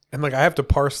 And like I have to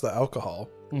parse the alcohol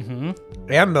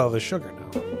and all the sugar now.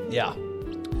 Yeah.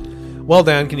 Well,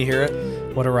 Dan, can you hear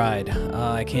it? What a ride.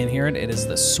 I can't hear it. It is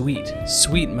the sweet,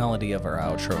 sweet melody of our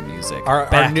outro music.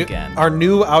 Our new, again. Our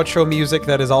new outro music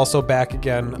that is also back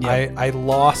again. Yep. I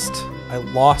lost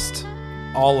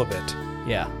all of it.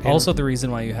 Yeah. And also the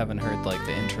reason why you haven't heard like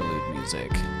the interlude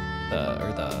music.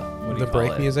 The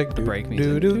break music? The break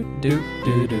music. Do.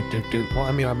 Well,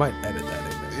 I mean, I might edit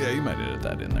that in there. Yeah, you might edit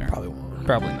that in there. Probably won't.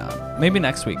 Probably not. Maybe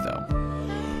next week though.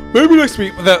 Maybe next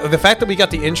week. The fact that we got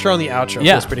the intro and the outro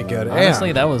was pretty good.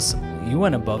 Honestly, that was, you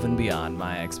went above and beyond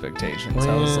my expectations.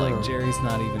 I was like, Jerry's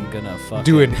not even gonna fucking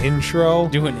do an intro.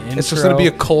 It's just gonna be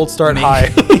a cold start. Maybe.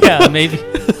 Hi. Yeah, maybe.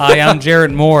 Hi, I'm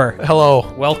Jared Moore.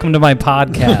 Hello. Welcome to my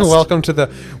podcast. welcome to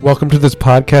this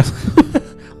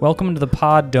podcast. Welcome to the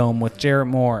Pod Dome with Jared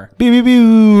Moore.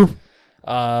 Boo.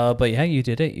 But yeah, you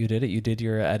did it. You did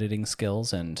your editing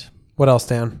skills, and what else,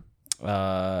 Dan?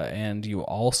 And you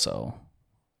also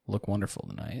look wonderful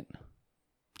tonight.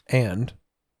 And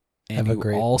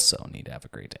you also need to have a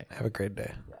great day. Have a great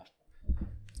day.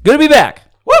 Good to be back.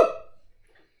 Woo!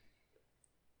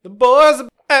 The boys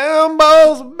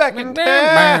are back in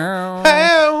town.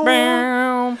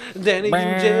 Danny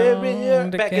and Jerry are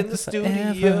back in the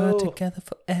studio. Together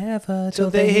forever till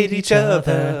they hate each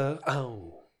other.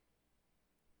 Oh.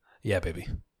 Yeah, baby.